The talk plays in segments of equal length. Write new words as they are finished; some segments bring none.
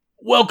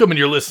Welcome, and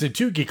you're listening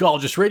to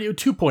Geekologist Radio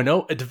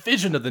 2.0, a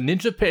division of the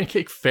Ninja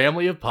Pancake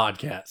family of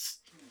podcasts.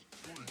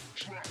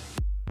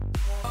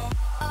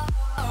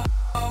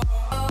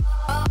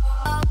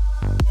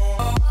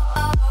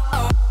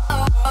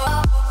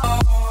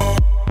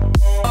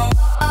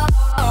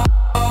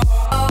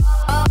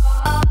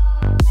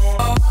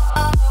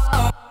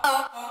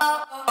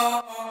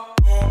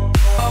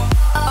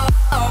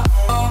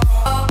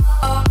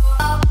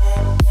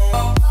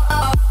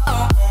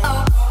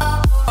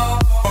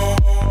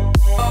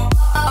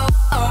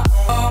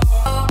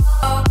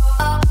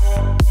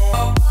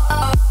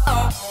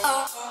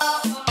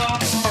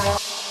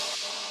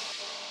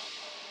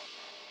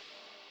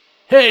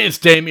 Hey, it's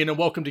Damien, and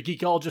welcome to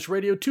Geekologist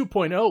Radio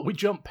 2.0. We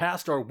jump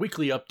past our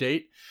weekly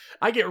update.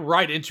 I get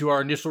right into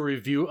our initial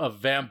review of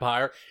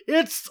Vampire.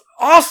 It's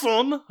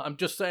awesome! I'm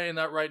just saying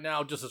that right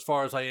now, just as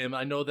far as I am.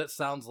 I know that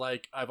sounds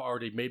like I've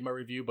already made my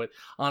review, but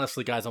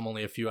honestly, guys, I'm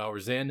only a few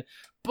hours in.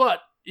 But,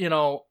 you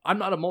know, I'm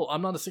not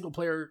a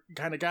single-player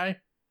kind of guy.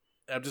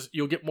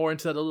 You'll get more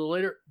into that a little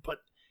later, but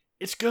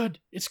it's good.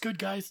 It's good,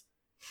 guys.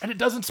 And it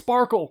doesn't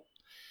sparkle.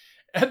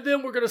 And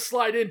then we're going to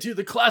slide into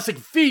the classic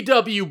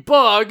VW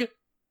bug.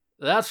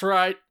 That's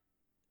right.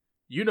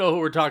 You know who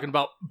we're talking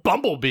about,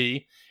 Bumblebee,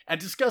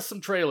 and discuss some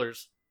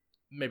trailers.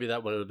 Maybe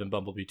that would have been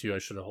Bumblebee too. I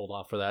should have held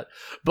off for that.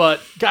 But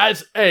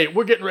guys, hey,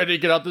 we're getting ready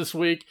to get out this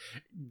week.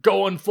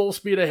 Going full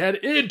speed ahead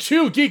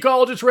into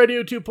Geekologist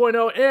Radio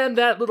 2.0. And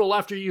that little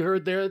laughter you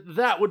heard there,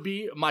 that would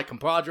be my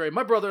compadre,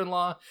 my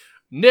brother-in-law.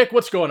 Nick,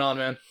 what's going on,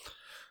 man?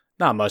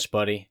 Not much,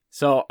 buddy.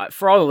 So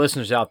for all the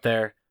listeners out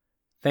there,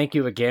 thank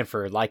you again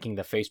for liking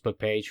the Facebook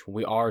page.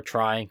 We are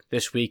trying.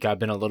 This week I've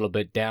been a little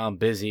bit down,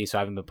 busy, so I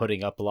haven't been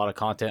putting up a lot of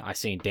content. I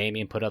seen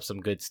Damien put up some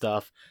good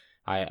stuff.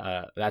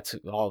 That's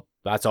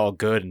all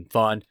good and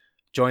fun.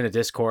 Join the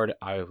Discord.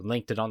 I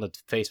linked it on the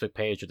Facebook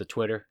page or the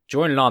Twitter.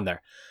 Join it on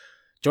there.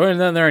 Join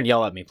it in there and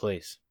yell at me,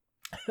 please.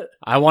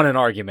 I want an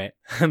argument,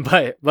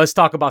 but let's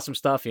talk about some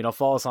stuff. You know,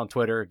 follow us on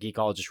Twitter,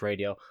 Geekologist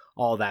Radio,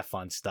 all that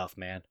fun stuff,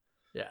 man.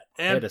 Yeah,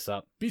 and hit us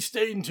up. Be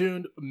staying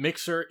tuned.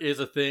 Mixer is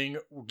a thing.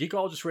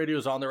 Geekologist Radio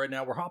is on there right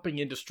now. We're hopping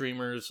into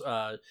streamers'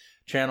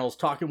 channels,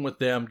 talking with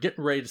them,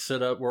 getting ready to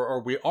set up,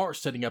 or we are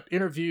setting up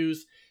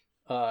interviews,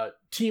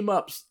 team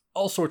ups,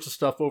 all sorts of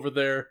stuff over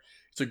there.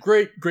 It's a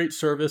great, great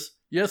service.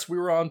 Yes, we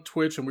were on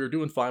Twitch and we were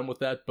doing fine with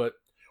that, but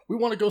we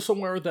want to go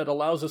somewhere that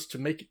allows us to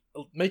make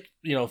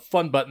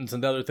fun buttons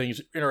and other things,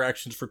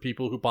 interactions for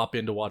people who pop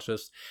in to watch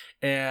us,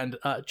 and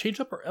change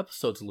up our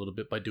episodes a little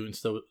bit by doing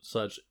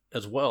such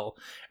as well.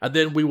 And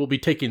then we will be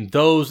taking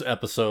those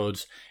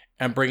episodes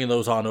and bringing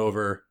those on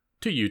over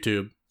to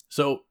YouTube.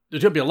 So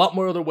there's going to be a lot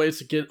more other ways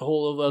to get a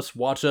hold of us,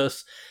 watch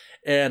us,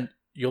 and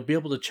you'll be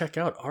able to check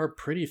out our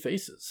pretty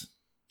faces.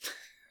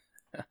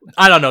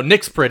 I don't know.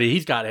 Nick's pretty.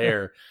 He's got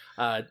hair.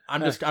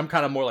 I'm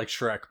kind of more like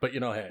Shrek, but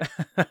hey.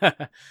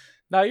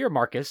 No, you're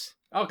Marcus.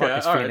 Okay,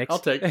 Marcus all Phoenix.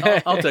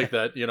 right. I'll take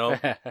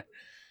that,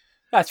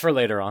 That's for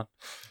later on.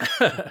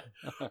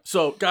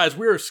 So, guys,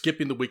 we're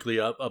skipping the weekly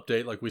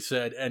update, like we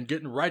said, and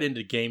getting right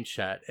into game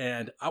chat.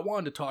 And I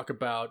wanted to talk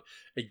about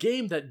a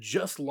game that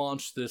just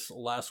launched this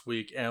last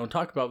week, and I'll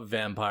talk about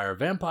Vampire.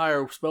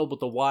 Vampire spelled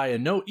with a Y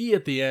and no E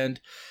at the end.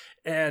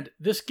 And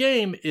this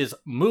game is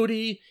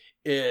moody,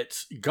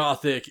 it's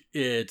gothic,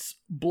 it's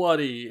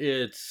bloody,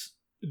 it's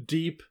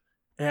deep,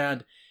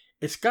 and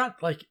it's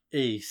got like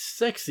a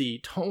sexy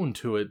tone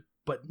to it,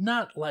 but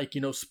not like,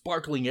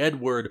 sparkling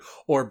Edward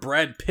or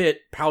Brad Pitt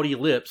pouty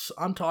lips.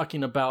 I'm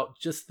talking about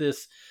just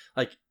this,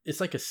 like, it's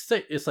like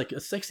a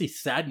sexy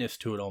sadness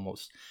to it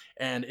almost.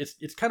 And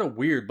it's kind of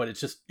weird, but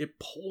it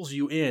pulls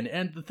you in.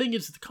 And the thing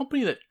is, the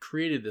company that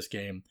created this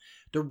game,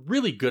 they're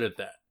really good at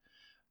that.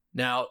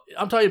 Now,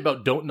 I'm talking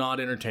about Don't Nod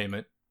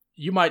Entertainment.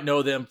 You might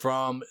know them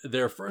from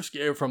their first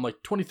game from like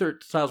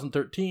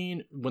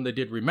 2013 when they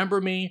did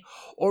Remember Me,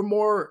 or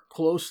more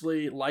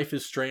closely Life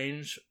is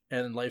Strange,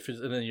 and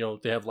then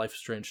they have Life is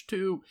Strange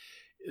 2.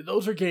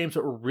 Those are games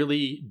that were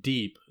really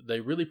deep.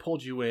 They really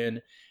pulled you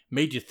in,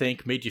 made you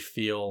think, made you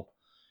feel,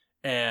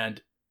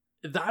 and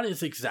that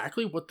is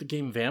exactly what the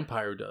game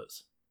Vampire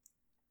does.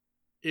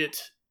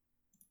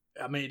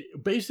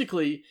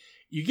 Basically,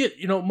 you get,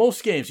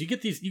 most games, you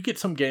get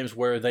some games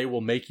where they will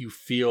make you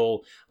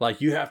feel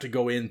like you have to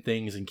go in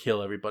things and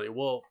kill everybody.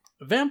 Well,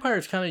 Vampire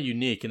is kind of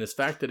unique in this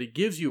fact that it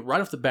gives you, right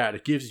off the bat,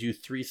 it gives you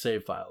 3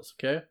 save files,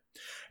 okay?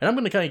 And I'm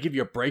going to kind of give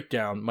you a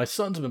breakdown. My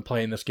son's been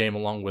playing this game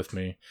along with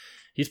me.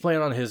 He's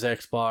playing on his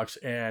Xbox,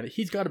 and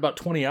he's got about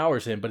 20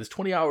 hours in, but his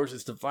 20 hours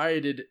is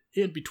divided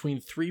in between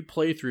 3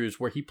 playthroughs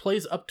where he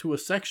plays up to a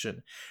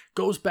section,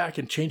 goes back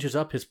and changes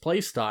up his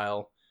play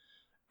style,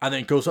 and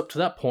then goes up to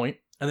that point,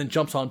 and then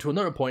jumps on to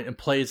another point and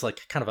plays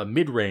like kind of a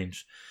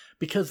mid-range.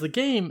 Because the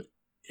game,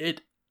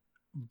 it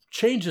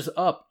changes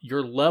up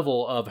your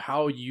level of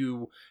how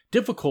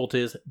difficult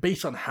is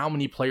based on how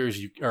many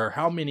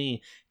how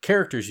many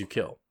characters you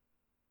kill.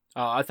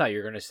 I thought you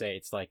were going to say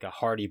it's like a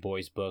Hardy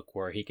Boys book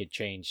where he could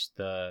change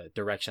the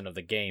direction of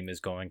the game is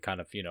going kind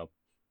of,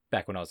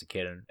 back when I was a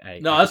kid.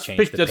 And that's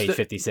page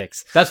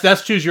 56.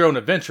 That's Choose Your Own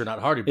Adventure, not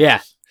Hardy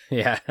Boys.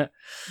 Yeah.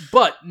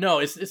 But no,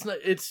 it's not.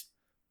 It's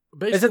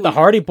basically, Is it the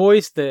Hardy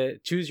Boys, the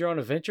choose your own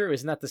adventure?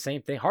 Isn't that the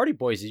same thing? Hardy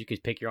Boys, you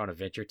could pick your own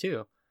adventure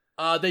too.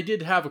 They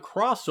did have a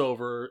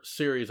crossover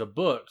series of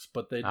books,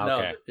 but they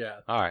Okay. yeah.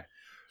 All right.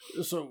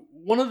 So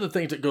one of the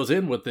things that goes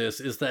in with this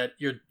is that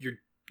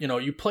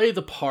you play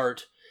the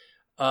part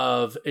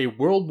of a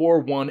World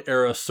War I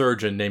era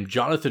surgeon named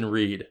Jonathan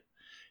Reed.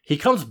 He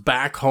comes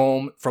back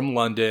home from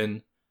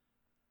London,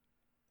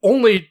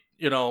 only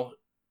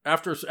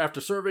after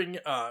serving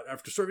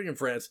in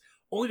France,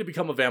 only to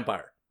become a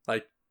vampire.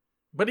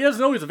 But he doesn't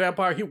know he's a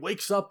vampire. He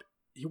wakes up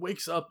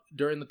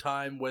during the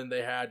time when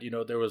they had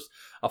there was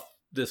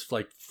this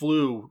like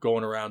flu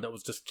going around that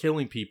was just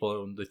killing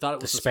people, and they thought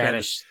it was the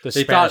Spanish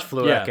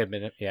flu. Yeah,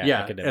 epidemic.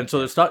 and so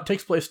this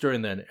takes place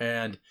during then,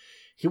 and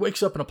he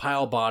wakes up in a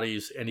pile of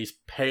bodies, and he's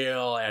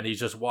pale, and he's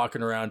just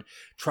walking around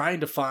trying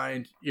to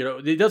find.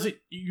 He doesn't.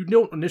 You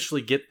don't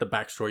initially get the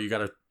backstory. You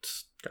gotta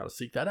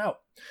seek that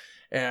out,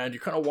 and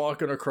you're kind of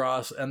walking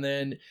across, and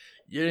then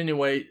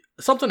anyway,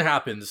 something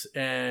happens,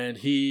 and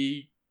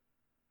he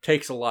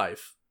takes a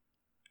life.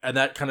 And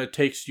that kind of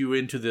takes you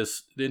into the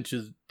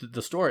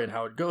story and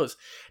how it goes.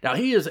 Now,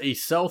 he is a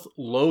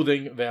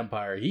self-loathing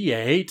vampire. He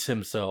hates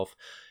himself.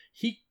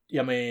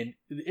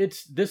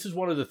 This is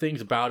one of the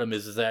things about him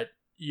is that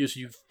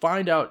you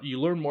find out,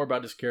 you learn more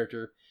about his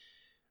character.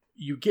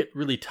 You get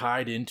really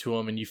tied into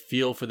him and you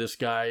feel for this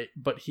guy,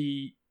 but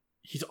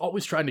he's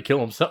always trying to kill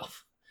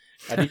himself.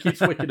 And he keeps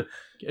waking up,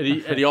 and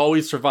he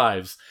always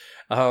survives.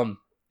 So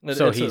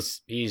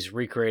he's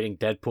recreating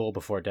Deadpool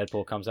before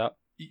Deadpool comes out?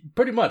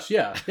 Pretty much,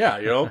 yeah.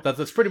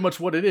 That's pretty much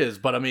what it is.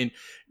 But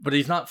but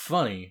he's not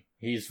funny.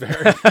 He's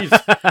very.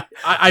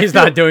 He's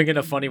not doing it in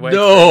a funny way.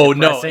 No,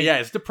 yeah,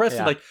 it's depressing.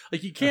 Yeah.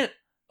 Like you can't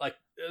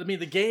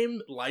the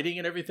game lighting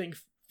and everything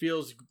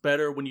feels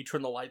better when you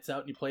turn the lights out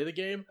and you play the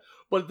game.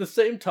 But at the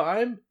same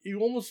time, you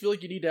almost feel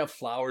like you need to have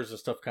flowers and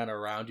stuff kind of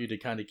around you to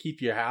kind of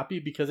keep you happy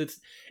because it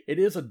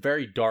is a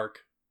very dark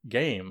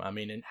game. I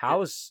mean,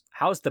 how's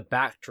the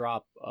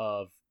backdrop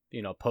of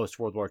post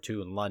World War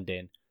II in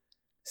London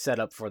set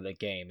up for the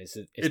game? It's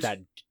that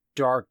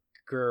darkery,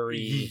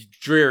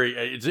 dreary.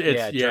 It's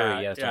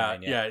dreary,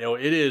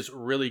 it is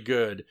really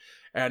good,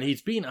 and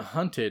he's being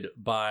hunted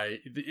by.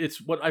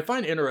 It's what I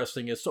find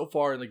interesting is so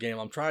far in the game,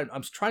 I'm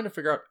trying to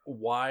figure out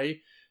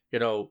why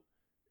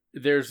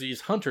there's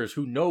these hunters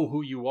who know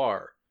who you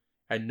are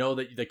and know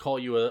that they call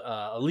you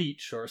a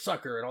leech or a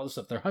sucker and all this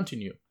stuff. They're hunting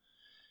you,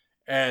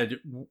 and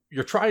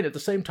you're trying at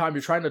the same time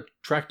you're trying to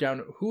track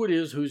down who it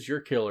is who's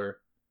your killer,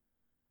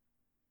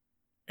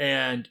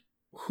 and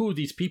who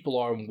these people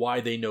are and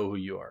why they know who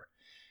you are.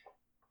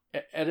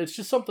 And it's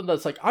just something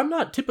that's like, I'm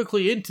not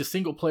typically into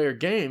single player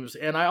games,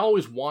 and I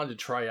always wanted to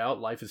try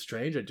out Life is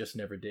Strange. I just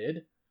never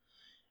did.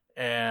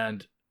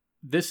 And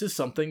this is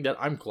something that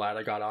I'm glad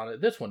I got on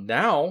at this one.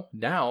 Now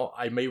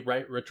I may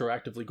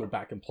retroactively go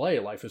back and play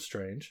Life is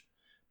Strange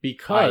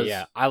because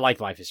I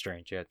like Life is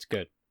Strange. Yeah, it's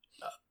good.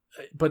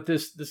 But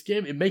this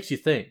game, it makes you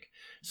think.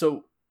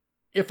 So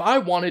if I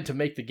wanted to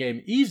make the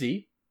game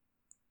easy,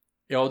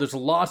 there's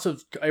lots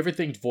of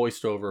everything's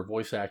voiced over,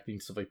 voice acting,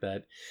 stuff like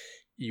that.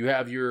 You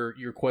have your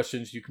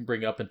questions you can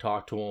bring up and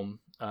talk to them,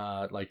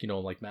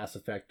 like Mass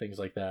Effect, things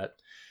like that.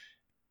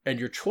 And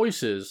your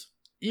choices,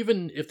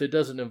 even if it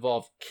doesn't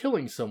involve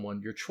killing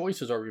someone, your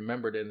choices are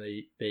remembered and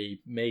they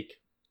make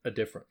a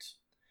difference.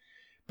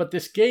 But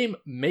this game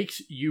makes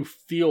you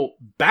feel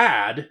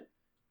bad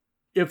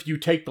if you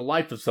take the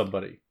life of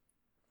somebody.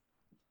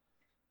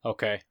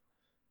 Okay.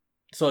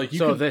 So it's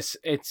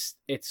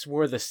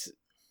where this.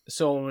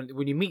 So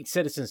when you meet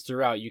citizens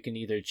throughout, you can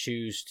either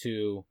choose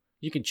to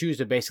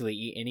basically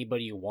eat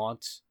anybody you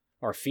want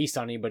or feast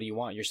on anybody you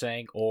want, you're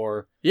saying,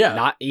 or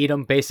not eat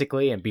them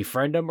basically and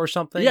befriend them or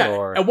something. Yeah.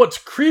 Or... And what's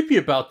creepy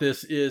about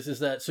this is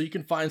that so you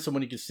can find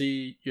someone you can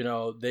see,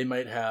 they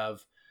might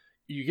have,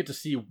 you get to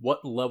see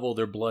what level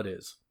their blood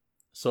is.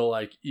 So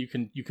like you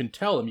can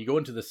tell them, you go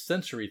into the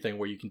sensory thing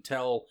where you can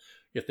tell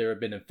if they've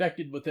been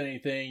infected with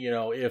anything,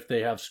 if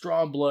they have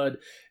strong blood,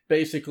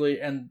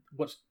 basically. And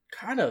what's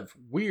kind of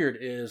weird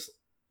is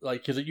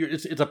like, because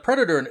it's a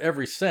predator in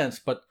every sense,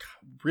 but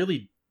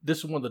really this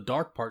is one of the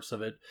dark parts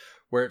of it,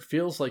 where it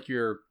feels like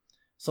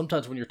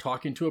sometimes when you're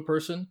talking to a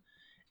person,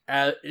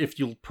 if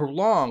you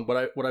prolong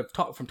what I've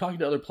taught from talking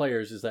to other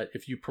players is that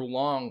if you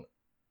prolong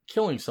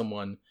killing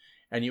someone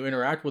and you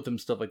interact with them,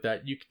 stuff like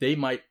that, they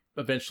might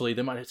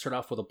start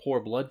off with a poor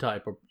blood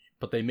type,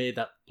 but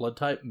that blood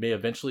type may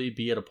eventually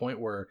be at a point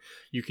where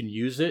you can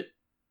use it,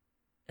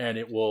 and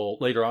it will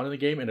later on in the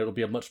game, and it'll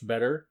be a much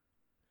better.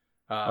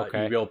 Okay.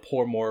 You'll be able to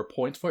pour more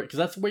points for it, because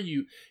that's where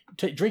you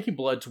take drinking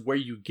blood's where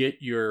you get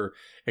your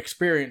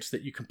experience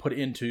that you can put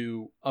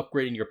into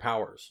upgrading your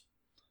powers.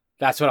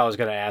 That's what I was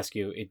going to ask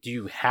you. Do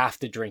you have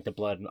to drink the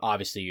blood?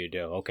 Obviously you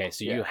do. Okay,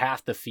 so you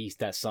have to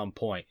feast at some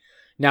point.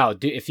 Now,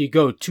 if you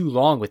go too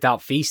long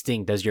without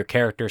feasting, does your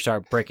character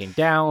start breaking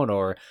down,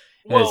 or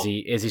does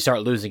he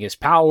start losing his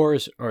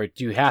powers, or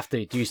do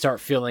you start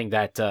feeling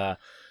that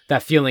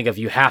feeling of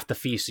you have to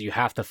feast, so you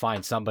have to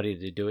find somebody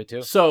to do it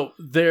to? So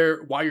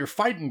while you're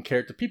fighting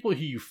people who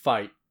you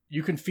fight,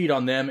 you can feed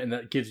on them, and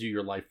that gives you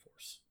your life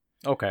force.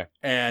 Okay.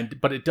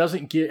 But it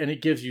doesn't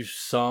it gives you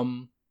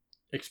some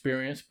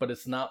experience, but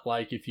it's not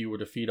like if you were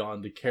to feed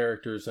on the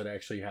characters that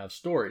actually have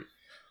story.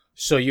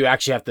 So you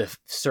actually have to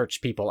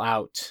search people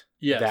out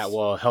that Yes.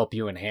 will help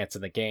you enhance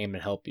in the game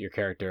and help your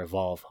character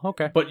evolve.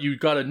 Okay. But you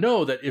got to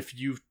know that if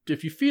you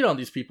feed on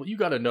these people, you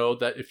got to know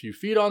that if you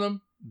feed on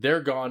them,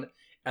 they're gone.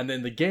 And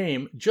then the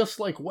game, just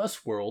like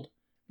Westworld,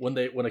 when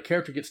a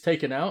character gets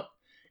taken out,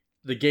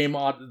 the game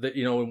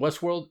in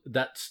Westworld,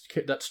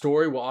 that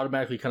story will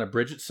automatically kind of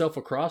bridge itself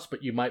across,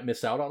 but you might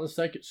miss out on a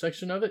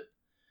section of it.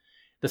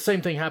 The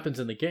same thing happens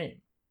in the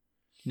game.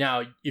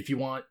 Now, if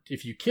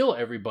you kill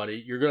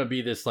everybody, you're going to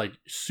be this like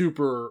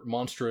super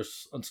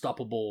monstrous,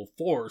 unstoppable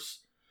force,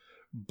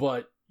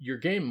 but your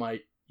game's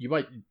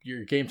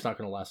not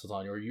going to last as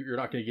long, or you're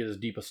not going to get as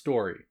deep a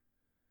story.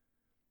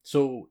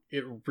 So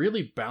it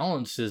really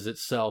balances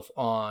itself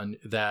on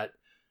that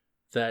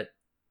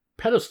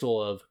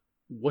pedestal of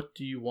what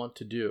do you want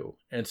to do.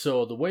 And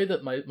so the way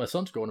that my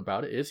son's going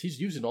about it is he's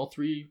using all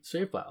 3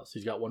 save files.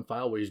 He's got one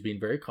file where he's being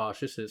very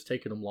cautious and it's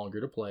taking him longer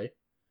to play.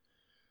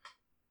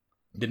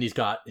 Then he's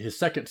got his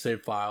second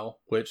save file,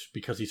 which,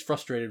 because he's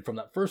frustrated from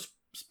that first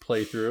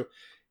playthrough,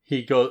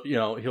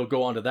 he'll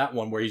go on to that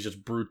one where he's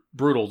just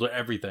brutal to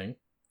everything.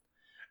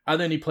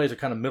 And then he plays a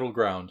kind of middle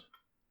ground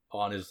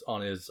on his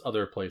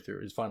other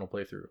playthrough, his final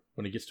playthrough,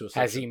 when he gets to a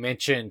section. Has he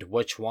mentioned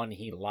which one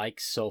he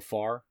likes so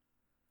far?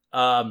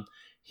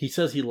 He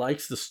says he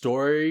likes the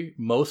story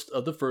most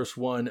of the first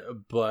one,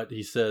 but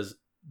he says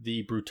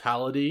the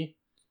brutality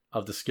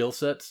of the skill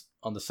sets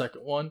on the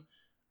second one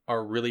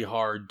are really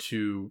hard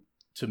to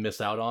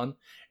miss out on.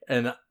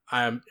 And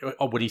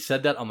when he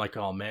said that, I'm like,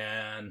 oh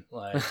man,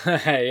 like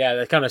yeah,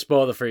 that kind of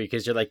spoiled it for you,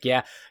 because you're like,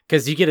 yeah,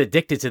 because you get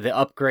addicted to the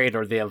upgrade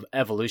or the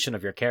evolution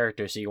of your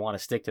character, so you want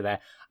to stick to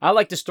that. I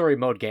like the story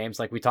mode games,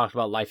 like we talked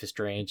about Life is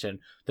Strange and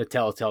the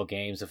Telltale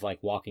games of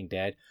like Walking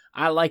Dead.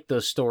 I like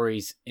those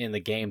stories in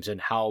the games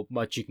and how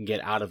much you can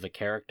get out of a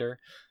character.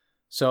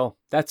 So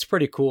that's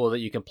pretty cool that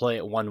you can play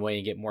it one way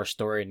and get more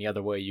story, and the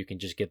other way you can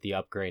just get the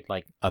upgrade,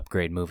 like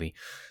Upgrade movie.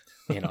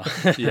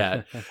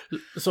 Yeah.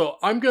 So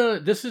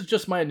this is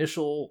just my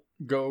initial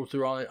go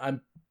through on it. I'm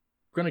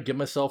gonna give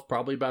myself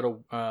probably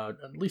about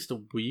at least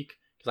a week,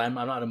 because I'm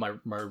not in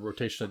my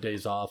rotation of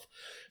days off.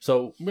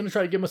 So I'm gonna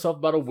try to give myself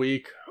about a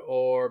week,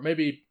 or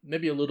maybe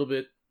a little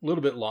bit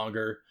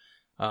longer.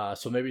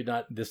 So maybe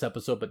not this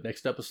episode, but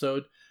next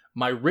episode.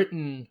 My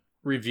written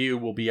review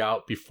will be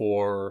out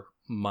before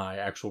my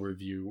actual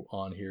review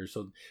on here.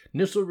 So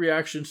initial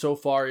reaction so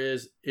far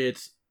is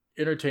it's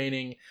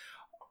entertaining.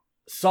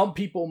 Some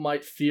people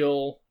might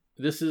feel,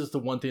 this is the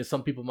one thing,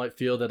 some people might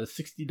feel that a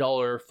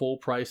 $60 full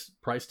price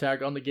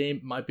tag on the game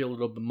might be a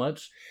little bit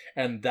much,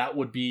 and that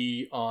would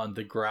be on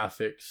the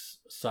graphics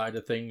side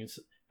of things.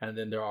 And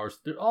then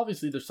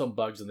obviously there's some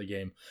bugs in the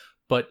game,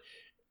 but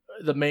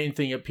the main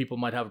thing that people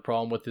might have a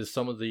problem with is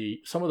some of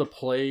the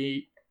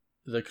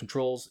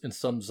controls in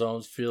some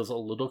zones feels a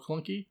little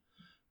clunky,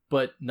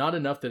 but not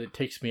enough that it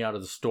takes me out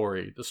of the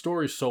story. The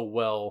story is so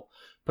well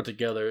put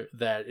together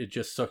that it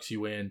just sucks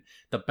you in.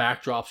 The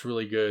backdrop's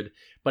really good,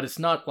 but it's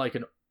not like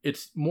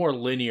it's more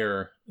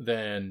linear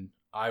than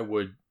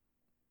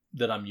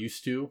I'm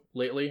used to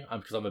lately.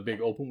 Because I'm a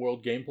big open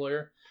world game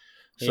player.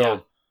 So yeah.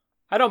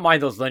 I don't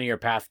mind those linear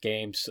path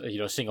games,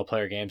 single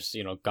player games,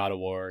 God of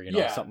War,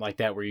 something like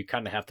that, where you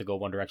kind of have to go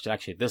one direction.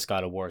 Actually, this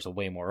God of War is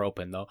way more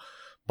open though.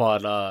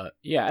 But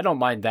yeah, I don't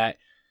mind that.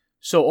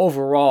 So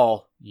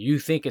overall, you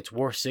think it's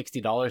worth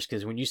 $60?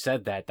 Because when you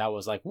said that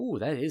was like, ooh,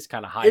 that is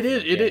kind of high. It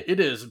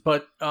is.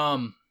 But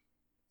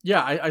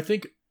yeah,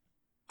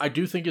 I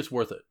do think it's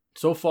worth it.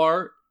 So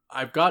far,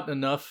 I've gotten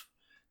enough.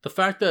 The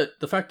fact that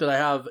I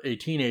have a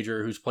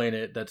teenager who's playing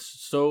it that's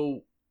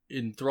so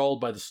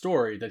enthralled by the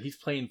story that he's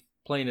playing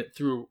it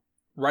through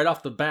right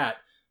off the bat,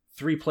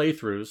 3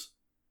 playthroughs,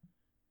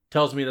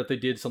 tells me that they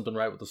did something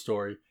right with the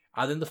story.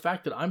 And then the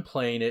fact that I'm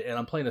playing it and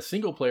I'm playing a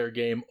single player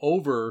game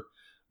over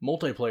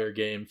multiplayer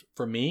game,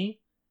 for me,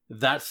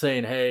 that's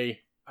saying, hey,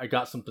 I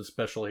got something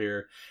special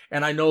here.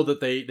 And I know that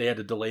they had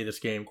to delay this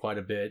game quite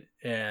a bit,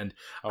 and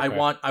okay.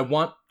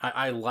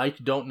 I like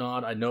Don't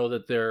Nod. I know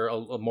that they're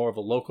more of a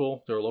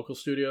local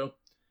studio,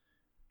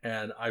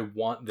 and I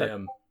want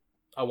them,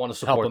 I want to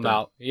support help them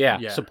out.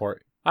 Yeah,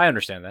 support. I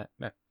understand that.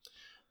 Yeah.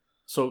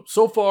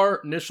 So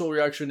far, initial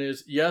reaction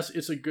is yes,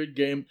 it's a good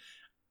game.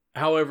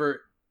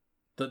 However,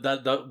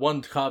 that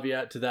one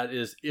caveat to that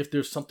is if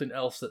there's something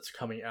else that's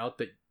coming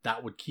out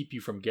that would keep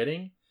you from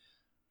getting,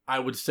 I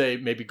would say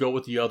maybe go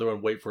with the other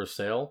and wait for a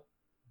sale.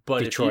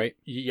 But Detroit.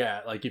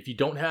 If you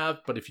don't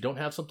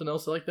have something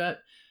else like that,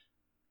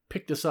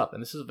 pick this up.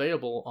 And this is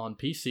available on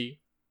PC,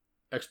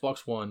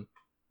 Xbox One,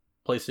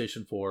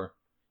 PlayStation 4.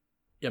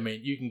 I mean,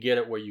 you can get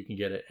it where you can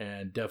get it,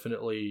 and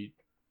definitely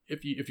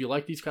if you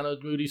like these kind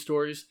of moody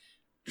stories,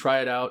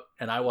 try it out,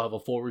 and I will have a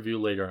full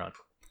review later on.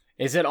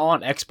 Is it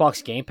on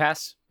Xbox Game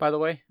Pass, by the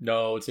way?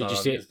 No, it's not.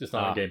 It's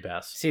not on Game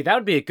Pass. See, that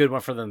would be a good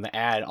one for them to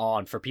add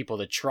on for people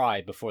to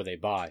try before they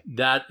buy.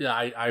 That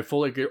I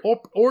fully agree.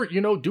 Or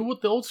do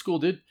what the old school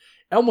did.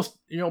 Almost,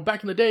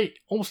 back in the day,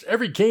 almost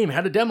every game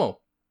had a demo.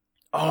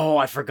 Oh,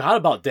 I forgot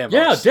about demos.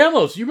 Yeah,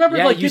 demos. You remember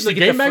like used in the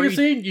to get game the free...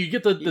 magazine, you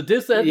get the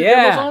disc that had the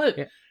demos on it?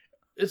 Yeah.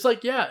 It's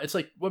like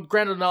well,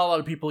 granted, not a lot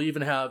of people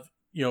even have,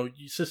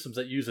 systems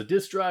that use a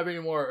disc drive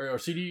anymore or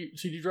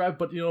CD drive,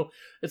 but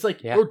it's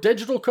like, or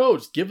digital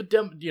codes. Give it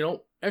them,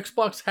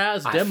 Xbox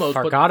has demos.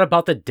 I forgot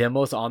about the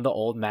demos on the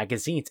old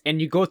magazines. And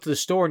you go to the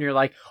store and you're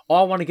like, oh,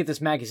 I want to get this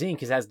magazine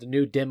because it has the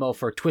new demo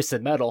for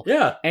Twisted Metal.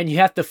 Yeah. And you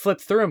have to flip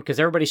through them because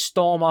everybody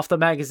stole them off the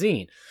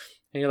magazine.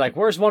 And you're like,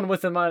 where's one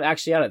with them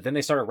actually on it? Then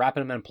they started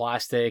wrapping them in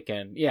plastic.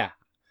 And yeah,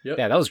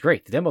 that was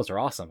great. The demos are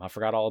awesome. I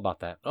forgot all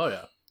about that. Oh,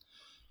 yeah.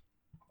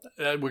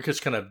 We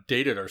just kind of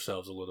dated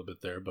ourselves a little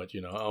bit there, but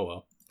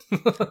oh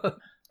well.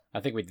 I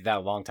think we did that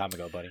a long time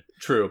ago, buddy.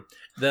 True.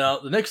 Now,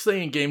 the next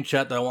thing in game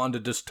chat that I wanted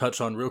to just touch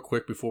on real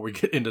quick before we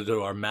get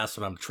into our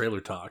Mastodon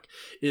trailer talk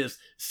is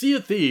Sea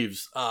of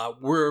Thieves.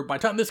 Where by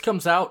the time this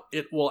comes out,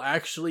 it will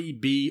actually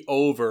be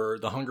over.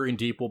 The Hungering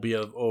Deep will be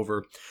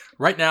over.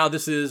 Right now,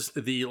 this is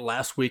the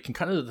last week, and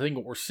kind of the thing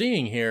what we're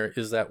seeing here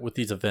is that with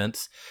these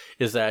events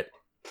is that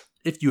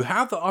if you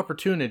have the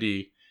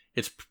opportunity,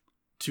 it's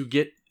to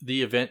get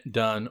the event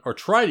done or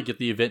try to get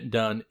the event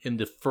done in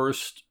the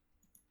first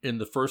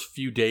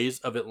few days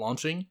of it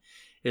launching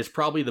is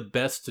probably the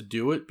best to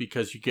do it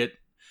because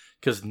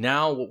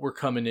now what we're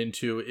coming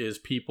into is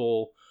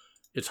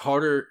it's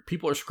harder.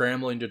 People are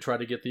scrambling to try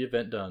to get the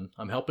event done.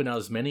 I'm helping out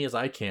as many as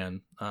I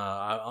can.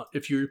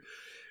 If you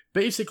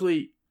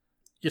basically,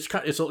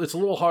 it's a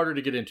little harder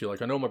to get into.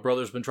 Like I know my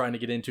brother's been trying to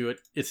get into it.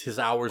 It's his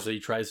hours that he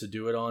tries to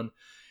do it on.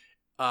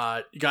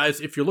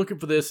 Guys, if you're looking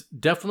for this,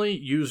 definitely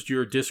use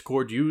your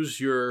Discord, use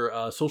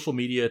your social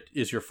media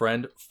is your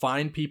friend.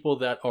 Find people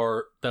that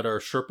are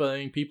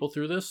Sherpaing people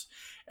through this,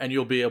 and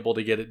you'll be able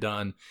to get it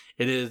done.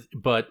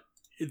 But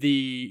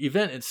the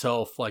event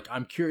itself, like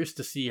I'm curious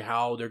to see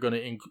how they're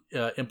going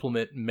to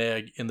implement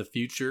Meg in the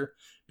future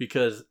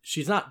because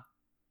she's not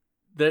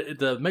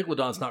the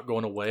Megalodon's not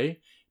going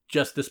away.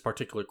 Just this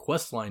particular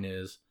quest line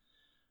is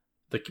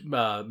the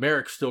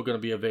Merrick's still going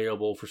to be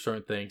available for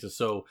certain things, and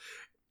so.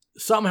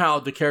 Somehow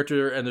the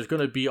character, and there's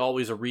going to be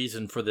always a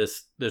reason for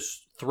this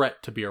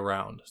threat to be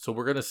around. So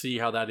we're going to see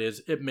how that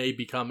is. It may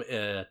become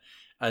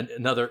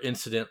another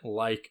incident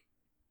like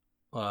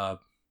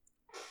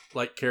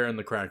Karen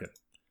the Kraken.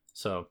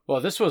 So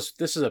well, this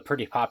is a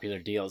pretty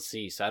popular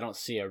DLC, so I don't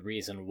see a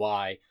reason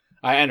why.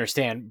 I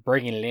understand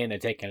bringing it in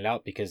and taking it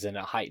out because then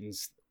it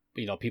heightens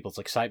people's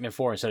excitement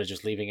for it instead of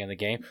just leaving it in the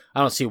game. I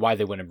don't see why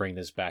they wouldn't bring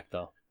this back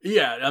though.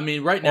 Yeah, I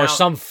mean, right now, or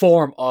some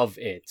form of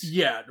it.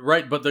 Yeah,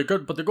 right. But they're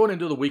good. But they're going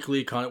into the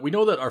weekly content. We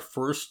know that our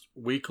first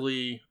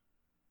weekly,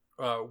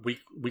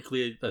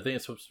 weekly. I think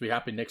it's supposed to be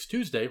happening next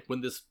Tuesday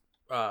when this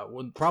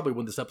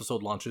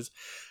episode launches.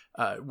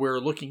 We're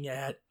looking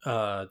at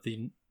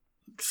the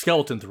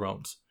skeleton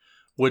thrones,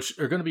 which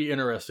are going to be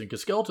interesting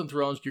because skeleton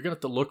thrones you're going to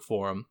have to look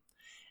for them,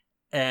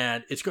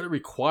 and it's going to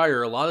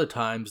require a lot of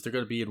times they're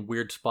going to be in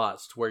weird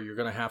spots to where you're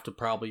going to have to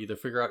probably either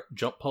figure out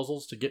jump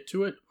puzzles to get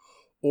to it.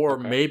 Or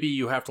maybe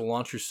you have to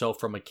launch yourself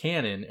from a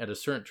cannon at a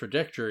certain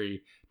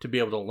trajectory to be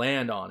able to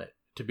land on it,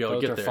 to be able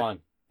to get there. Fun.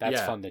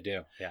 That's fun to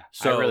do. Yeah.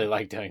 So, I really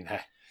like doing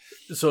that.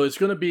 So it's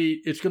going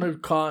to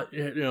cause,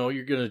 you're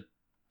going to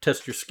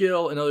test your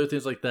skill and other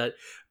things like that.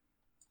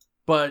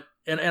 But,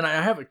 and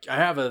I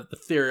have a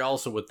theory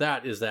also with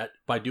that is that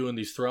by doing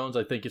these thrones,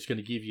 I think it's going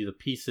to give you the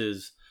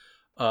pieces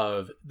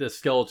of the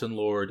Skeleton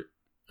Lord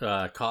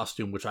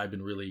costume, which I've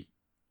been really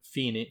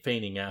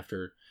feigning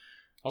after.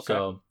 Okay.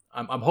 So,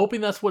 I'm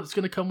hoping that's what's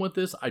going to come with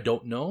this. I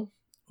don't know,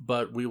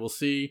 but we will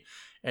see.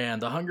 And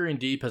the Hungering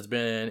Deep has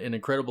been an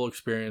incredible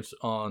experience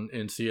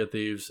in Sea of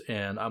Thieves,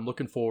 and I'm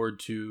looking forward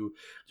to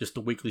just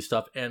the weekly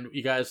stuff. And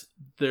you guys,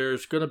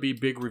 there's going to be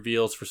big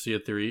reveals for Sea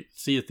of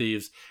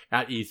Thieves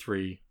at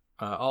E3.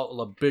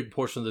 A big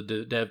portion of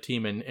the dev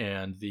team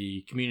and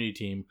the community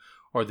team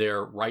are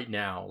there right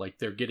now. Like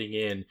they're getting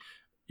in.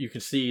 You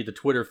can see the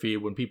Twitter feed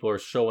when people are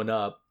showing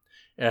up,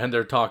 and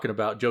they're talking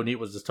about. Joe Neat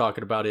was just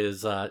talking about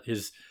his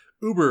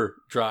Uber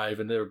drive,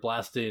 and they're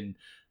blasting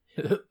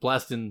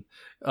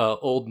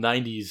old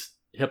 90s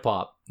hip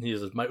hop. He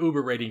says, my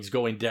Uber rating's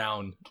going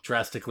down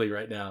drastically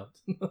right now.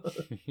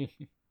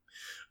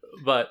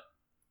 But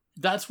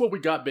that's what we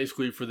got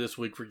basically for this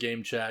week for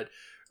Game Chat.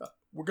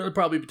 We're going to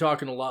probably be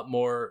talking a lot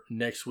more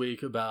next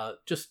week about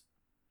just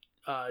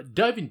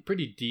diving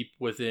pretty deep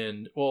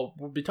within. Well,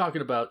 we'll be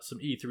talking about some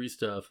E3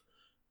 stuff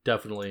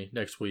definitely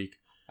next week.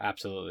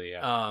 Absolutely,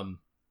 yeah.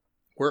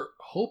 We're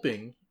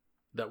hoping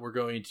that we're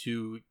going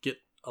to feel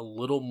a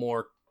little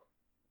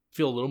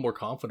more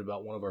confident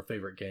about one of our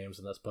favorite games,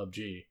 and that's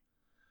PUBG.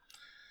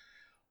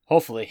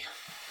 Hopefully.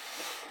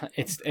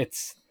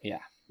 It's yeah.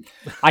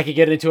 I could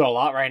get into it a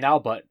lot right now,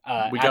 but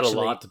we got a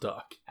lot to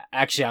talk.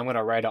 Actually, I'm going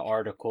to write an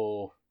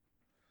article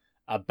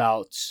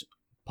about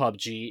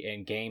PUBG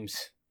and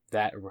games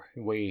that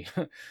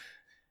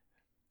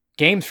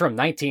games from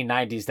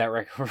 1990s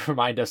that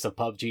remind us of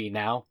PUBG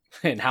now,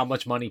 and how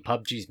much money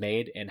PUBG's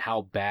made, and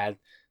how bad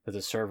that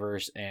the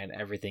servers and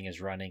everything is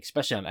running,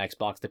 especially on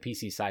Xbox. The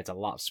PC side's a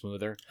lot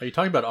smoother. Are you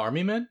talking about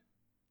Army Men?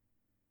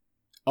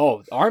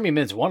 Oh, Army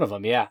Men's one of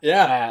them, yeah.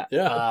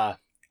 Yeah.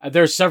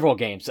 There's several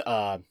games.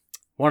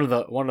 One of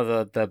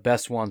the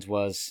best ones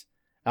was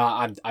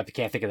I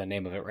can't think of the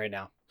name of it right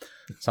now,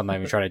 so I'm not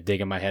even trying to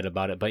dig in my head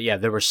about it. But yeah,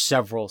 there were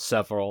several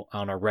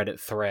on a Reddit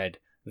thread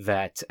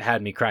that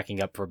had me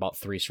cracking up for about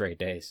 3 straight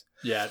days.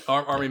 Yeah,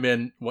 Army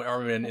Man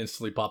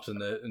instantly pops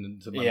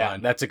into my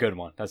mind. That's a good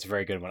one. That's a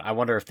very good one. I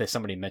wonder if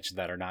somebody mentioned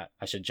that or not.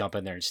 I should jump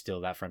in there and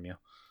steal that from you.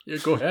 Yeah,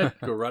 go ahead.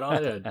 Go right on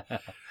ahead.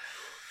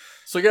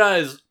 So,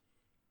 guys,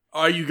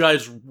 are you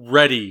guys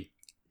ready?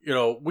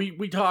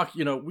 We talk,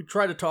 we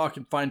try to talk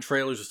and find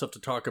trailers and stuff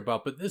to talk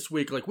about, but this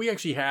week, we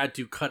actually had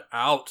to cut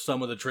out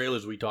some of the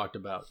trailers we talked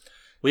about.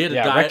 We had to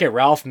Wreck-It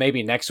Ralph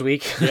maybe next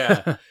week.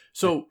 Yeah.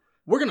 So,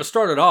 we're going to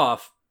start it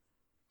off.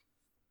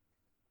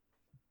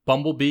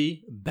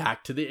 Bumblebee,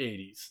 back to the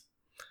 80s.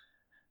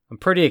 I'm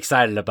pretty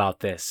excited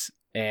about this,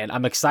 and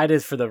I'm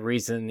excited for the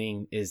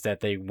reasoning is that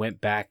they went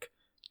back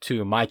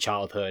to my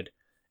childhood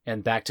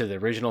and back to the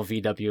original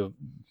VW,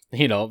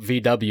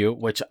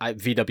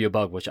 VW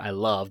Bug, which I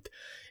loved.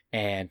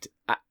 And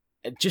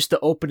just the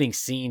opening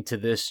scene to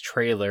this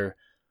trailer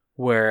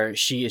where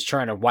she is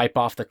trying to wipe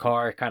off the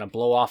car, kind of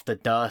blow off the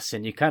dust,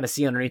 and you kind of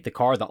see underneath the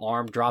car the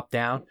arm drop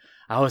down.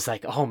 I was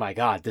like, oh my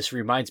God, this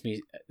reminds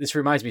me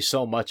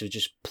so much of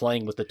just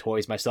playing with the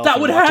toys myself. That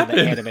would happen.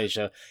 The animated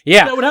show.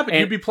 Yeah. That would happen.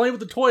 You'd be playing with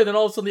the toy, then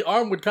all of a sudden the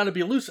arm would kind of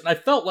be loose. And I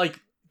felt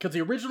like, because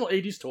the original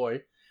 80s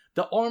toy,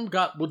 the arm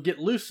would get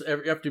loose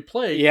after you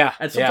play. Yeah.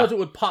 And sometimes it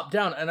would pop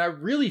down. And I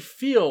really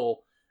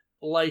feel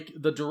like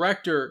the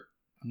director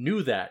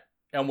knew that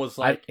and was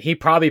like... he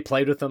probably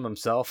played with them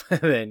himself.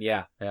 Then,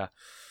 yeah.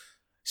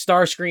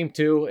 Starscream,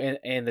 too,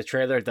 in the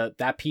trailer,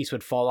 that piece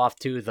would fall off,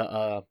 too.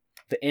 The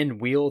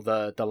end wheel,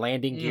 the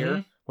landing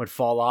gear would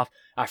fall off.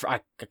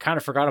 I kind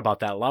of forgot about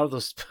that. A lot of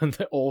those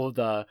the old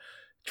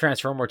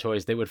Transformer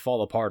toys, they would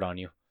fall apart on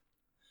you.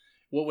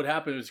 What would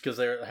happen is because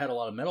they had a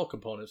lot of metal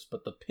components,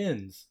 but the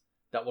pins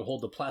that would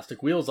hold the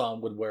plastic wheels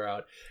on would wear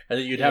out, and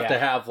then you'd have to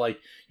have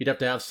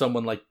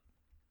someone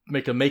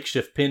make a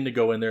makeshift pin to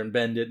go in there and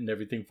bend it and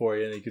everything for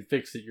you, and you could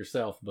fix it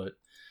yourself. But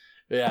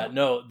yeah,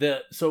 no.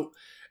 So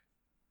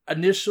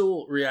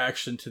initial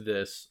reaction to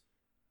this,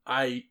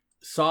 I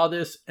saw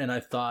this and I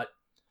thought,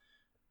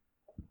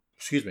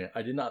 excuse me,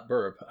 I did not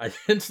burp. I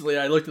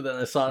looked at that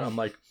and I saw it and I'm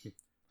like,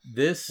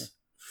 this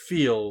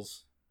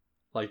feels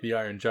like the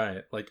Iron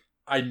Giant.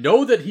 I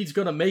know that he's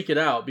going to make it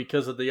out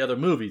because of the other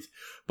movies,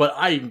 but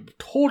I'm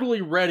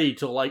totally ready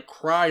to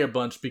cry a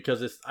bunch because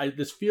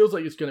this feels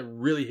like it's going to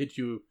really hit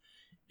you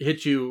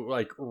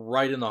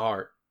right in the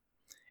heart.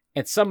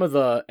 And some of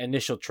the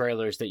initial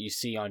trailers that you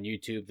see on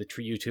YouTube, the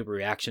YouTube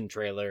reaction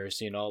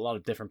trailers, a lot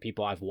of different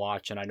people I've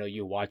watched, and I know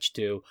you watched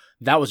too,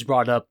 that was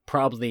brought up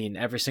probably in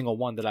every single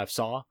one that I've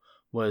saw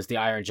was the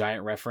Iron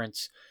Giant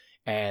reference.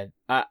 And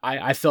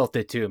I felt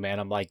it too, man.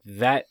 I'm like,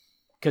 that,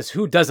 because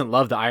who doesn't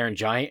love the Iron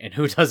Giant and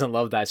who doesn't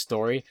love that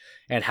story?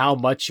 And how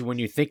much, when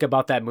you think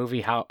about that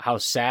movie, how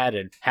sad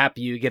and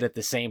happy you get at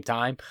the same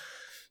time.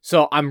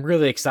 So I'm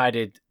really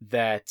excited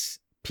that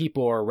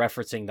people are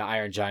referencing the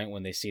Iron Giant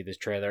when they see this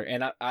trailer,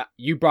 and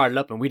you brought it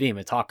up, and we didn't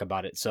even talk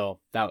about it.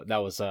 So that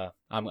was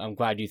I'm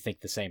glad you think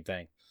the same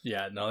thing.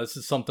 Yeah, no, this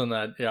is something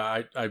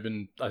that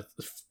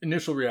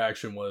initial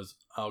reaction was,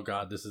 oh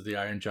God, this is the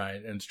Iron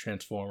Giant and it's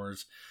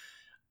Transformers,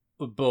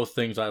 both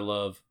things I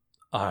love.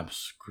 I'm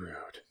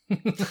screwed.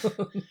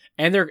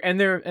 and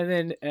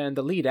the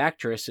lead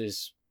actress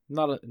is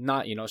not it's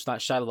not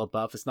Shia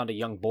LaBeouf. It's not a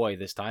young boy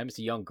this time. It's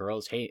a young girl.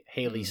 It's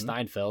Haley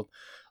Steinfeld,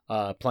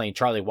 playing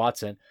Charlie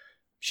Watson.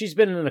 She's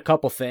been in a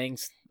couple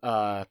things,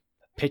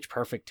 Pitch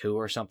Perfect 2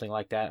 or something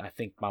like that. I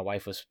think my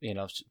wife was,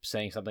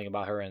 saying something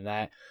about her in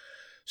that.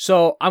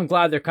 So I'm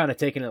glad they're kind of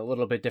taking it a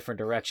little bit different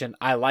direction.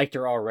 I liked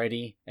her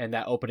already in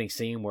that opening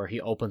scene where he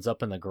opens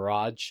up in the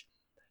garage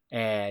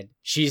and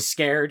she's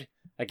scared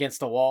against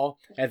the wall.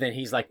 And then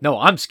he's like, no,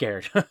 I'm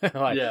scared.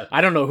 Yeah.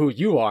 I don't know who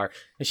you are.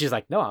 And she's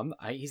like, no,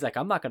 she's like,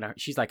 I'm not going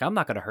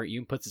to hurt you,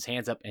 and puts his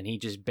hands up and he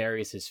just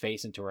buries his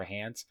face into her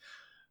hands.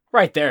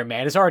 Right there,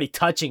 man. It's already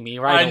touching me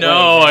right away.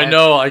 I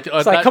know.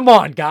 It's like, come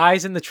on,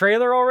 guys, in the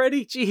trailer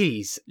already?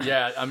 Jeez.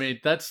 Yeah, I mean,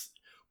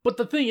 but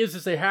the thing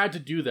is they had to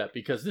do that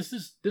because this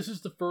is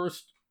the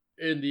first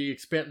in the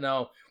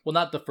well,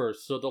 not the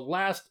first. So the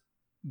last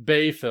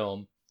Bay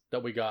film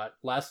that we got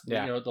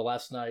the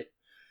last night,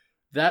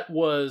 that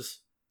was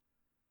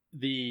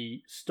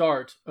the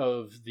start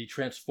of the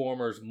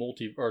Transformers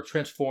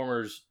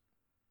Transformers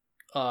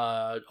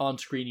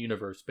on-screen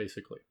universe,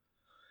 basically.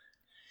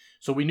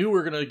 So we knew we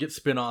were going to get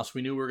spin-offs.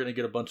 We knew we were going to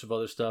get a bunch of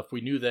other stuff.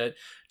 We knew that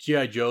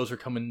G.I. Joes are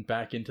coming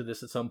back into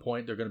this at some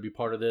point. They're going to be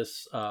part of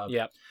this.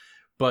 Yeah.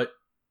 But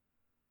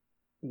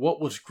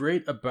what was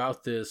great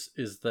about this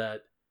is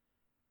that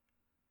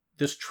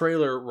this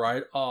trailer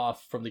right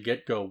off from the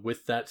get-go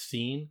with that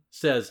scene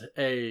says,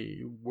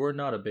 hey, we're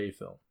not a Bay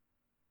film.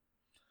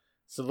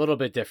 It's a little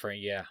bit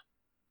different, yeah.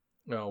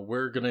 No,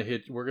 we're going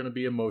to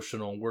be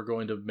emotional. We're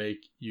going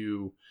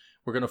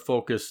to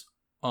focus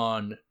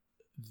on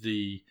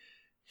the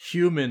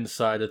human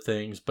side of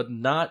things, but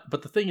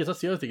the thing is,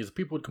 that's the other thing, is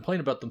people would complain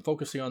about them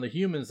focusing on the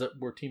humans that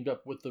were teamed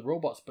up with the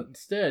robots, but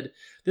instead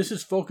this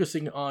is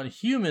focusing on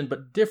human,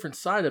 but different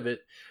side of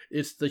it.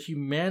 It's the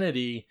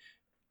humanity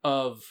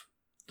of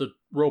the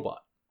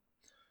robot.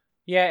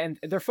 Yeah, and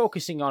they're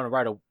focusing on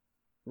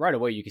right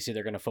away. You can see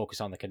they're going to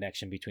focus on the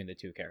connection between the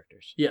two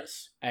characters.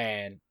 Yes,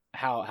 and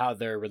how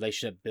their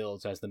relationship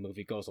builds as the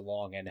movie goes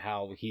along, and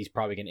how he's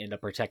probably going to end up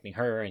protecting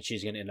her, and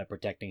she's going to end up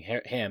protecting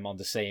him on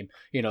the same,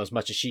 as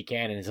much as she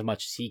can and as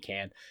much as he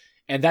can.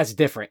 And that's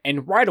different.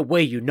 And right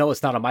away,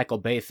 it's not a Michael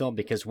Bay film,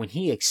 because when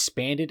he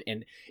expanded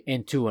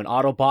into an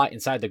Autobot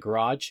inside the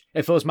garage,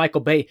 if it was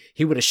Michael Bay,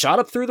 he would have shot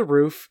up through the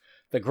roof,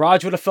 the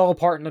garage would have fell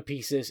apart into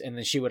pieces, and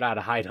then she would have had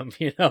to hide him,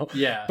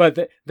 Yeah.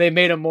 But they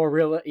made him more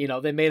real,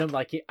 they made him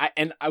like,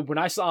 when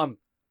I saw him,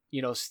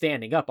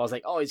 standing up, I was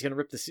like, oh, he's going to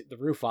rip the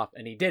roof off,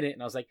 and he didn't.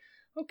 And I was like,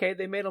 okay,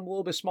 they made him a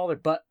little bit smaller,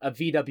 but a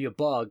VW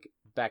Bug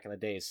back in the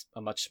day is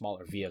a much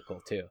smaller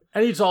vehicle too.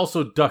 And he's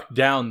also ducked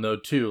down though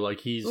too,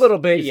 like he's a little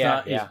bit, he's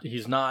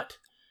not,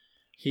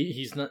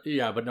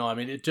 but no, I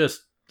mean, it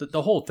just,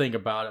 the whole thing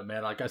about it,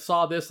 man, like I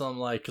saw this and I'm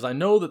like, because I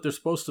know that there's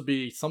supposed to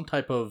be some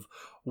type of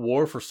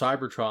War for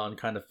Cybertron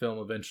kind of film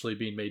eventually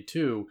being made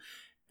too,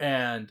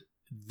 and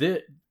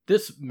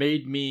this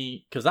made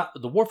me, because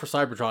the War for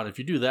Cybertron, if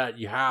you do that,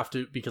 you have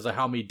to, because of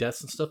how many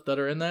deaths and stuff that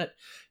are in that,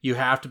 you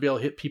have to be able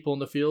to hit people in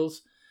the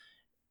fields.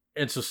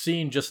 And so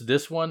seeing just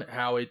this one,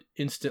 how it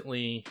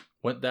instantly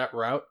went that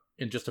route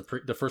in just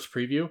the first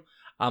preview,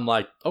 I'm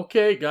like,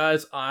 okay,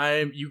 guys,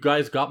 you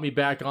guys got me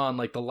back on.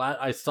 Like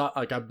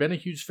I've been a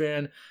huge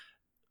fan.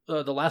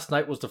 The Last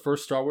Night was the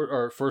first Star Wars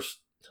or first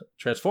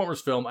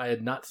Transformers film I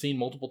had not seen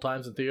multiple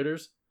times in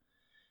theaters.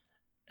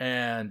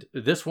 And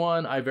this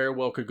one, I very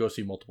well could go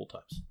see multiple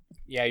times.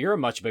 Yeah, you're a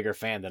much bigger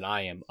fan than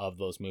I am of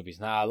those movies.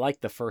 Now, I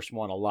liked the first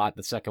one a lot.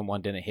 The second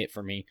one didn't hit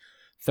for me.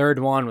 Third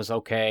one was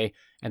okay.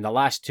 And the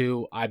last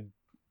two, I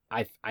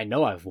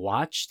know I've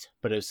watched,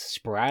 but it was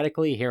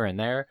sporadically here and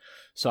there.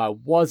 So I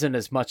wasn't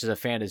as much as a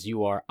fan as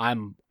you are.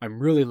 I'm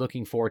really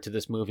looking forward to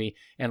this movie.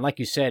 And like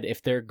you said,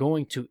 if they're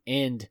going to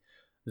end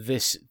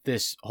this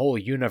whole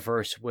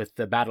universe with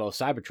the Battle of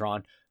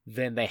Cybertron,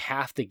 then they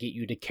have to get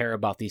you to care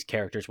about these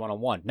characters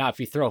one-on-one. Now, if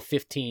you throw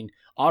 15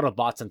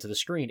 Autobots onto the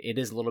screen, it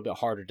is a little bit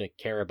harder to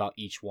care about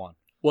each one.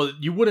 Well,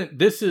 you wouldn't.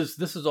 This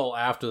is all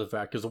after the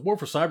fact, because the War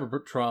for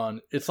Cybertron,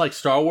 it's like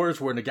Star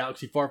Wars. We're in a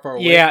galaxy far, far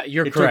away. Yeah,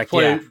 you're correct.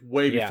 Took place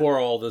way before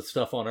all this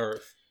stuff on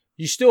Earth.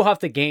 You still have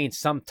to gain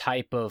some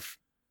type of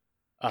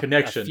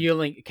connection,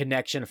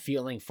 a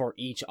feeling for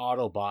each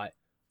Autobot,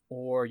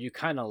 or you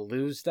kind of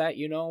lose that,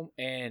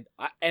 And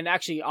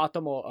actually,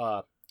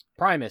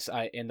 Primus,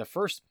 in the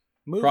first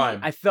movie, Prime.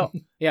 I felt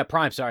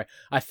Prime. Sorry,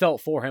 I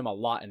felt for him a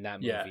lot in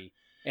that movie.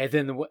 Yeah. And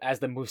then as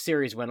the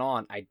series went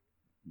on,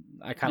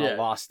 I kind of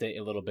lost it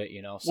a little bit,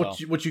 So.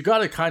 What you got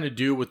to kind of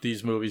do with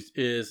these movies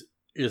is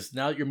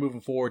now that you're moving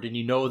forward and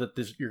you know that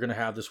you're going to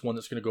have this one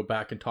that's going to go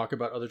back and talk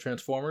about other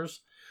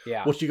Transformers.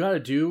 Yeah. What you got to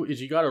do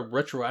is you got to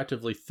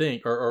retroactively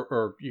think,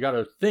 or you got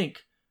to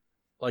think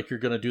like you're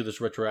going to do this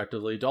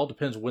retroactively. It all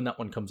depends when that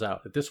one comes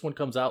out. If this one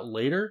comes out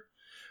later,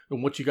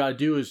 then what you got to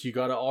do is you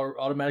got to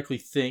automatically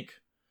think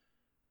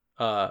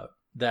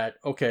that,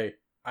 okay,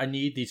 I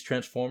need these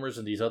Transformers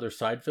and these other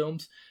side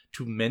films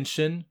to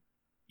mention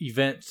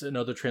events and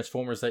other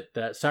Transformers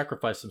that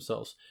sacrifice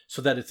themselves,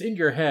 so that it's in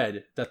your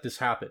head that this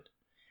happened.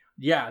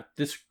 Yeah,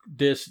 this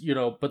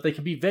but they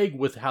can be vague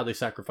with how they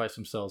sacrifice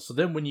themselves. So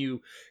then when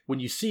you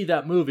see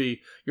that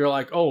movie, you're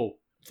like, oh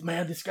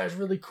man, this guy's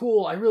really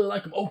cool. I really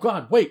like him. Oh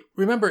God, wait,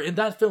 remember in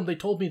that film they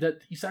told me that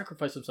he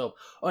sacrificed himself.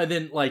 Oh, and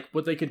then like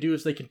what they can do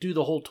is they can do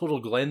the whole Total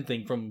Glenn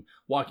thing from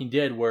Walking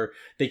Dead, where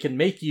they can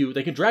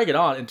drag it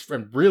on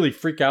and really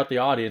freak out the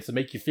audience and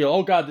make you feel,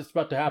 oh God, this is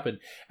about to happen.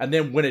 And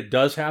then when it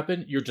does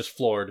happen, you're just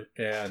floored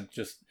and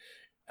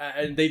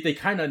they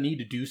kind of need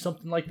to do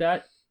something like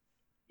that,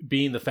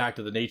 being the fact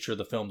of the nature of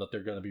the film that they're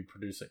going to be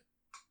producing.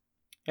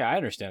 Yeah, I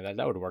understand that.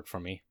 That would work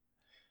for me.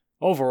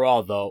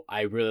 Overall, though,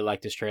 I really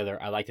like this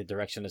trailer. I like the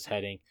direction it's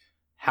heading.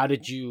 How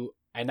did you?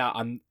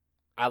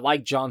 I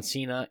like John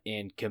Cena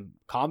in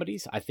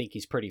comedies. I think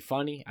he's pretty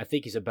funny. I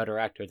think he's a better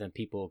actor than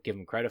people give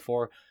him credit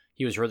for.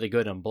 He was really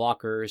good in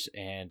Blockers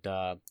and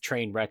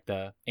Trainwreck,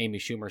 the Amy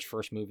Schumer's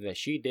first movie that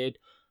she did.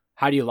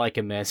 How do you like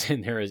him as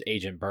in there as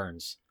Agent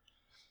Burns?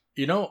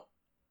 If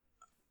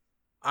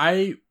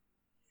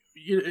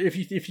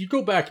you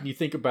go back and you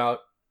think about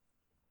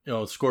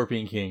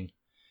Scorpion King,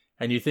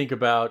 and you think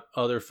about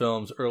other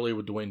films early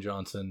with Dwayne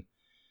Johnson,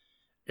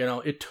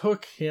 it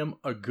took him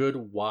a good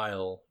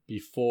while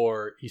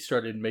before he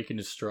started making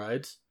his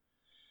strides.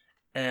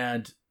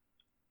 And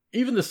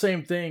even the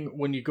same thing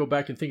when you go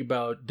back and think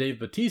about Dave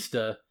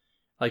Bautista,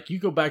 like you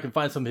go back and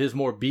find some of his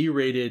more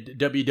B-rated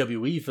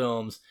WWE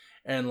films,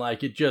 and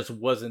like it just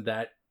wasn't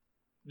that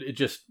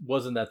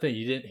thing.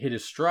 He didn't hit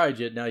his stride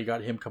yet. Now you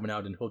got him coming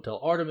out in Hotel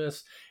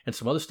Artemis and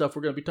some other stuff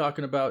we're going to be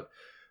talking about,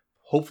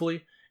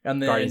 hopefully. And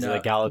then Guardians of the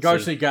Galaxy.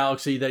 Guardians of the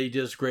Galaxy that he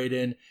does great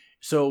in.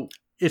 So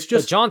it's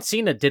just... But John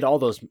Cena did all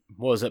those,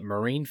 what was it,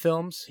 Marine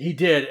films? He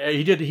did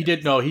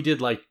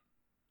like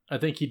I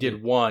think he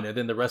did one, and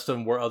then the rest of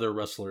them were other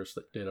wrestlers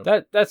that did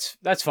them.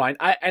 That's fine.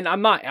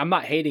 I'm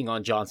not hating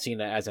on John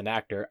Cena as an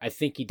actor. I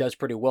think he does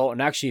pretty well.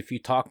 And actually, if you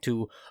talk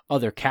to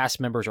other cast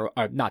members, or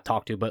not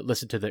talk to, but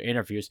listen to their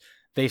interviews,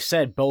 they've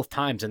said both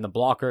times in the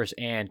Blockers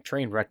and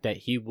Trainwreck that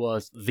he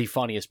was the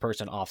funniest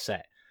person off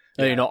set.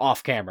 Yeah.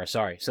 Off camera.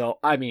 Sorry. So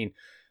I mean,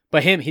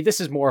 but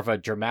this is more of a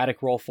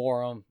dramatic role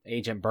for him.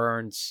 Agent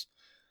Burns.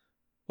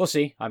 We'll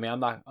see. I mean, I'm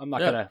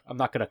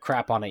not gonna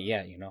crap on it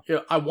yet. Yeah,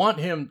 I want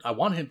him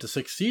to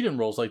succeed in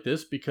roles like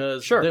this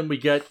because then we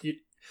get,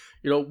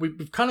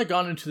 we've kind of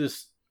gone into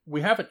this. We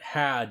haven't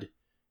had,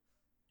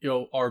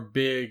 our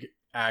big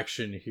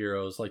action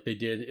heroes like they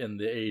did in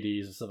the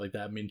 80s and stuff like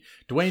that. I mean,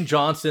 Dwayne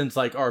Johnson's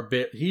like our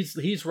bit.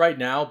 He's right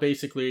now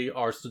basically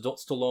our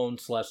Stallone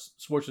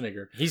 /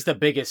 Schwarzenegger. He's the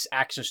biggest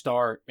action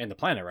star in the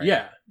planet right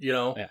now.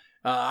 Yeah.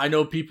 I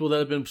know people that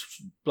have been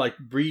like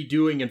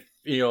redoing and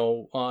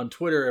on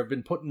Twitter have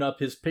been putting up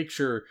his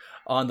picture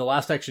on The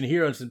Last Action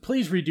Hero and said,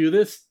 "Please redo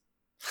this."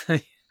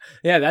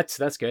 Yeah,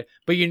 that's good.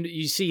 But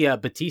you see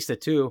Batista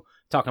too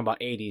talking about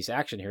 80s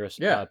action heroes.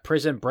 Yeah,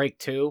 Prison Break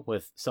 2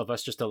 with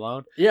Sylvester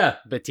Stallone. Yeah,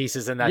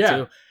 Batista's in that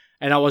too.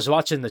 And I was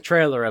watching the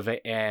trailer of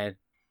it, and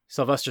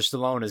Sylvester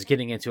Stallone is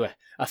getting into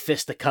a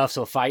fisticuffs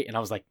fight, and I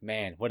was like,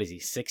 man, what is he,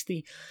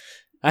 60?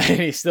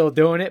 He's still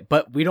doing it,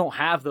 but we don't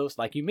have those,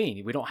 like you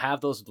mean. We don't have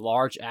those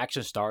large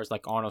action stars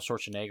like Arnold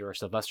Schwarzenegger or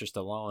Sylvester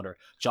Stallone or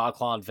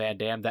Jean-Claude Van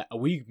Damme that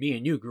me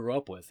and you grew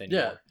up with anymore.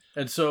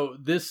 Yeah, and so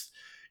this,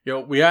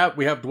 we have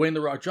Dwayne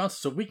The Rock Johnson,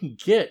 so we can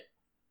get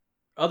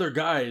other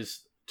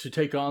guys to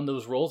take on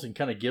those roles and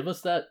kind of give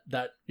us that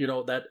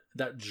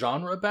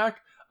genre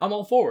back. I'm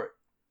all for it.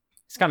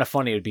 It's kind of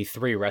funny. It'd be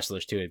 3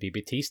 wrestlers too. It'd be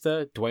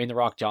Batista, Dwayne The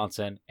Rock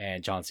Johnson,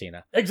 and John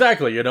Cena.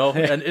 Exactly,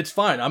 and it's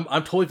fine. I'm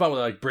totally fine with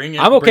it. Like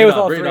I'm okay with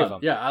all 3 of them.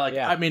 Yeah,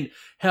 I mean,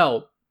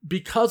 hell,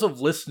 because of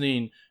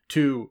listening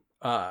to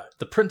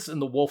the Prince and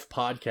the Wolf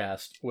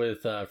podcast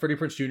with Freddie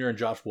Prinze Jr. and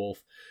Josh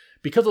Wolf,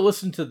 because of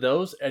listening to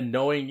those and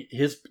knowing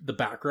the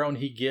background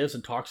he gives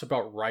and talks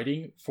about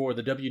writing for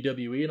the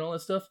WWE and all that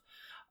stuff,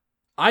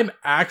 I'm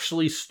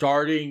actually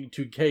starting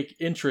to take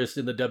interest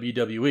in the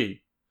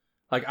WWE.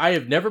 Like, I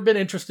have never been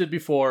interested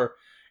before,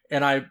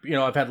 and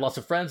I've had lots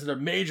of friends that are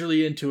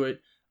majorly into it.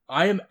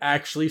 I am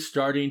actually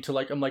starting to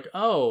I'm like,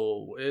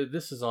 oh,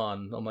 this is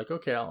on. I'm like,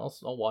 okay, I'll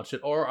watch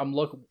it. Or I'm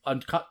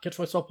catch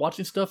myself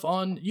watching stuff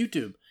on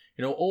YouTube.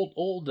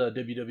 Old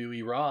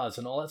WWE Raws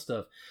and all that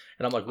stuff.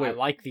 And I'm like, wait. I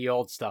like the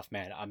old stuff,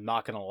 man. I'm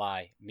not gonna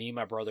lie. Me and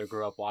my brother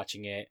grew up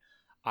watching it.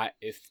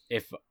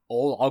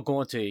 I'll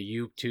go into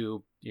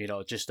YouTube,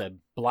 just a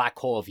black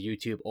hole of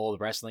YouTube old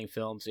wrestling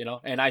films,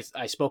 and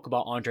I spoke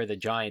about Andre the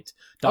Giant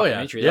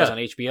documentary that was on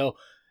HBO.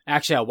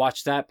 Actually, I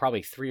watched that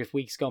probably 3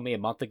 weeks ago, maybe a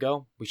month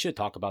ago. We should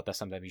talk about that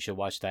sometime. You should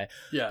watch that.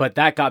 Yeah. But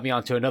that got me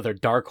onto another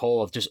dark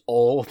hole of just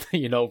old,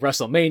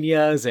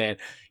 WrestleManias and,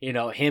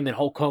 him and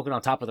Hulk Hogan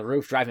on top of the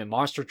roof driving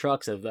monster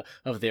trucks of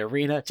the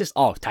arena. Just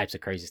all types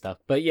of crazy stuff.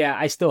 But yeah,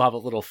 I still have a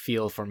little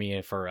feel for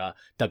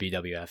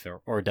WWF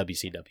or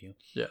WCW.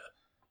 Yeah.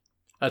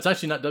 It's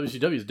actually not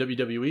WCW, it's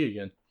WWE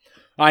again.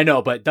 I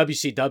know, but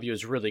WCW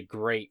is really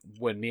great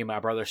when me and my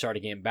brother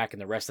started getting back in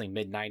the wrestling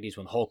mid-90s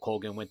when Hulk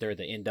Hogan went there,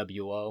 the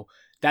NWO.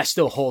 That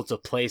still holds a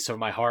place for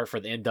my heart for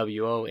the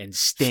NWO and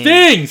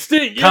Sting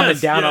coming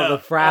down on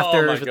the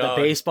rafters with the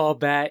baseball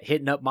bat,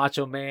 hitting up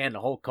Macho Man and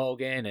Hulk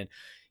Hogan. And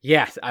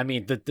yeah, I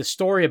mean, the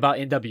story about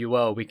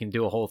NWO, we can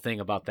do a whole thing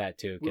about that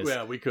too.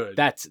 Yeah, we could.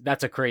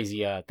 That's a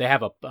crazy, they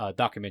have a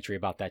documentary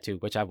about that too,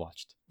 which I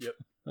watched.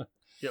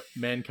 Yep.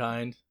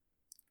 Mankind.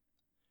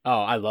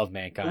 Oh, I love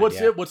Mankind.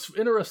 What's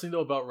interesting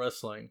though about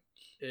wrestling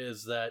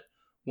is that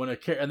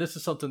and this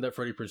is something that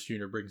Freddie Prinze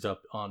Jr. brings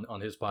up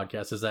on his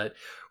podcast, is that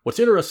what's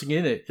interesting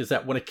in it is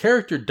that when a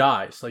character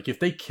dies, like if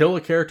they kill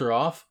a character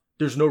off,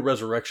 there's no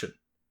resurrection.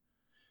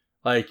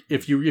 Like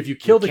if you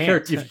kill the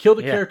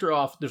character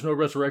off, there's no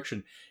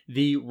resurrection.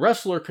 The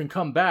wrestler can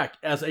come back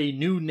as a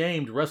new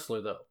named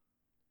wrestler though.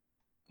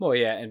 Well,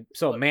 yeah, and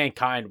so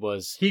Mankind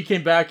he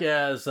came back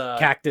as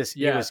Cactus.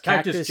 Yeah, he was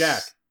Cactus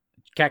Jack.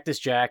 Cactus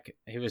Jack.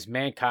 He was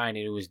Mankind,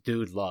 and it was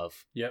Dude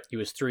Love. Yep. He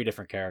was 3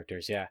 different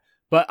characters. Yeah,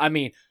 but I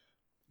mean,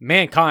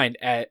 Mankind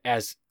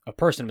as a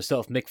person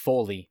himself, Mick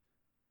Foley,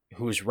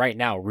 who's right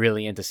now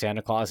really into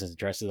Santa Claus and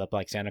dresses up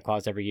like Santa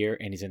Claus every year,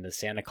 and he's in the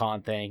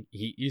SantaCon thing.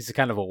 He's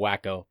kind of a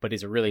wacko, but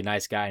he's a really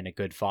nice guy and a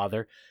good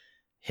father.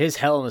 His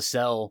Hell in a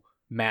Cell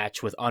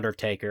match with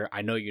Undertaker,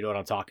 I know you know what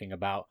I'm talking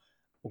about,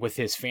 with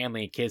his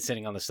family and kids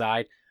sitting on the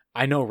side.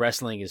 I know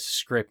wrestling is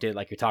scripted,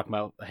 like you're talking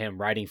about him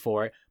writing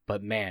for it,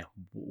 but man,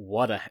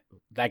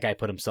 that guy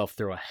put himself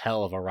through a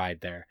hell of a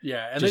ride there.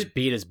 Yeah, and just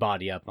beat his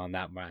body up on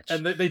that match.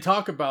 And they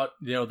talk about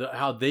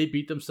how they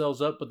beat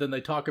themselves up, but then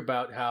they talk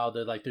about how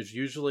they're like there's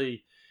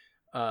usually,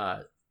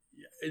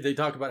 they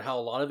talk about how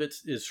a lot of it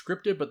is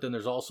scripted, but then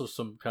there's also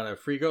some kind of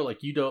free go.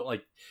 Like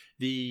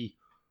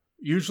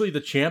usually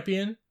the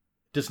champion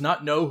does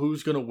not know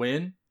who's going to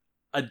win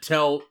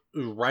until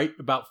right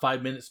about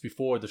 5 minutes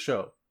before the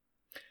show.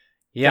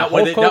 Yeah, that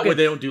way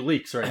they don't do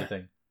leaks or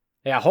anything.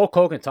 Yeah, Hulk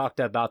Hogan talked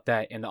about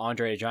that in the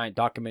Andre the Giant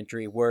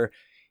documentary, where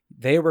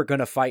they were going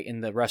to fight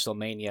in the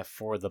WrestleMania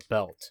for the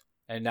belt.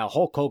 And now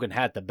Hulk Hogan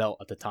had the belt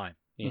at the time,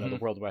 the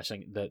World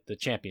Wrestling, the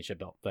championship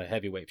belt, the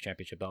heavyweight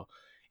championship belt.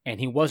 And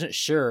he wasn't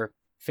sure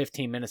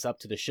 15 minutes up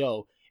to the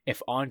show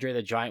if Andre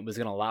the Giant was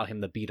going to allow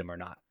him to beat him or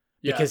not.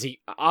 Yeah. Because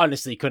he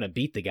honestly couldn't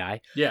beat the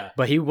guy. Yeah.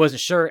 But he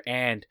wasn't sure,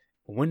 and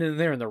went in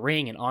there in the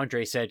ring, and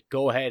Andre said,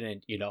 go ahead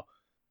and,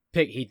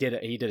 he did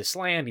a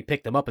slam. He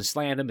picked him up and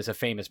slammed him. It's a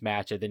famous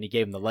match, and then he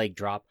gave him the leg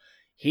drop.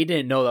 He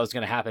didn't know that was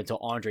going to happen until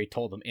Andre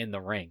told him in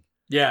the ring.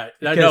 Yeah,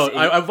 I know.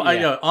 I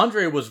know.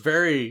 Andre was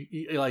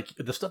very, like,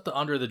 the stuff that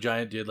Andre the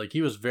Giant did, like,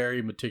 he was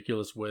very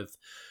meticulous with,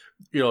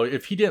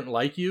 if he didn't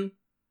like you,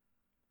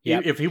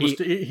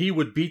 he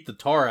would beat the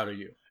tar out of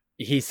you.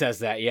 He says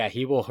that, yeah,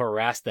 he will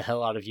harass the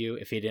hell out of you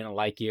if he didn't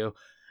like you.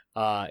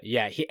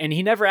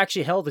 He never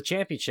actually held the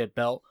championship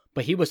belt,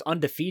 but he was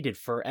undefeated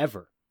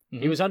forever.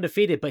 He was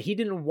undefeated, but he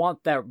didn't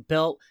want that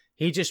belt.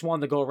 He just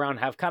wanted to go around and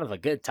have kind of a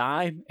good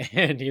time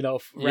and,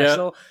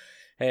 wrestle.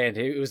 Yeah. And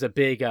he was a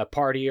big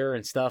partier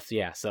and stuff.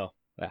 Yeah, so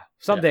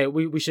someday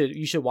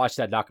you should watch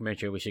that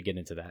documentary. We should get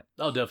into that.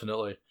 Oh,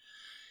 definitely.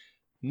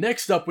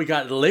 Next up, we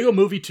got Lego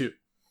Movie 2.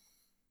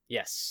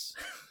 Yes.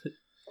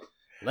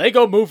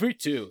 Lego Movie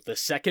 2, the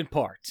second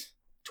part,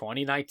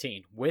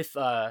 2019, with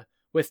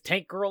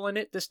Tank Girl in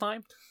it this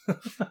time.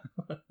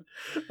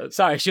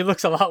 Sorry, she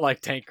looks a lot like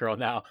Tank Girl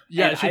now.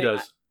 Yeah, and she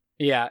does.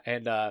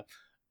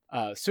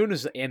 As soon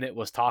as Emmett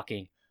was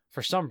talking,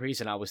 for some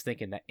reason I was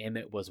thinking that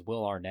Emmett was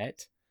Will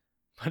Arnett.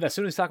 But as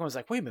soon as talking, I was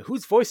like, wait a minute,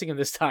 who's voicing him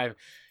this time?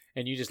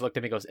 And you just looked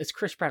at me and goes, it's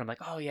Chris Pratt. I'm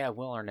like, oh yeah,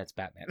 Will Arnett's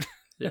Batman.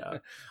 Yeah.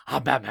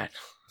 I'm Batman.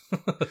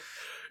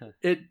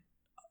 It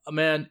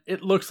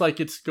looks like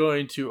it's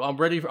going to, I'm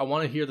ready. I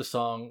want to hear the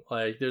song.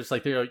 Like, there's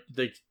like,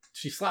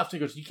 she slaps me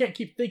and goes, you can't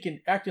keep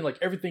acting like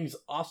everything's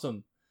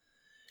awesome.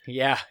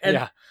 Yeah.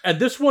 And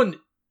this one,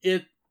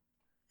 it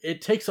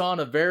takes on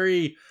a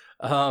very,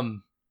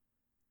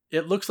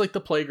 it looks like the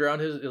playground,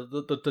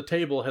 the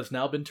table has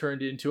now been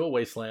turned into a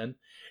wasteland.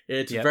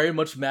 It's very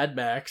much Mad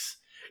Max.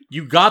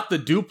 You got the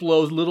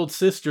Duplo's little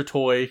sister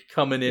toy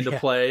coming into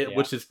play,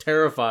 which is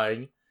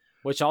terrifying.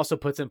 Which also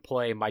puts in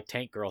play my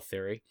Tank Girl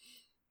theory.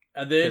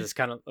 And then it's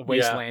kind of a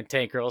wasteland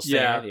Tank Girl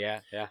stand.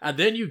 Yeah. And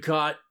then you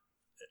got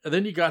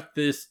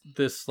this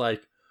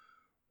like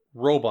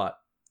robot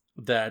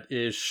that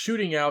is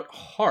shooting out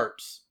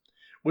hearts,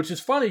 which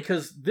is funny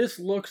because this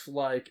looks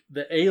like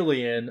the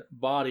alien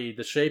body,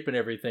 the shape and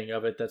everything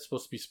of it that's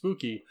supposed to be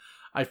spooky.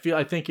 I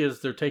think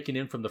they're taking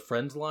in from the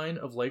Friends line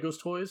of Legos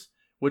toys,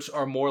 which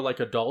are more like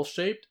a doll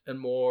shaped and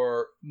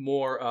more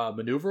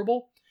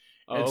maneuverable.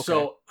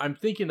 So I'm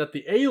thinking that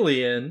the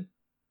alien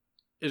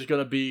is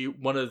going to be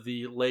one of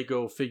the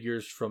Lego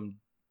figures from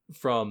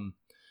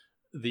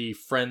the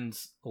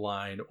Friends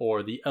line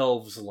or the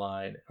Elves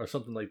line or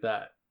something like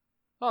that.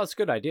 Oh, that's a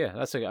good idea.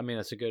 That's a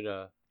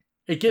good.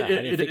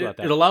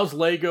 It allows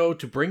Lego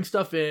to bring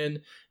stuff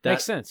in. That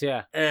makes sense.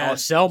 Yeah, and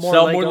sell more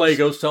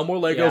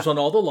Legos on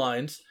all the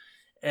lines,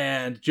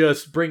 and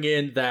just bring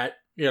in that.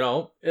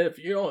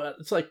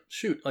 It's like,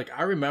 shoot. Like,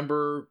 I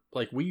remember,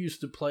 like, we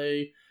used to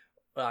play.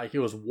 It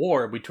was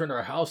war. We turned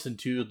our house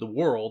into the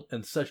world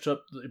and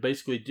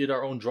basically did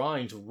our own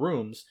drawings of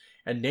rooms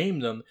and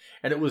named them.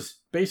 And it was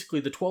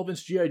basically the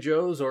 12-inch G.I.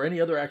 Joes or any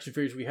other action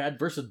figures we had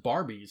versus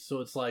Barbies.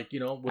 So it's like,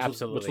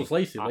 which was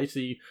Lacey.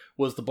 Lacey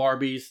was the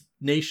Barbie's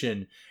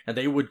nation, and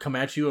they would come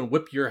at you and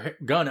whip your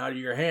gun out of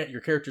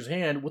your character's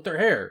hand with their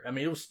hair. I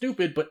mean, it was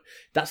stupid, but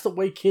that's the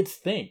way kids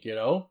think,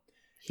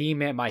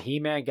 My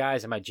He-Man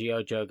guys and my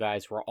G.I. Joe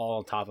guys were all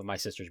on top of my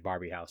sister's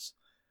Barbie house.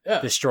 Yeah.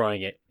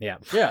 Destroying it. Yeah.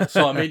 Yeah.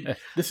 So, I mean,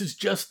 this is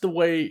just the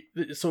way.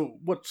 So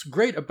what's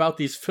great about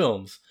these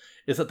films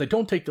is that they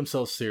don't take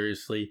themselves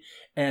seriously,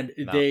 and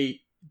they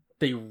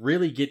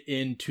really get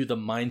into the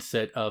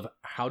mindset of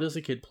how does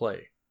a kid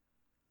play?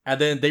 And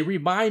then they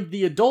remind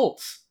the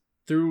adults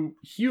through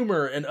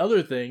humor and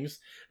other things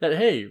that,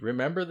 hey,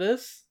 remember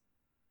this?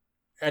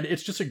 And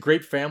it's just a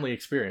great family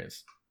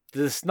experience.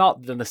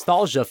 The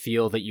nostalgia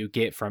feel that you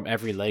get from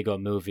every Lego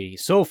movie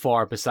so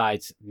far,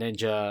 besides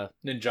Ninjago,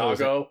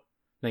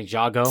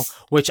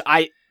 which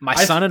my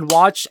son had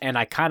watched, and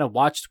I kind of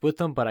watched with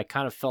him, but I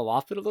kind of fell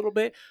off it a little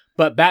bit.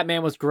 But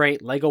Batman was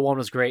great. Lego 1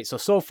 was great.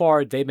 So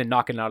far, they've been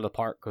knocking it out of the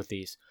park with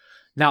these.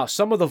 Now,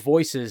 some of the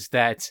voices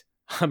that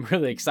I'm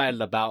really excited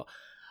about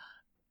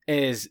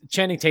is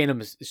Channing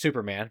Tatum is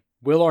Superman.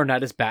 Will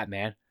Arnett is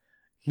Batman.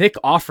 Nick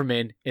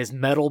Offerman is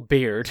Metal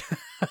Beard.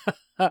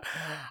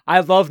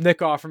 I love Nick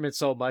Offerman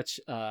so much.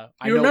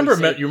 You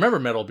remember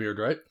Metal Beard,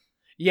 right?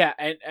 Yeah,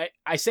 and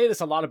I say this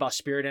a lot about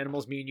spirit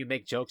animals. Me and you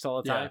make jokes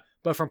all the time. Yeah.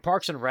 But from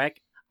Parks and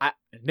Rec,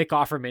 Nick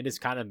Offerman is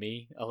kind of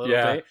me a little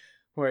bit,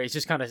 where he's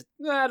just kind of,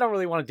 I don't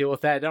really want to deal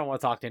with that. I don't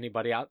want to talk to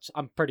anybody.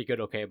 I'm pretty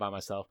good okay by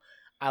myself.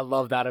 I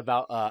love that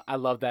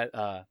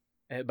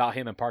about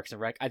him in Parks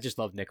and Rec. I just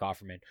love Nick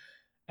Offerman.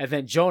 And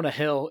then Jonah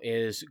Hill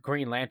is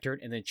Green Lantern,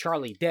 and then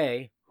Charlie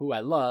Day, who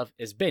I love,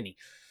 is Benny.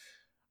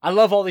 I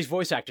love all these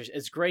voice actors.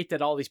 It's great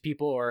that all these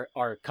people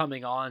are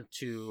coming on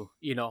to,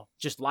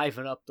 just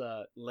liven up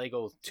the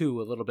Lego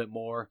 2 a little bit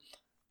more.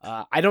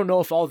 I don't know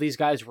if all these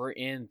guys were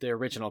in the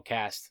original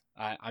cast.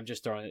 I'm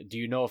just throwing it. Do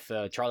you know if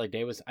Charlie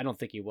Day was? I don't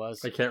think he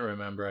was. I can't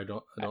remember. I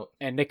don't.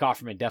 And Nick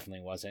Offerman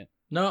definitely wasn't.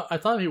 No, I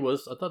thought he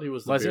was. I thought he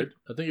was the Was beard. it?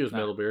 I think he was No.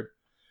 Metal Beard.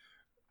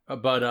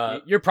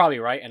 But you're probably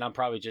right, and I'm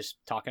probably just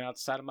talking out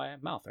the side of my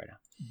mouth right now.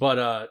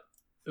 But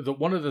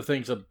one of the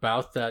things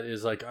about that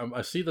is like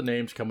I see the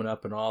names coming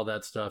up and all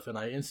that stuff, and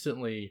I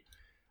instantly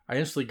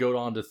go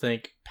on to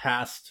think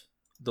past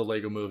the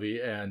Lego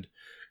Movie, and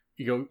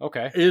you go,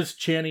 okay, is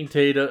Channing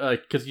Tatum,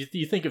 because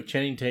you think of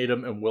Channing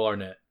Tatum and Will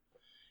Arnett,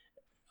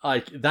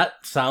 like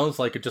that sounds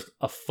like just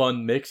a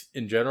fun mix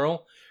in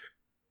general,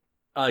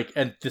 like,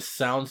 and this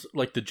sounds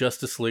like the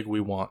Justice League we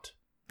want.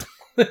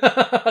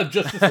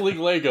 Justice League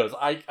Legos.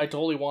 I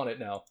totally want it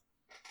now.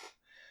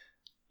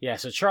 Yeah,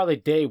 so Charlie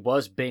Day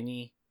was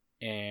Benny,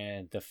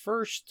 and the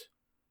first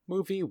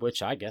movie,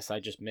 which I guess I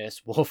just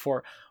missed, Will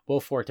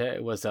Forte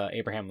was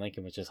Abraham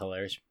Lincoln, which is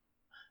hilarious.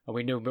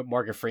 We knew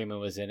Morgan Freeman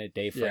was in it,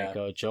 Dave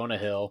Franco, Jonah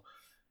Hill.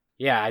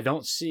 Yeah, I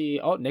don't see...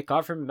 Oh, Nick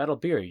Offerman, Metal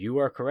Beard. You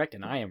are correct,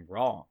 and I am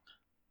wrong.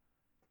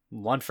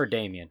 One for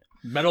Damien.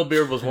 Metal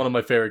Beard was one of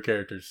my favorite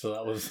characters, so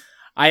that was...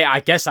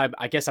 I guess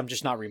I'm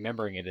just not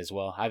remembering it as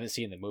well. I haven't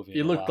seen the movie.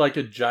 He looked like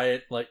a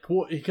giant, like,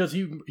 cool, because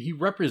he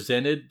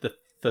represented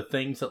the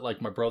things that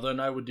like my brother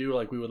and I would do.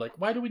 Like we would like,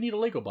 why do we need a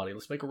Lego body?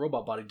 Let's make a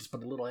robot body. Just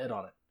put a little head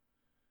on it.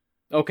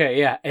 Okay,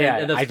 yeah.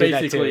 And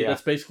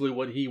that's basically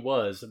what he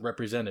was and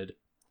represented.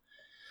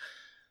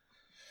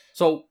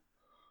 So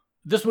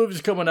this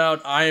movie's coming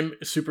out. I'm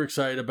super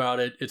excited about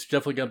it. It's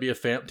definitely going to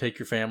be a take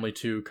your family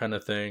to kind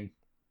of thing.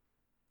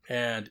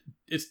 And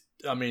it's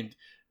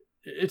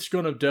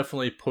going to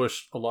definitely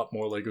push a lot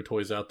more Lego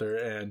toys out there.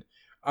 And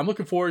I'm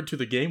looking forward to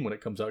the game when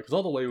it comes out because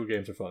all the Lego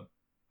games are fun.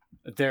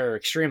 They're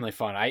extremely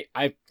fun.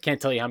 I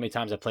can't tell you how many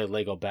times I played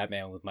Lego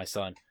Batman with my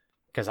son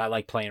because I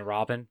like playing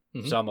Robin.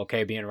 Mm-hmm. So I'm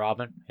okay being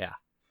Robin. Yeah.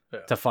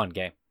 It's a fun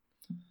game.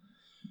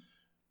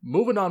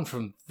 Moving on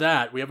from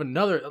that, we have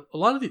a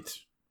lot of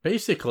these.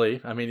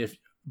 Basically, I mean, if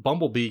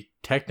Bumblebee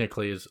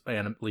technically is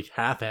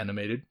half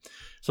animated,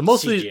 so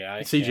most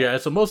CGI, of CGI. Yeah.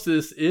 So most of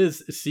this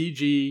is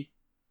CG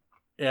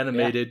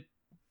animated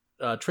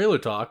trailer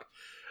talk.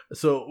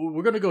 So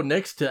we're gonna go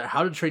next to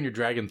How to Train Your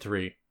Dragon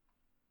 3.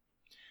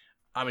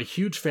 I'm a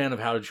huge fan of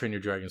How to Train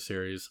Your Dragon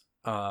series.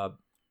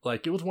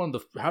 Like it was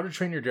How to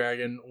Train Your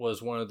Dragon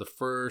was one of the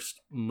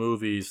first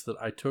movies that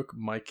I took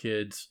my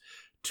kids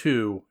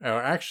to.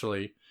 Or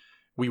actually,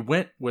 we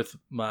went with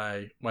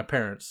my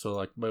parents, so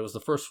like it was the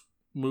first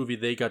movie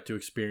they got to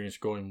experience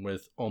going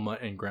with Oma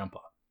and Grandpa,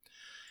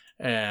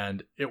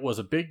 and it was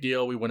a big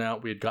deal. We went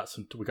out, we got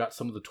some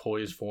of the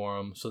toys for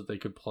them so that they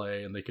could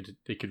play and they could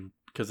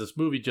because this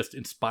movie just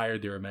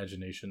inspired their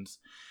imaginations,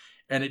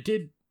 and it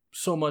did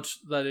so much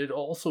that it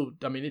also,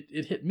 I mean,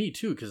 it hit me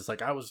too because it's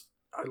like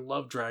I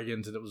love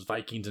dragons and it was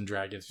Vikings and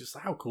dragons. Just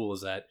how cool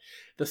is that?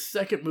 The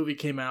second movie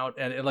came out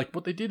and like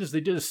what they did is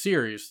they did a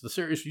series. The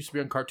series used to be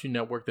on Cartoon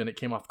Network. Then it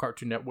came off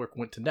Cartoon Network,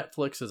 went to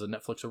Netflix as a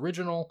Netflix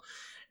original.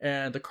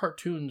 And the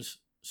cartoons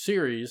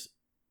series,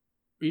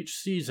 each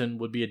season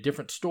would be a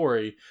different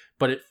story,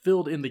 but it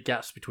filled in the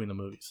gaps between the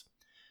movies.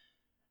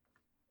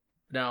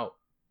 Now,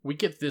 we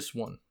get this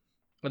one.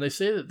 When they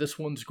say that this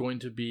one's going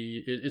to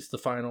be, it's the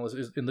final,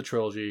 is in the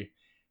trilogy.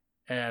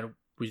 And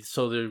we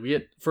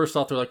first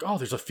off they're like, oh,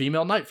 there's a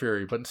female Night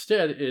Fury, but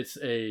instead it's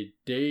a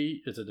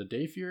day. Is it a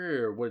Day Fury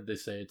or what did they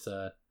say? It's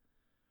a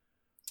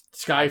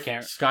Sky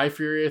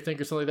Fury, I think,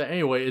 or something like that.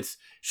 Anyway,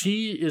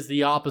 she is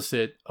the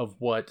opposite of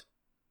what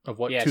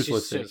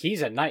Toothless is.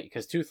 He's a night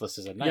because Toothless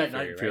is a Night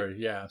Fury. Night Fury, right?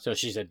 yeah. So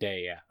she's a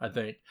day, yeah, I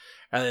think.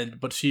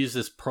 But she's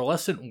this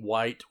pearlescent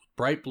white,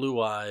 bright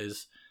blue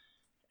eyes,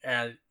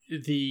 and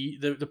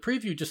the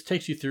preview just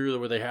takes you through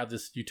where they have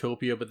this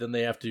utopia, but then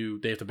they have to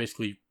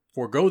basically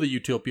forego the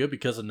utopia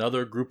because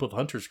another group of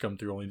hunters come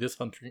through. Only this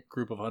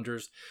group of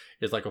hunters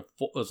is like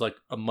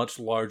a much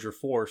larger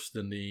force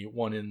than the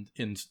one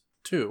in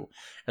 2.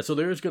 And so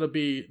there's going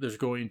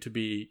to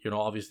be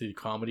obviously the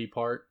comedy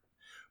part,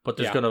 but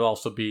there's going to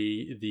also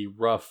be the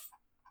rough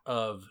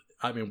of,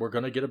 I mean, we're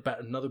going to get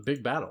another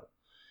big battle.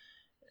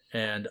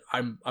 And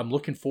I'm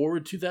looking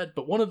forward to that.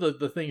 But one of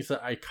the things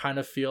that I kind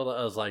of feel that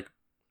I was like,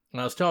 when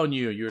I was telling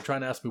you were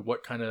trying to ask me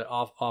what kind of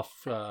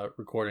off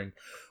recording,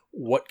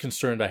 what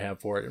concern I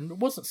have for it. And it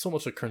wasn't so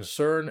much a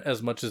concern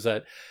as much as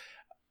that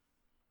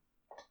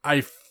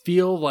I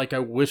feel like I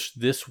wish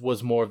this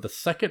was more of the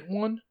second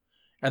one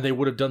and they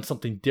would have done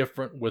something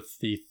different with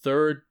the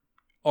third,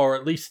 or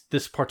at least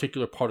this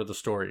particular part of the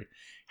story.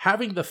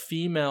 Having the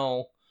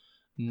female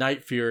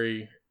Night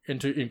Fury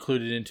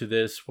included into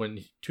this when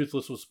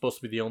Toothless was supposed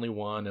to be the only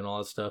one and all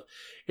that stuff,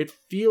 it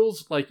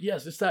feels like,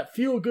 yes, it's that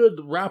feel-good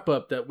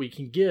wrap-up that we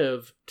can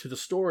give to the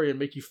story and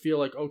make you feel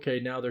like, okay,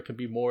 now there can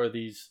be more of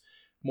these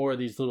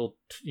little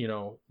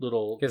dragons.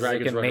 Because they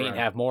can mate and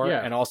have more,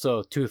 yeah. And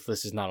also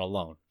Toothless is not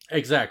alone.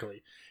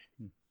 Exactly.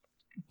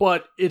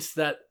 But it's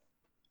that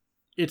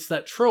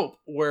trope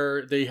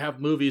where they have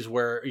movies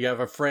where you have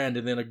a friend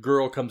and then a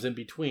girl comes in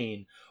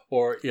between,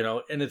 or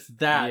and it's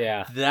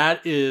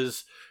that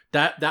is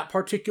that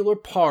particular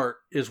part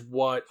is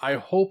what I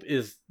hope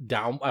is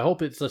down. I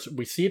hope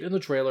we see it in the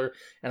trailer,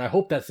 and I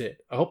hope that's it.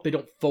 I hope they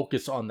don't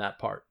focus on that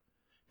part.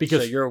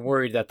 Because so you're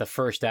worried that the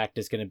first act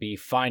is going to be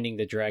finding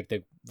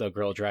the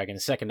girl dragon.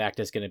 The second act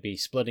is going to be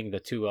splitting the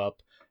two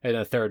up, and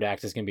the third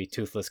act is going to be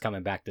Toothless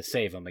coming back to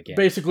save him again.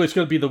 Basically, it's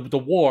going to be the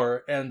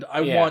war, and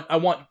I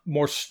want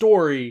more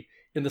story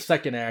in the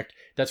second act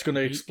that's going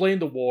to explain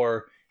the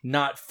war,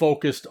 not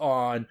focused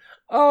on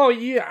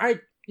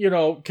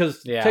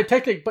because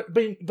technically,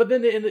 but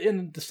then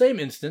in the same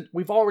instant,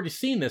 we've already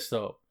seen this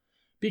though,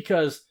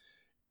 because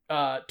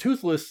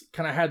Toothless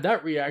kind of had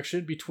that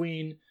reaction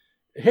between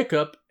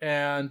Hiccup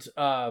and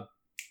oh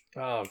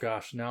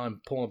gosh, now I'm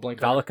pulling a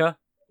blank. Valaka?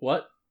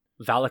 What?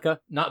 Valaka?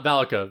 Not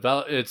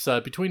Valaka. It's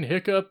between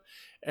Hiccup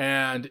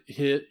and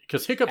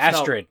because Hiccup's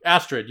Astrid.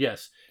 Astrid,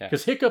 yes,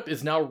 because Hiccup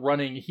is now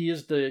running. He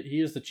is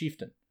the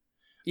chieftain.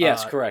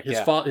 Yes, correct.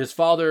 His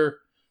father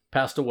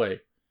passed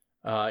away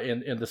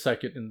in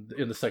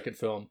the second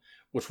film,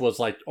 which was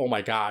like, oh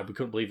my god, we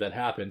couldn't believe that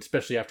happened,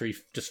 especially after he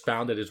just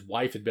found that his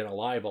wife had been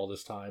alive all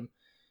this time,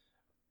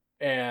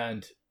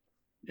 and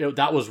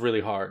that was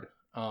really hard.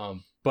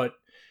 But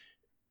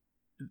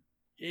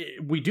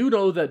we do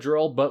know that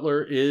Gerald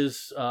Butler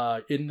is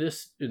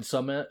in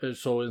some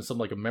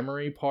like a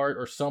memory part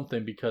or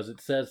something, because it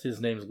says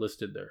his name's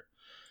listed there.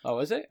 Oh,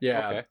 is it?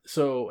 Yeah. Okay.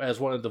 So as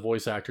one of the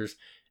voice actors,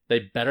 they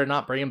better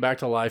not bring him back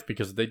to life,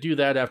 because if they do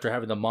that after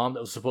having the mom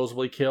that was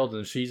supposedly killed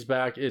and she's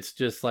back, it's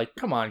just like,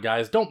 come on,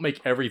 guys, don't make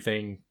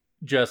everything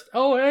just,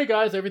 oh, hey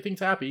guys,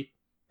 everything's happy.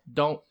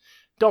 Don't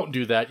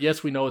do that.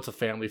 Yes, we know it's a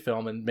family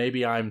film, and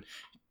maybe I'm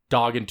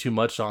dogging too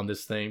much on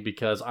this thing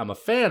because I'm a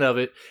fan of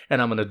it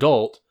and I'm an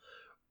adult.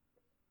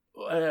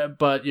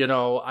 But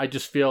I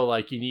just feel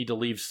like you need to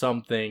leave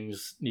some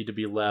things need to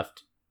be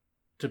left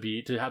to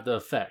have the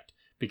effect,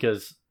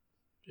 because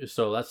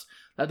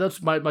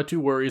that's my two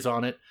worries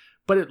on it.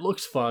 But it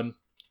looks fun.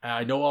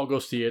 I know I'll go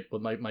see it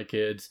with my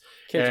kids.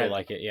 Kids will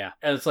like it, yeah.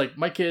 And it's like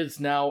my kids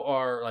now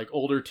are like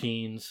older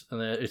teens,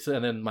 and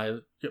then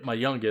my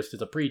youngest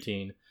is a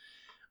preteen.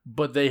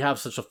 But they have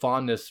such a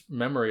fondness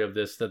memory of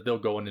this that they'll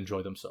go and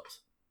enjoy themselves.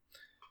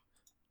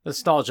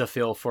 Nostalgia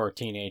feel for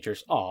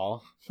teenagers. Aw,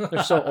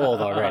 they're so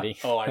old already.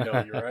 Oh, I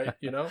know, you're right,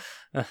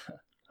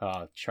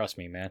 Oh, trust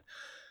me, man.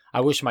 I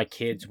wish my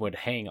kids would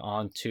hang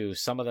on to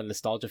some of the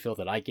nostalgia feel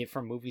that I get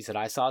from movies that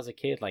I saw as a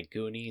kid, like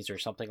Goonies or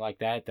something like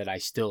that I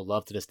still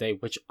love to this day,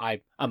 which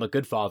I'm a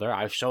good father.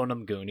 I've shown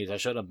them Goonies. I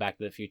showed them Back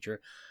to the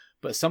Future.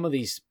 But some of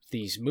these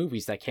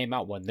movies that came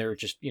out when they're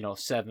just,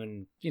 6,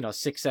 7,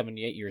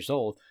 8 years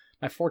old,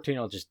 my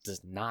 14-year-old just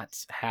does not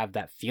have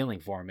that feeling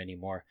for him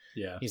anymore.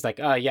 Yeah. He's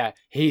like,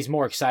 he's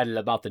more excited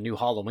about the new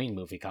Halloween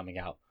movie coming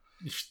out.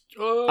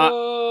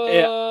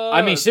 Yeah.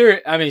 I mean,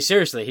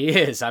 seriously, he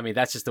is. I mean,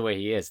 that's just the way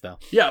he is, though.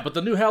 Yeah, but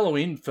the new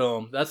Halloween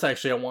film, that's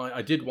actually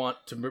I did want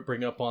to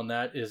bring up on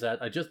that, is that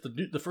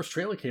the first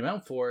trailer came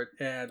out for it,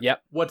 and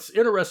what's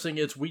interesting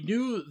is we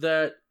knew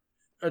that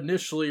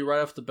initially,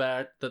 right off the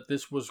bat, that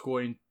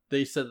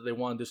they said that they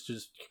wanted this to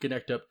just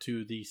connect up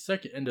to the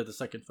end of the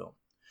second film.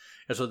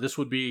 And so this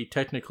would be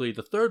technically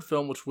the third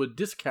film, which would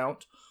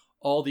discount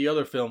all the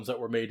other films that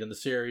were made in the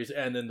series,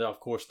 and then, of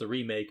course, the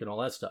remake and all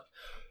that stuff.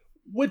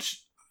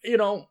 Which,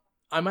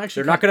 I'm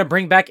actually... They're not going to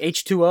bring back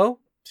H2O?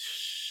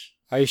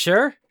 Are you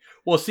sure?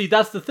 Well, see,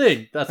 that's the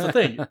thing.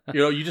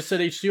 You just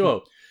said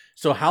H2O.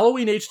 So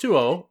Halloween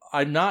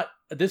H2O,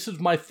 this is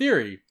my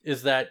theory,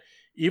 is that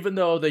even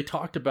though they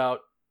talked about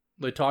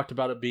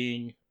it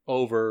being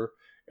over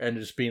and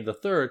just being the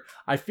third,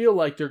 I feel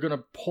like they're going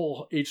to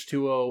pull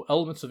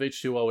elements of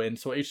H2O in,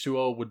 so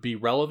H2O would be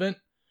relevant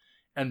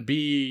and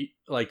be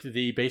like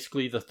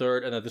basically the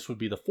third, and then this would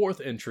be the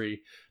fourth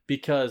entry,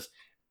 because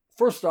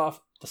first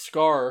off,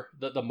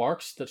 the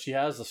marks that she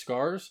has, the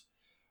scars,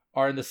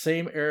 are in the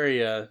same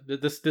area.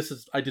 This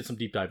is, I did some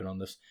deep diving on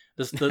this.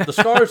 The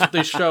scars that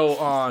they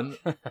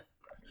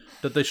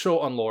show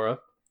on Laura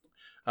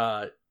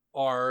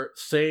are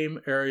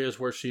same areas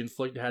where she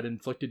had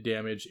inflicted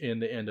damage in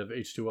the end of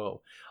H2O.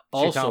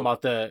 Also,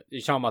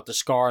 you're talking about the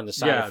scar on the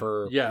side of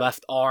her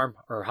left arm,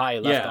 or high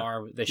left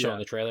arm they show in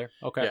the trailer?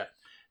 Okay. Yeah.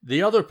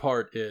 The other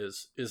part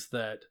is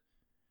that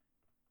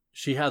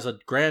she has a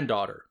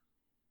granddaughter.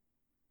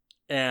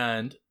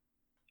 And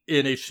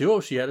in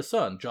H2O, she had a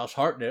son. Josh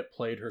Hartnett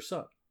played her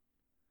son.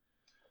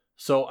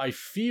 So I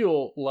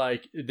feel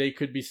like they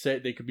could be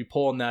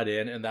pulling that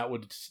in, and that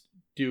would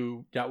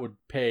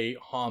pay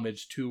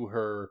homage to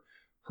her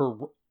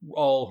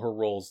all her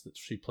roles that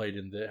she played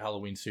in the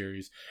Halloween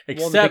series,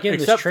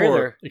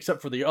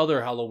 except for the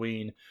other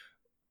Halloween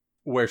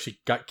where she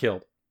got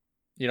killed.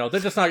 They're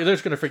just going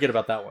to forget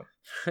about that one.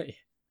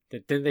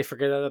 Didn't they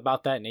forget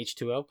about that in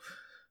H2O?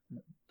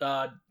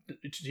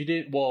 She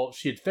did. Well,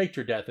 she had faked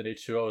her death in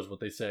H2O, is what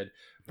they said.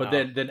 But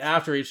then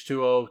after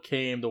H2O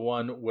came the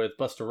one with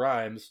Busta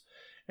Rhymes,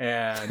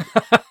 and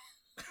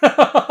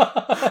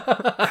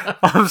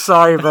I'm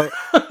sorry, but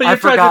I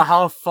forgot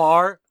how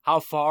far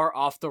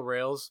off the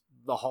rails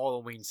the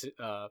Halloween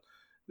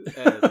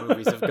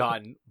movies have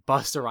gotten.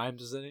 Busta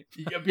Rhymes was in it.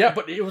 Yeah,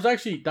 but it was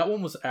actually that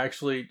one was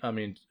actually. I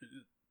mean,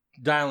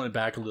 dialing it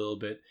back a little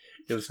bit,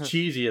 it was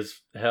cheesy as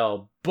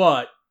hell,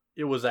 but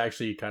it was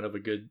actually kind of a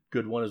good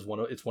one.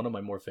 It's one of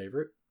my more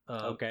favorite.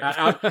 Okay.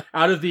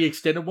 out of the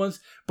extended ones,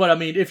 but I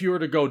mean, if you were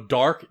to go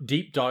dark,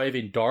 deep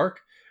diving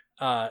dark,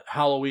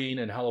 Halloween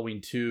and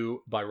Halloween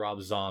 2 by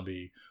Rob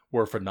Zombie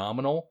were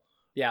phenomenal.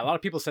 Yeah, a lot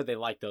of people said they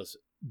liked those.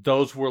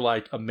 Those were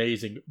like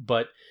amazing,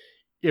 but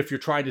if you're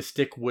trying to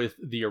stick with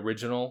the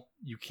original,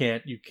 you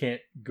can't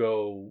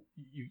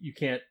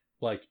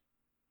like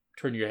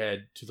turn your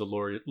head to the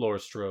Laura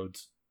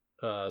Strode's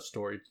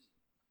story.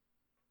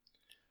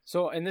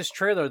 So in this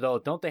trailer, though,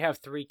 don't they have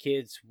 3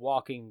 kids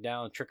walking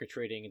down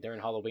trick-or-treating during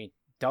Halloween?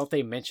 Don't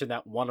they mention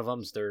that one of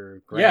them's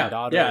their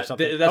granddaughter or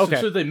something? That's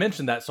okay. They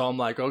mentioned that, so I'm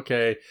like,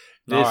 okay,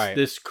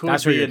 this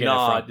could be a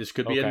nod. This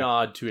could be a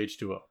nod to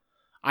H2O.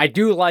 I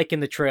do like in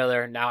the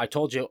trailer. Now, I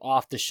told you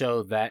off the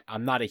show that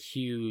I'm not a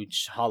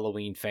huge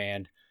Halloween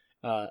fan.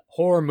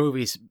 Horror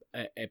movies,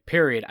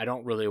 period, I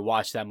don't really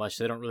watch that much.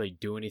 They don't really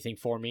do anything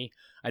for me.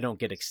 I don't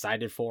get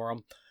excited for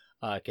them.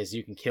 Because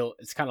you can kill,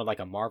 it's kind of like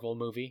a Marvel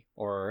movie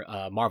or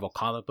a Marvel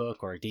comic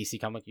book or a DC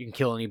comic. You can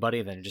kill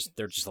anybody, then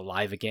they're just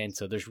alive again.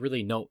 So there's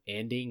really no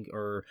ending,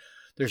 or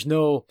there's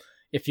no,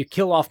 if you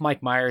kill off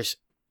Mike Myers,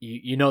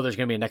 you know there's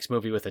going to be a next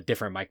movie with a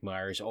different Mike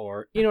Myers,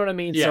 or you know what I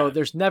mean? Yeah. So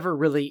there's never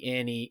really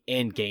any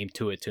end game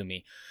to it to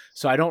me.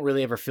 So I don't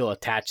really ever feel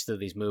attached to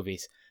these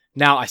movies.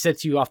 Now, I said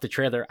to you off the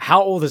trailer,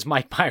 how old is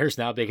Mike Myers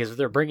now? Because if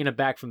they're bringing him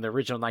back from the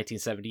original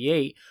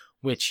 1978,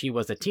 which he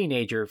was a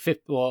teenager.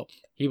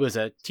 He was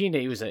a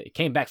teenager. He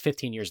came back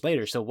 15 years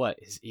later. So what?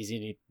 He's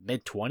in his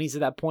mid-20s at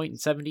that point in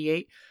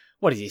 78?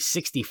 What is he,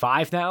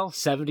 65 now?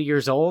 70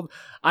 years old?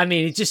 I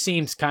mean, it just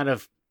seems kind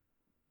of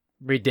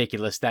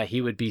ridiculous that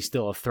he would be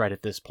still a threat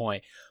at this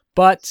point.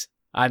 But,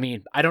 I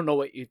mean, I don't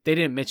know they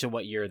didn't mention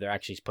what year they're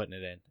actually putting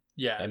it in.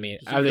 Yeah. I mean,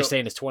 are they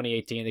saying it's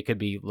 2018? It could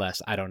be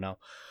less. I don't know.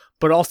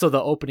 But also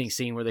the opening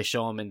scene where they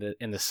show him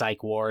in the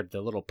psych ward,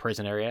 the little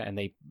prison area, and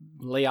they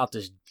lay out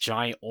this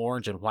giant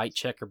orange and white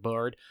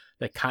checkerboard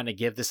that kind of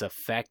give this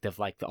effect of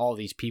like all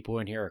these people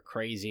in here are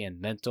crazy and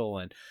mental.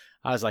 And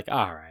I was like,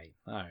 all right.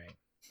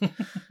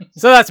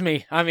 So that's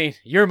me. I mean,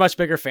 you're a much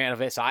bigger fan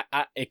of it, so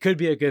I it could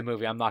be a good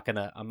movie. I'm not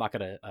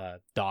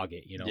gonna dog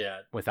it,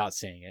 without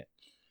seeing it.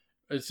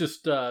 It's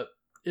just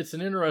it's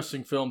an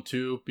interesting film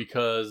too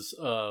because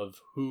of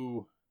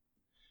who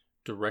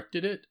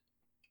directed it.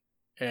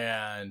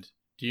 And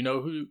do you know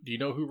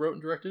who wrote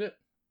and directed it?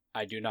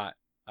 I do not.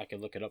 I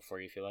can look it up for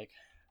you if you like.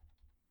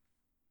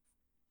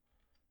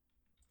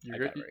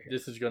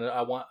 This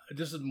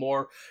is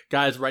more,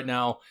 guys, right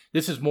now.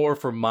 This is more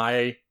for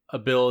my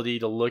ability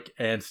to look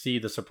and see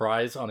the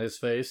surprise on his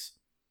face.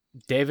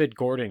 David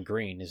Gordon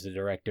Green is the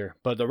director,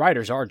 but the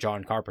writers are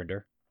John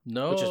Carpenter.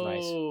 No, which is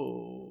nice.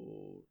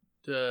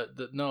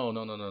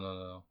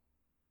 No.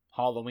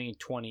 Halloween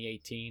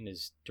 2018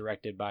 is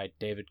directed by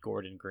David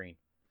Gordon Green.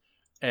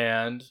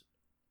 And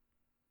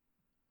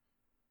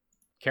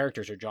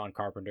characters are John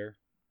Carpenter.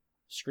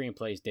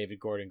 Screenplay is David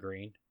Gordon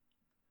Green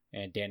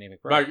and Danny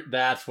McBride.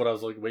 That's what I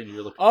was waiting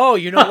to look. Oh,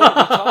 you know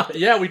what?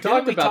 We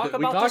talked about it.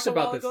 We talked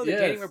about this. Yes,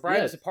 Danny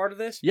McBride is a part of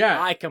this?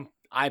 Yeah.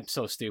 I'm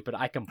so stupid.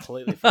 I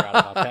completely forgot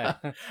about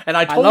that. And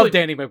I love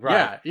Danny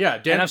McBride. Yeah.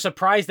 And I'm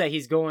surprised that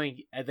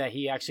that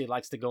he actually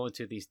likes to go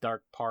into these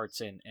dark parts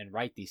and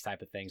write these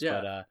type of things.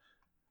 Yeah.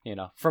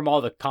 But, from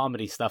all the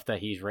comedy stuff that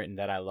he's written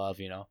that I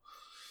love,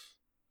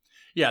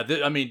 Yeah,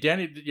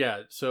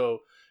 so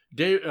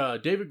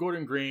David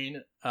Gordon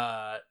Green,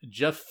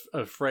 Jeff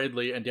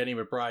Fradley, and Danny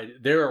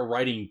McBride, they're a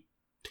writing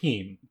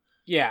team.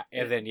 Yeah,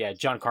 and then,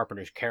 John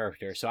Carpenter's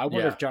character. So I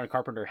wonder if John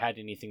Carpenter had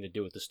anything to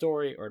do with the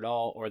story or at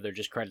all, or they're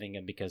just crediting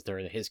him because they're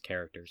his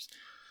characters.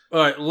 All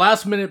right,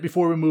 last minute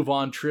before we move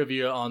on,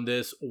 trivia on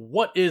this.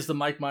 What is the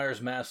Mike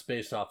Myers mask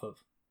based off of?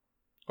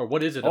 Or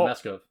what is it a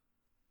mask of?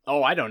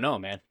 Oh, I don't know,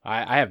 man.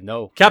 I have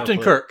no...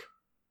 Captain Kirk.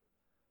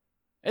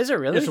 Is it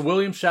really? It's a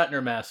William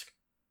Shatner mask.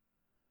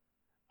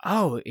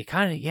 Oh, it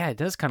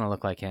does kind of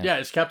look like him. Yeah,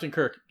 it's Captain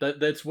Kirk.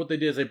 That's what they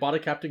did. Is they bought a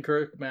Captain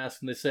Kirk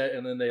mask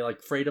and then they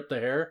like frayed up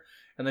the hair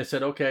and they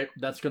said, okay,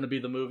 that's going to be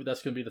the movie.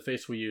 That's going to be the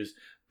face we use.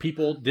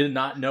 People did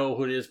not know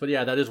who it is, but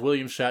yeah, that is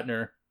William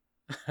Shatner.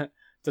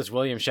 Does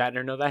William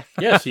Shatner know that?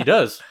 Yes, he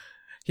does.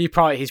 He's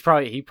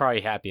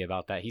probably happy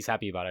about that. He's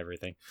happy about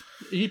everything.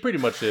 He pretty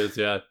much is.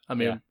 Yeah. I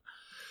mean. Yeah.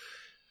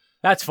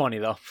 That's funny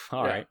though.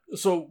 All right.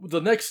 So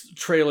the next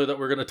trailer that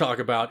we're going to talk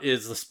about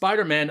is the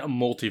Spider-Man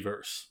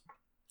Multiverse.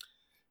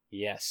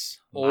 Yes.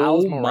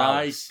 Miles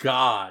Morales. My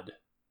God.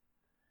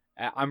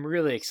 I'm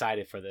really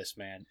excited for this,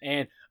 man.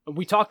 And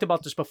we talked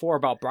about this before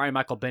about Brian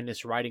Michael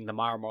Bendis writing the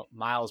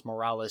Miles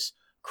Morales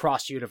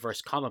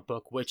cross-universe comic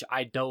book, which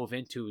I dove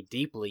into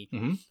deeply.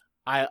 Mm-hmm.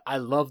 I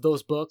love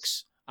those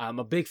books. I'm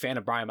a big fan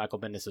of Brian Michael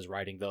Bendis'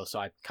 writing, though, so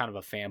I'm kind of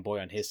a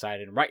fanboy on his side.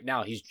 And right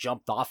now, he's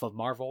jumped off of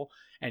Marvel,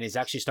 and he's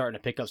actually starting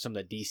to pick up some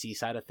of the DC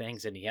side of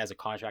things, and he has a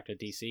contract with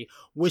DC,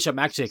 which I'm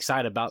actually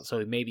excited about,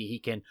 so maybe he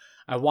can...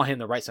 I want him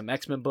to write some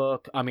X-Men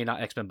book. I mean,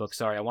 not X-Men books,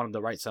 sorry. I want him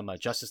to write some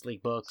Justice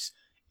League books,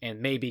 and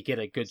maybe get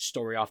a good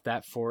story off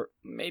that for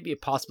maybe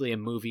possibly a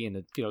movie in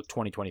the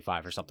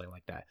 2025 or something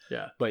like that.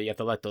 Yeah. But you have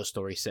to let those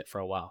stories sit for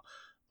a while.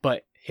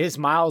 But his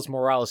Miles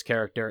Morales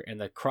character in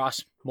the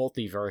cross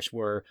multiverse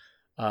where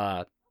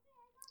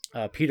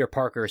Peter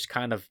Parker is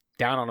kind of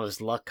down on his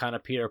luck, kind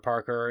of Peter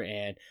Parker,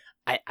 and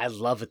I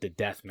love it to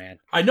death, man.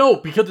 I know,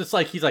 because it's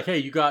like he's like, hey,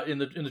 you got in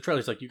the trailer,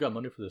 he's like, you got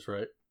money for this,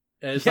 right?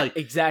 And it's like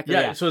exactly.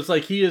 Yeah, so it's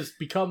like he has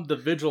become the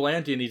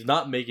vigilante and he's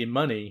not making